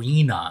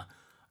arena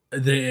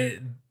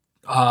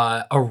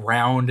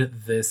around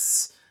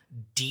this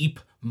deep,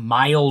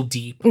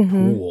 mile-deep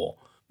pool.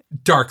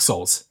 Dark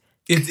Souls.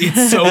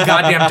 It's so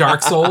goddamn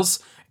Dark Souls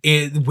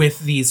with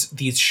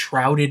these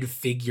shrouded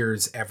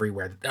figures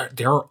everywhere.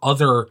 There are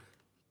other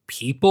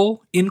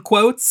people, in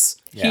quotes,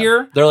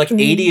 here. There are like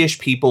 80-ish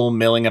people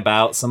milling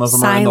about. Some of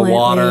them are in the Silently.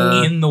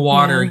 water. In the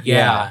water,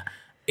 yeah.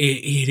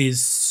 It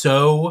is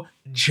so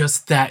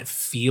just that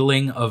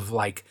feeling of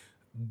like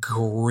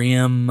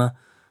grim,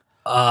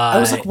 I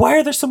was like, why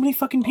are there so many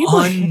fucking people?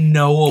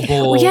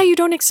 unknowable. Well, yeah, you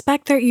don't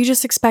expect there. You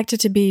just expect it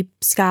to be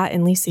Scott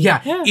and Lacey.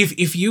 Yeah.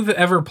 If you've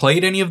ever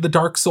played any of the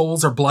Dark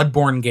Souls or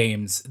Bloodborne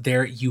games,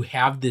 there you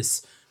have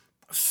this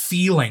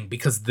feeling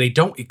because they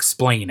don't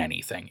explain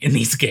anything in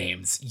these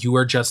games. You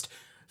are just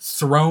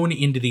thrown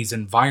into these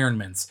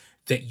environments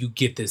that you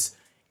get this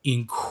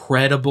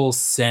incredible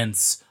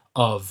sense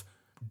of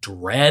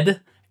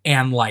dread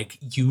and like,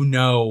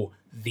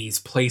 these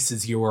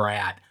places you are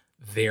at,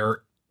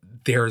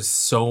 there's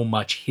so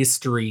much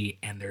history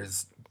and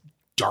there's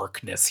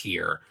darkness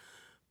here,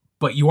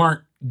 but you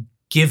aren't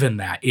given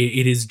that.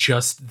 It is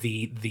just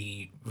the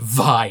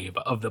vibe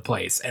of the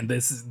place, and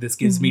this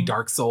gives me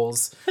Dark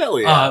Souls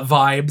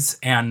vibes,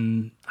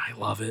 and I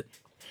love it.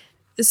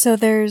 So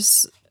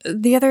there's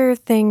the other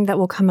thing that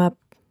will come up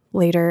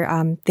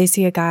later. They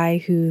see a guy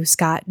who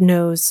Scott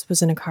knows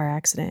was in a car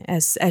accident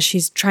as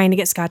she's trying to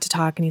get Scott to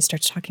talk, and he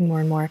starts talking more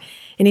and more,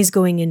 and he's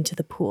going into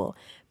the pool.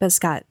 But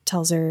Scott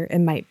tells her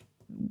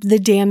the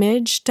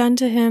damage done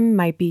to him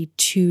might be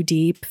too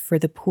deep for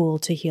the pool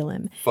to heal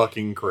him.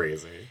 Fucking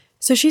crazy.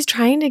 So she's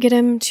trying to get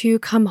him to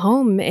come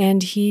home,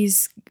 and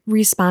he's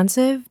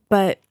responsive,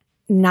 but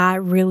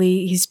not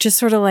really. He's just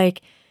sort of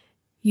like,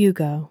 you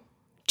go,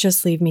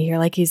 just leave me here.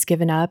 Like he's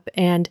given up.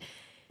 And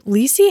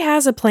Lacey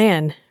has a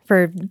plan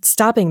for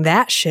stopping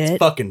that shit. It's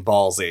fucking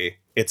ballsy.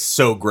 It's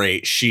so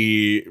great.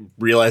 She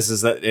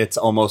realizes that it's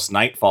almost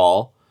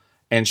nightfall,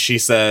 and she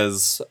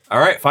says,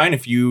 all right, fine.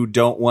 If you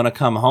don't want to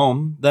come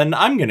home, then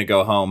I'm going to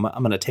go home.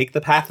 I'm going to take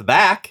the path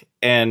back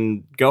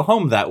and go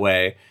home that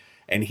way.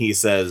 And he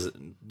says,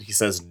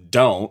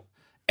 don't.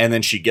 And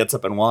then she gets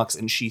up and walks,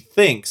 and she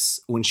thinks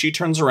when she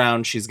turns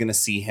around, she's going to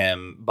see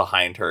him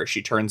behind her.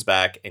 She turns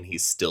back and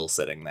he's still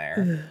sitting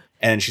there.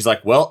 And she's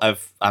like, well,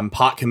 I'm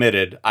pot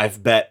committed.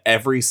 I've bet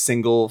every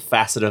single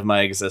facet of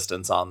my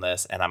existence on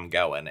this, and I'm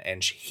going.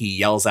 And he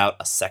yells out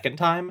a second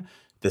time.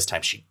 This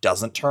time she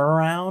doesn't turn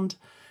around.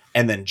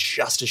 And then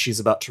just as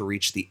she's about to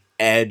reach the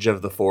edge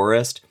of the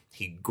forest,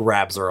 he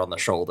grabs her on the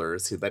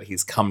shoulders, that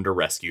he's come to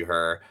rescue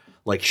her.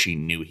 Like she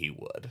knew he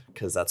would,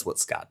 because that's what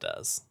Scott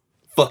does.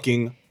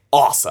 Fucking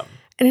awesome.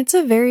 And it's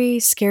a very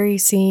scary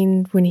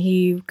scene when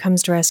he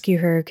comes to rescue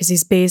her, because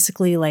he's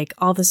basically like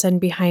all of a sudden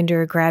behind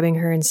her, grabbing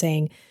her and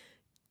saying,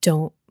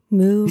 don't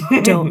move,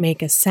 don't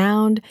make a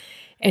sound.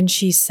 And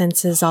she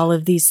senses all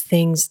of these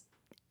things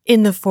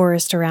in the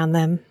forest around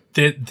them.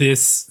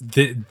 This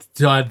is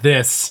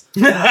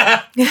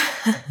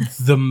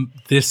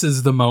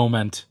the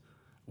moment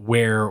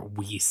where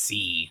we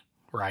see,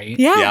 right?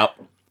 Yeah. Yep.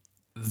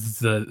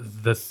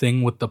 The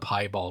thing with the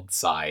piebald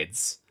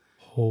sides.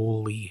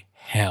 Holy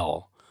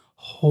hell.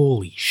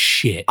 Holy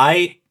shit.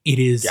 It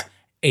is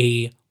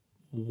a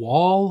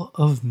wall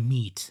of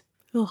meat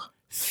Ugh.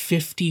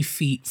 50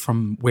 feet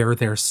from where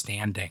they're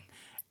standing,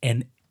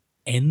 and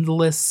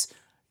endless,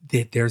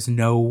 that there's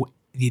no,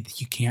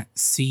 you can't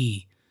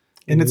see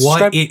And it's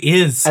what described it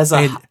is. as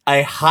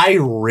a high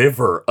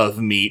river of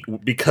meat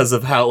because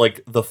of how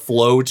like the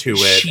flow to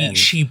it.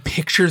 She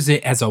pictures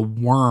it as a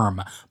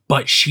worm,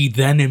 but she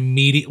then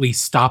immediately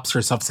stops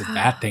herself and says,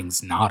 that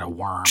thing's not a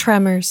worm.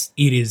 Tremors.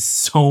 It is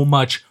so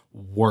much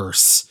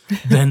worse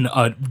than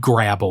a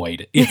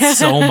graboid. It's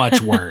so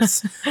much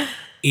worse.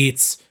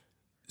 It's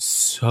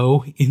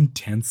so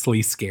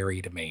intensely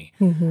scary to me.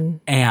 Mm-hmm.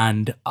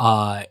 And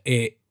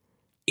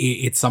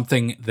it's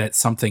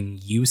something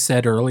you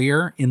said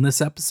earlier in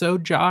this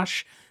episode,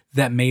 Josh,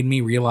 that made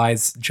me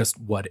realize just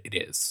what it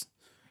is.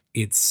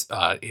 It's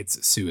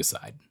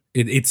suicide.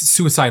 It's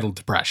suicidal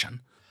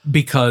depression,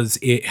 because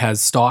it has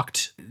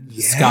stalked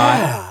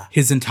Scott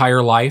his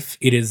entire life.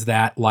 It is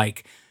that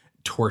like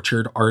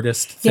tortured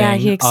artist thing. Yeah,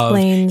 he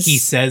explains. He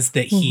says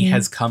that he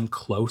has come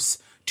close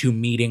to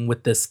meeting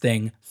with this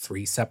thing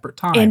 3 separate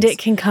times. And it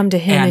can come to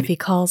him if he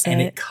calls and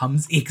it. And it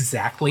comes,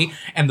 exactly.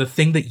 And the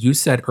thing that you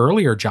said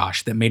earlier,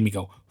 Josh, that made me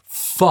go,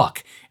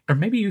 fuck. Or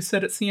maybe you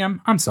said it,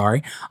 CM. I'm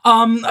sorry.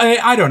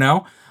 I don't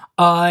know.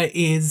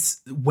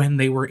 Is when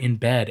they were in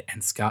bed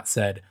and Scott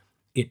said,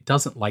 it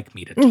doesn't like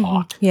me to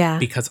talk. Yeah.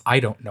 Because I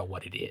don't know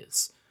what it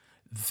is.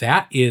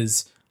 That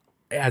is,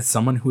 as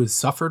someone who has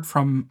suffered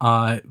from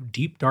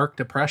deep, dark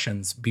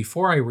depressions,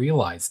 before I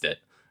realized,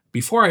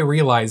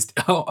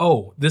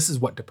 oh, this is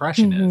what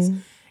depression is.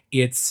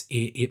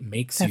 It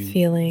makes that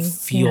you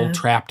feel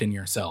trapped in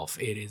yourself.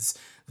 It is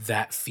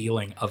that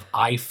feeling of,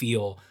 I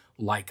feel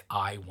like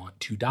I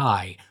want to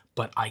die,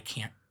 but I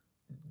can't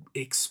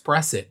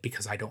express it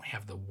because I don't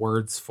have the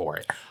words for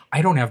it.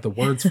 I don't have the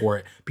words for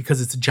it because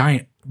it's a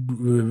giant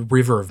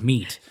river of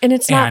meat. And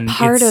it's not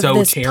part of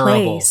this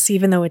terrible. Place,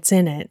 even though it's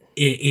in it.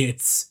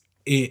 It's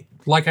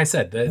like I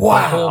said, the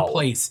whole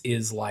place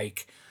is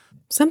like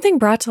something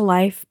brought to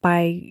life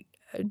by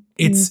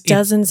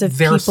dozens of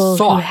people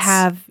who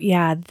have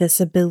this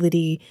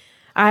ability.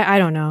 I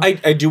don't know.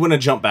 I do want to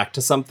jump back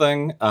to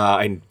something.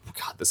 God,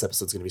 this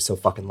episode's gonna be so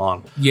fucking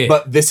long. Yeah.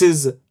 But this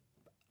is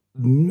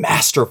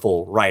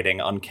masterful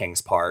writing on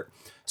King's part.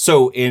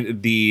 So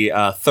in the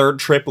third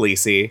trip,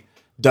 Lisey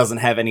doesn't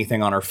have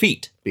anything on her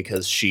feet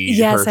because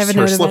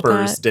her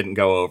slippers didn't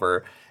go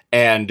over.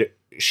 And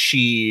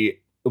she,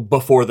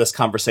 before this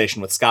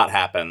conversation with Scott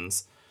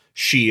happens,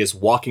 she is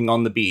walking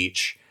on the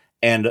beach,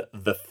 and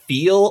the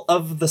feel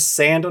of the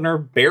sand on her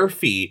bare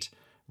feet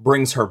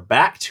brings her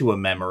back to a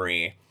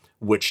memory,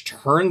 which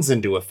turns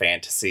into a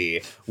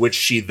fantasy, which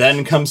she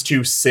then comes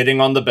to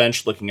sitting on the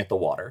bench looking at the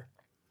water.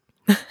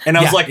 And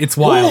I was like, it's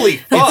wild. Holy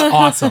fuck. It's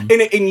awesome.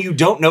 And you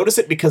don't notice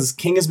it because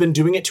King has been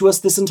doing it to us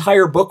this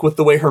entire book with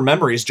the way her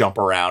memories jump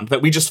around,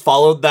 that we just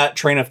followed that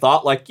train of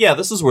thought, like, yeah,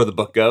 this is where the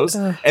book goes.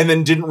 And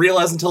then didn't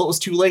realize until it was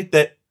too late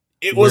that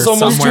it was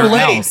almost too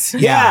late. Else.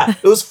 Yeah,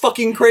 it was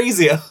fucking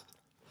crazy.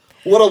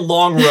 What a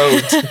long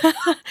road.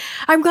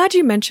 I'm glad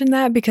you mentioned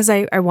that because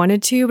I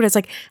wanted to, but it's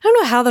like, I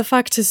don't know how the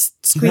fuck to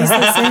squeeze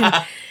this in.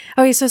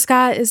 Okay, so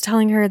Scott is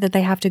telling her that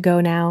they have to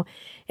go now,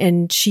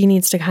 and she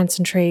needs to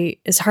concentrate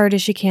as hard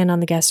as she can on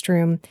the guest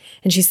room.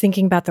 And she's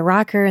thinking about the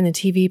rocker and the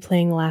TV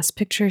playing the Last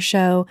Picture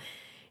Show.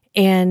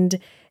 And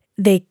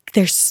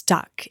they're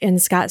stuck.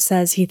 And Scott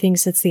says he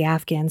thinks it's the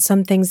Afghan.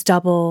 Some things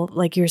double,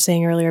 like you were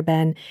saying earlier,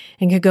 Ben,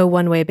 and could go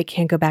one way but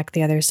can't go back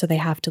the other. So they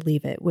have to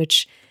leave it,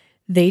 which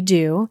they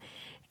do.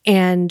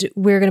 And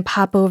we're going to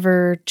pop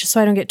over, just so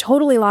I don't get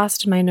totally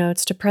lost in my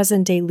notes, to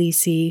present day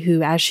Lisey,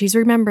 who, as she's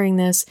remembering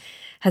this,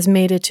 has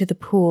made it to the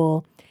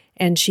pool.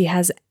 And she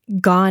has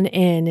gone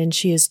in, and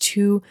she is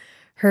to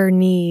her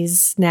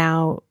knees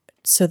now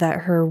so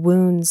that her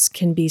wounds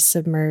can be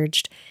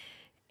submerged.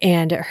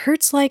 And it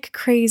hurts like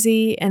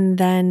crazy, and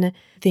then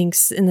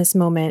thinks in this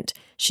moment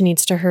she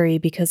needs to hurry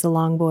because the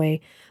long boy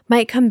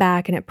might come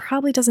back, and it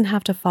probably doesn't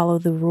have to follow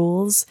the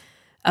rules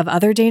of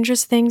other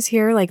dangerous things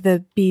here, like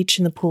the beach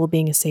and the pool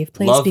being a safe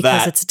place. Love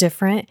because that. It's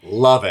different.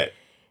 Love it.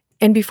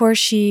 And before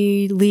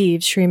she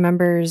leaves, she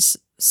remembers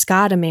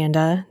Scott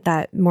Amanda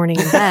that morning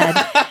in bed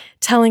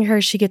telling her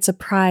she gets a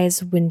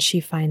prize when she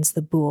finds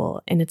the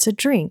bool, and it's a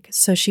drink.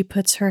 So she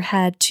puts her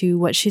head to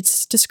what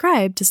she's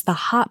described as the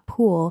hot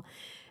pool,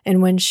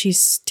 and when she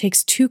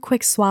takes 2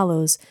 quick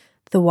swallows,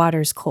 the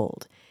water's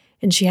cold.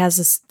 And she has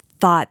this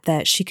thought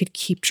that she could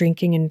keep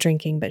drinking and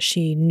drinking, but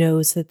she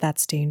knows that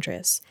that's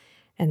dangerous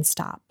and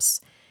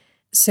stops.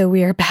 So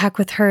we are back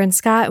with her and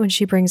Scott when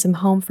she brings him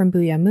home from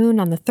Booyah Moon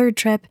on the 3rd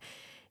trip,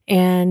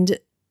 and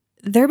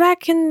they're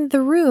back in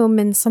the room,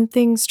 and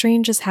something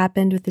strange has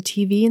happened with the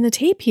TV and the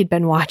tape he'd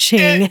been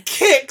watching. It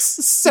kicks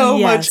so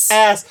much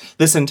ass.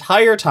 This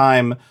entire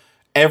time,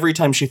 every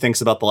time she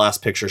thinks about the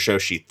Last Picture Show,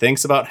 she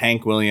thinks about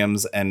Hank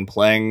Williams and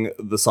playing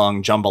the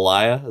song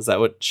Jambalaya. Is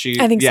that what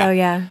she... I think so,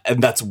 yeah.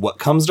 And that's what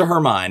comes to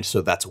her mind,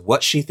 so that's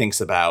what she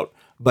thinks about.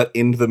 But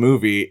in the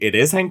movie, it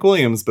is Hank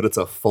Williams, but it's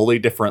a fully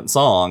different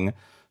song.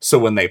 So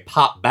when they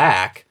pop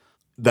back,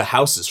 the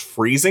house is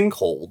freezing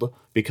cold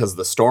because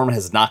the storm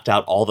has knocked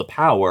out all the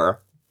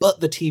power, but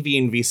the TV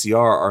and VCR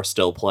are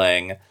still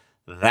playing.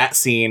 That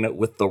scene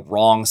with the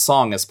wrong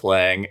song is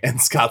playing,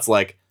 and Scott's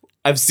like,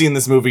 I've seen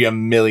this movie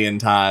 1,000,000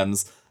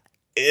 times.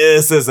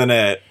 This isn't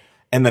it.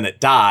 And then it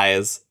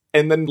dies.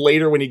 And then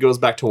later when he goes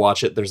back to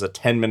watch it, there's a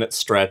 10-minute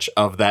stretch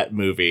of that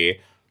movie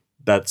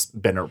that's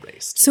been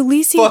erased. So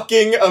Lisey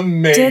fucking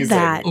amazing. did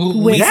that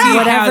with Lisey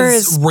whatever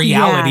has is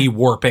reality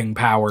warping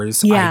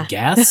powers, I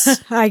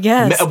guess. I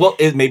guess. Well,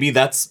 maybe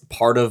that's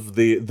part of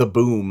the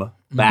boom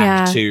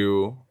back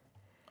to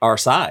our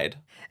side.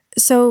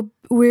 So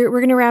we're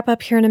going to wrap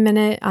up here in a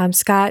minute.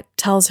 Scott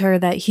tells her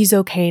that he's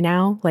okay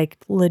now, like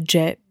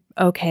legit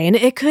okay. And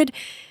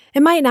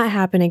it might not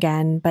happen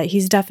again, but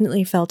he's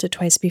definitely felt it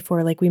twice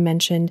before, like we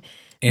mentioned.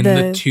 In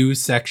the 2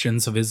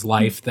 sections of his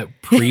life that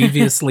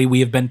previously we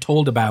have been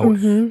told about,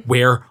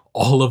 where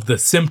all of the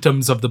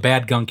symptoms of the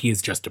bad gunky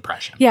is just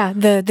depression. Yeah,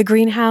 the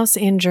greenhouse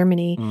in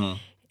Germany.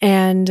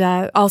 And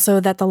also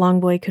that the long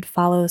boy could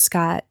follow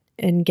Scott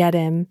and get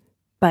him.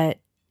 But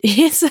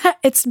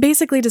it's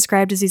basically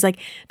described as he's like,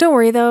 don't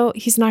worry though,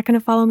 he's not going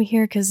to follow me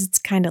here because it's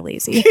kind of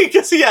lazy.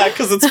 Because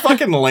it's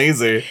fucking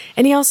lazy.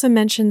 And he also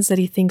mentions that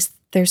he thinks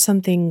there's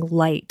something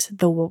light,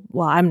 I'm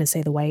going to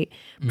say the white,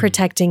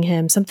 protecting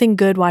him, something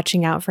good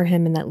watching out for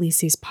him, and that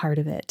Lisey's part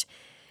of it.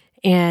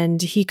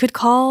 And he could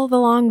call the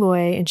long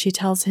boy, and she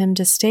tells him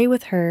to stay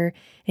with her,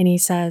 and he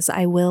says,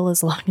 I will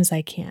as long as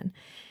I can.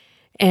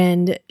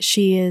 And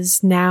she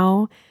is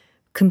now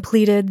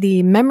completed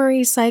the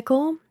memory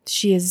cycle.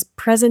 She is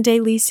present-day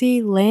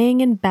Lisey,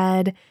 laying in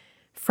bed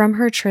from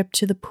her trip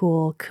to the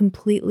pool,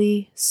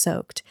 completely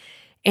soaked.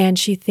 And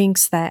she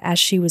thinks that as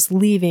she was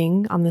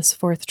leaving on this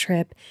 4th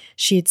trip,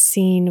 she had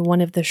seen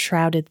one of the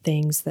shrouded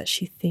things that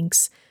she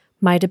thinks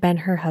might have been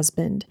her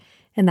husband.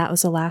 And that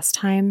was the last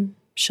time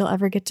she'll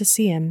ever get to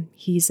see him.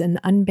 He's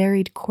an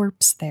unburied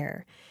corpse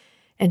there.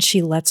 And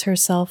she lets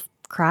herself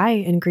cry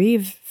and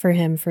grieve for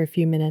him for a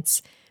few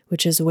minutes,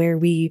 which is where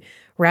we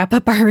wrap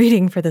up our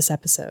reading for this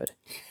episode.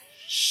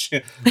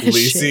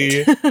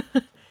 Lisey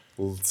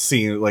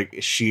seeing like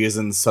she is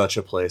in such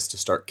a place to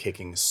start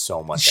kicking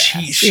so much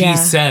ass. She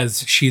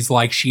says she's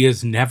like she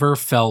has never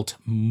felt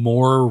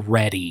more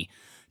ready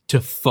to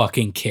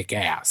fucking kick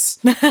ass.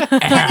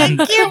 And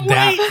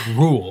that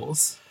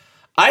rules.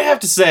 I have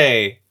to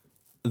say,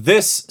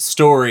 this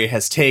story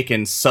has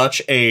taken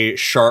such a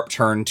sharp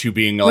turn to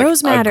being like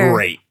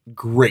a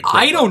great.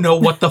 I don't know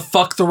what the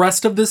fuck the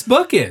rest of this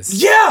book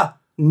is. Yeah,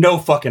 no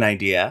fucking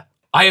idea.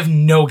 I have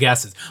no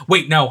guesses.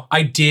 Wait, no,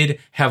 I did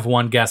have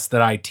one guess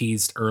that I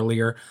teased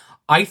earlier.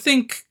 I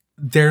think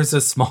there's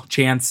a small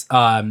chance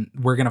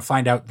we're going to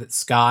find out that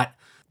Scott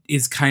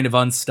is kind of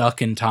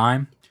unstuck in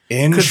time.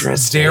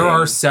 Interesting. There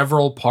are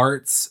several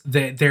parts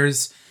that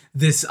there's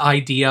this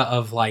idea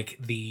of like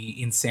the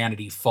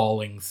insanity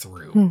falling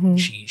through.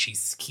 She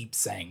keeps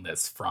saying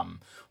this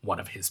from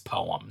one of his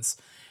poems.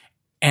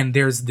 And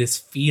there's this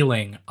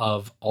feeling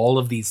of all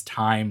of these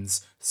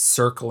times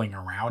circling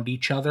around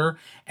each other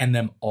and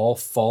them all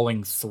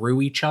falling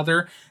through each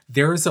other.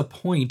 There's a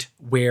point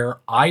where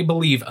I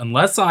believe,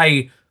 unless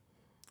I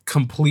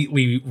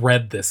completely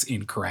read this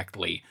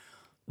incorrectly,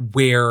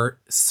 where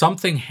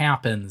something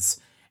happens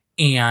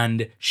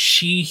and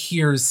she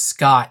hears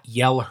Scott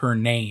yell her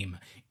name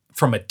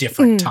from a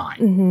different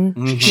time.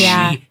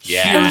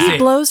 He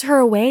blows her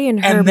away in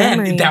her memory.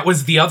 And then that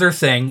was the other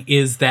thing,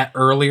 is that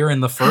earlier in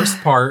the first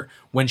part,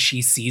 when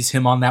she sees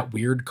him on that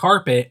weird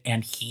carpet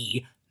and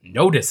he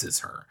notices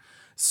her.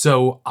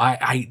 So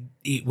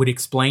it would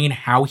explain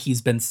how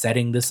he's been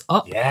setting this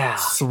up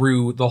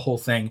through the whole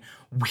thing.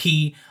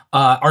 We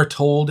are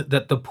told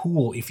that the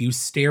pool, if you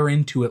stare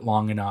into it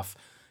long enough,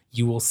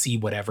 you will see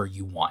whatever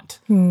you want.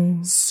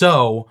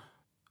 So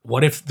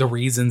what if the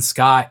reason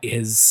Scott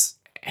is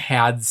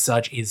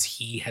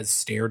he has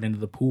stared into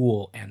the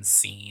pool and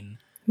seen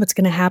what's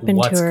going to happen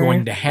what's to her.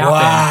 going to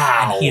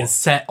happen. And he has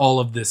set all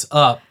of this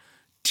up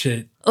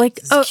to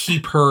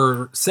keep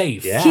her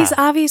safe. Yeah. He's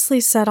obviously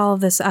set all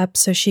of this up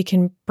so she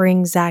can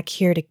bring Zach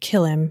here to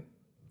kill him.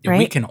 Right?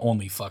 We can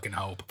only fucking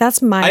hope.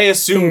 That's my I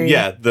assume,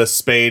 theory. the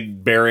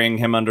spade burying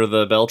him under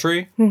the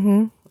Beltry.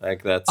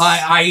 Like that's.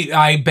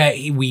 I bet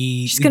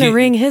She's going to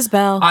ring his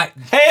bell.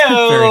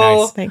 Hey-o! Very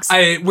nice. Thanks.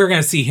 We're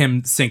going to see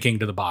him sinking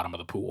to the bottom of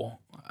the pool.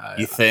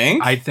 You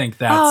think? I think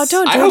that's...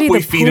 don't I hope dirty we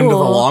the feed him to the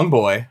pool. long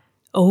boy.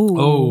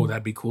 Oh,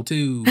 that'd be cool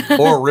too.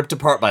 Or ripped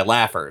apart by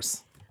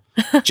laughers.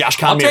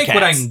 Josh I'll Conmere take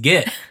what I cats. can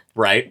get.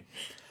 Right.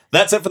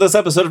 That's it for this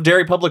episode of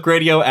Dairy Public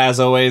Radio.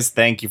 As always,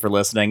 thank you for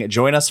listening.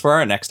 Join us for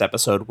our next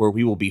episode where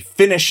we will be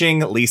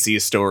finishing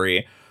Lisey's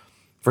story.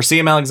 For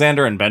CM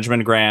Alexander and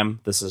Benjamin Graham,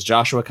 this is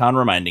Joshua Kahn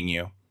reminding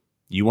you,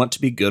 you want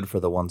to be good for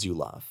the ones you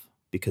love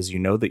because you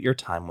know that your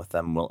time with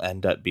them will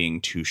end up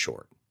being too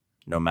short,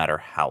 no matter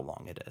how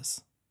long it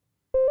is.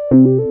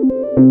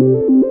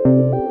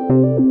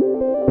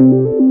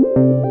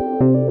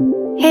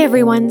 Hey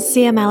everyone,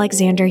 CM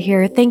Alexander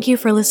here. Thank you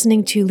for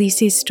listening to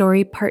Lisey's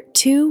Story Part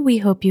 2. We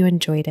hope you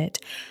enjoyed it.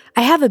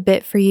 I have a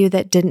bit for you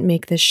that didn't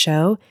make this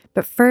show,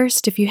 but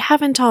first, if you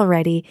haven't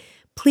already,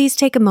 please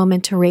take a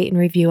moment to rate and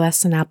review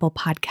us on Apple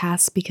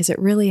Podcasts because it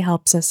really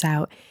helps us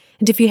out.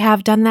 And if you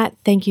have done that,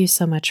 thank you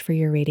so much for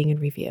your rating and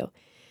review.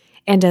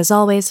 And as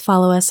always,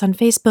 follow us on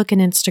Facebook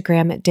and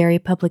Instagram at Dairy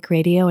Public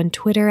Radio and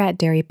Twitter at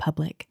Dairy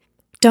Public.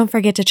 Don't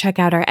forget to check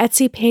out our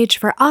Etsy page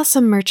for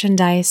awesome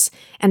merchandise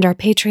and our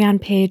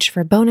Patreon page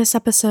for bonus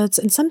episodes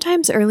and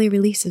sometimes early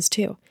releases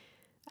too.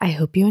 I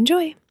hope you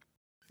enjoy.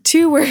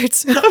 2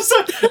 words.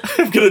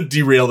 I'm going to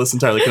derail this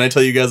entirely. Can I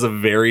tell you guys a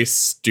very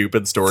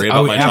stupid story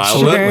about my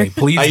absolutely. childhood?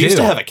 Please I do. used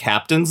to have a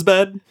captain's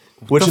bed.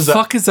 Which the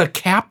fuck is a a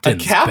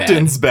captain's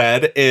captain's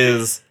bed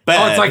is bed.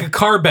 Oh, it's like a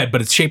car bed, but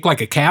it's shaped like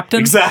a captain?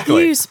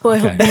 Exactly. You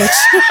spoiled Okay. bitch.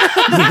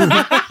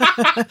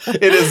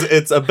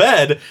 It's a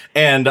bed,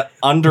 and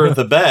under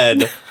the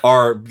bed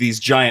are these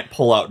giant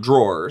pull-out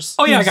drawers.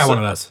 Oh, yeah, I got one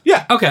of those.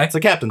 Yeah. Okay. It's a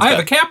captain's I bed. have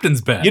a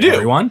captain's bed, You do.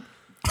 everyone.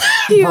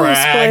 You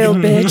Brag. spoiled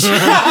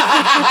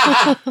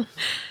bitch.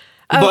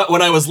 But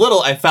when I was little,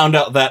 I found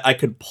out that I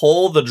could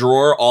pull the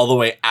drawer all the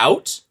way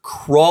out,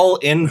 crawl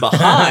in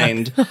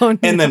behind,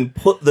 and then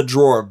put the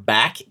drawer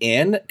back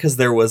in because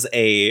there was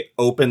a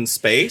open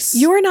space.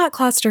 You're not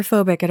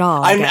claustrophobic at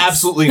all. I I'm guess.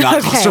 absolutely not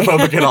Okay.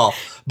 claustrophobic at all.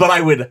 But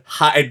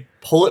I'd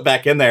pull it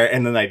back in there,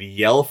 and then I'd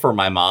yell for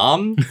my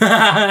mom,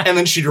 and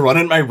then she'd run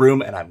in my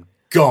room, and I'm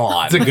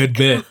gone. It's a good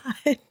bit.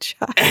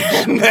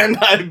 And then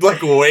I'd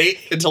like wait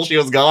until she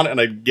was gone,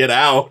 and I'd get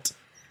out.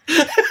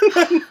 And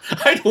then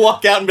I'd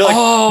walk out and be like,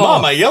 Oh.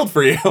 Mom, I yelled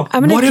for you.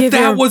 I'm gonna What give if that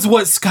your- was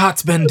what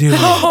Scott's been doing?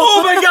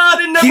 Oh my God,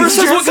 it never He's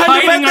says what just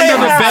kind of hiding bed they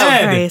under the have.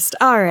 bed. Christ.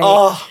 All right.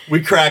 Oh,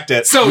 we cracked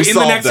it. So we in the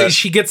solved next it. day,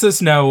 she gets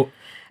this note,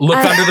 look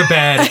under the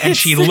bed, and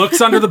she looks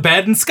under the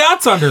bed, and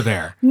Scott's under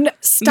there. No,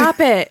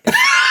 stop it.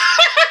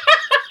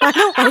 I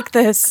don't like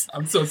this.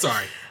 I'm so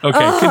sorry.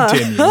 Okay,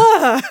 continue.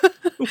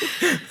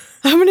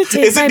 I'm going to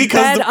take Is it my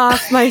because bed the-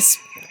 off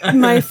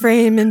my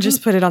frame and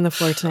just put it on the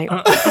floor tonight.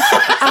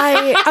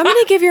 I'm going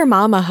to give your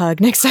mom a hug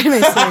next time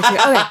I see her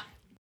too. Okay.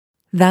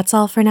 That's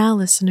all for now,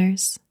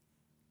 listeners.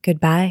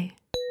 Goodbye.